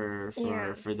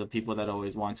Yeah. for the people that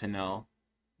always want to know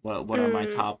what are my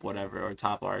Mm. top whatever or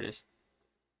top artists.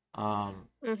 Um,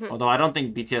 Mm-hmm. Although I don't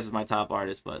think BTS is my top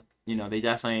artist, but they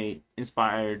definitely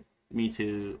inspired me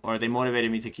to, or they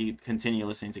motivated me to continue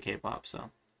listening to K-pop. So,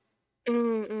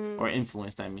 Mm-hmm. or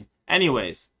influenced, I mean.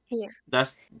 Anyways, Yeah.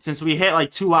 that's since we hit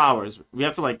like 2 hours, we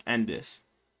have to like end this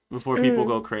before people Mm.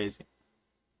 go crazy.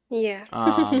 Yeah.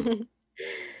 Um,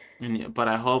 but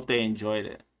I hope they enjoyed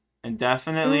it, and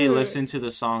definitely Mm. listen to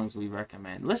the songs we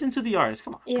recommend. Listen to the artists.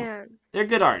 Come on, come on. Yeah. They're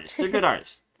good artists. They're good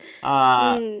artists.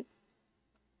 Uh, Mm.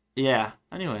 yeah.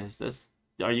 Anyways, that's.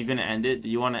 Are you gonna end it? Do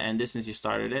you want to end it since you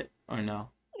started it, or no?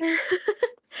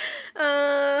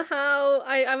 How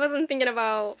I wasn't thinking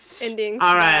about endings,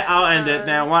 All right, but I'll end it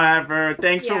then. Whatever.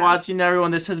 Thanks for yeah. watching,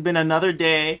 everyone. This has been another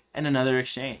day and another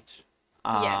exchange.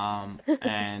 Yes.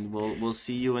 And we'll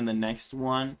see you in the next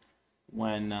one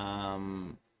when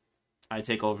I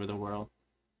take over the world.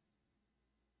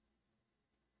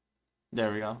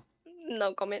 There we go.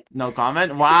 No comment. No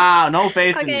comment. Wow, no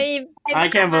faith in me. Okay, bye I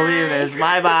can't believe bye. this.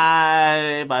 Bye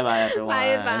bye. Bye bye, Bye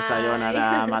everyone. Sayonara.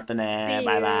 bye. Matane. See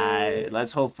Bye bye. you.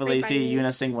 Let's Bye hopefully see bye.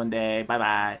 Yuuna sing one day. Bye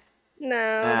bye. No,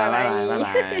 Bye bye bye. Bye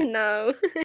bye. bye. No.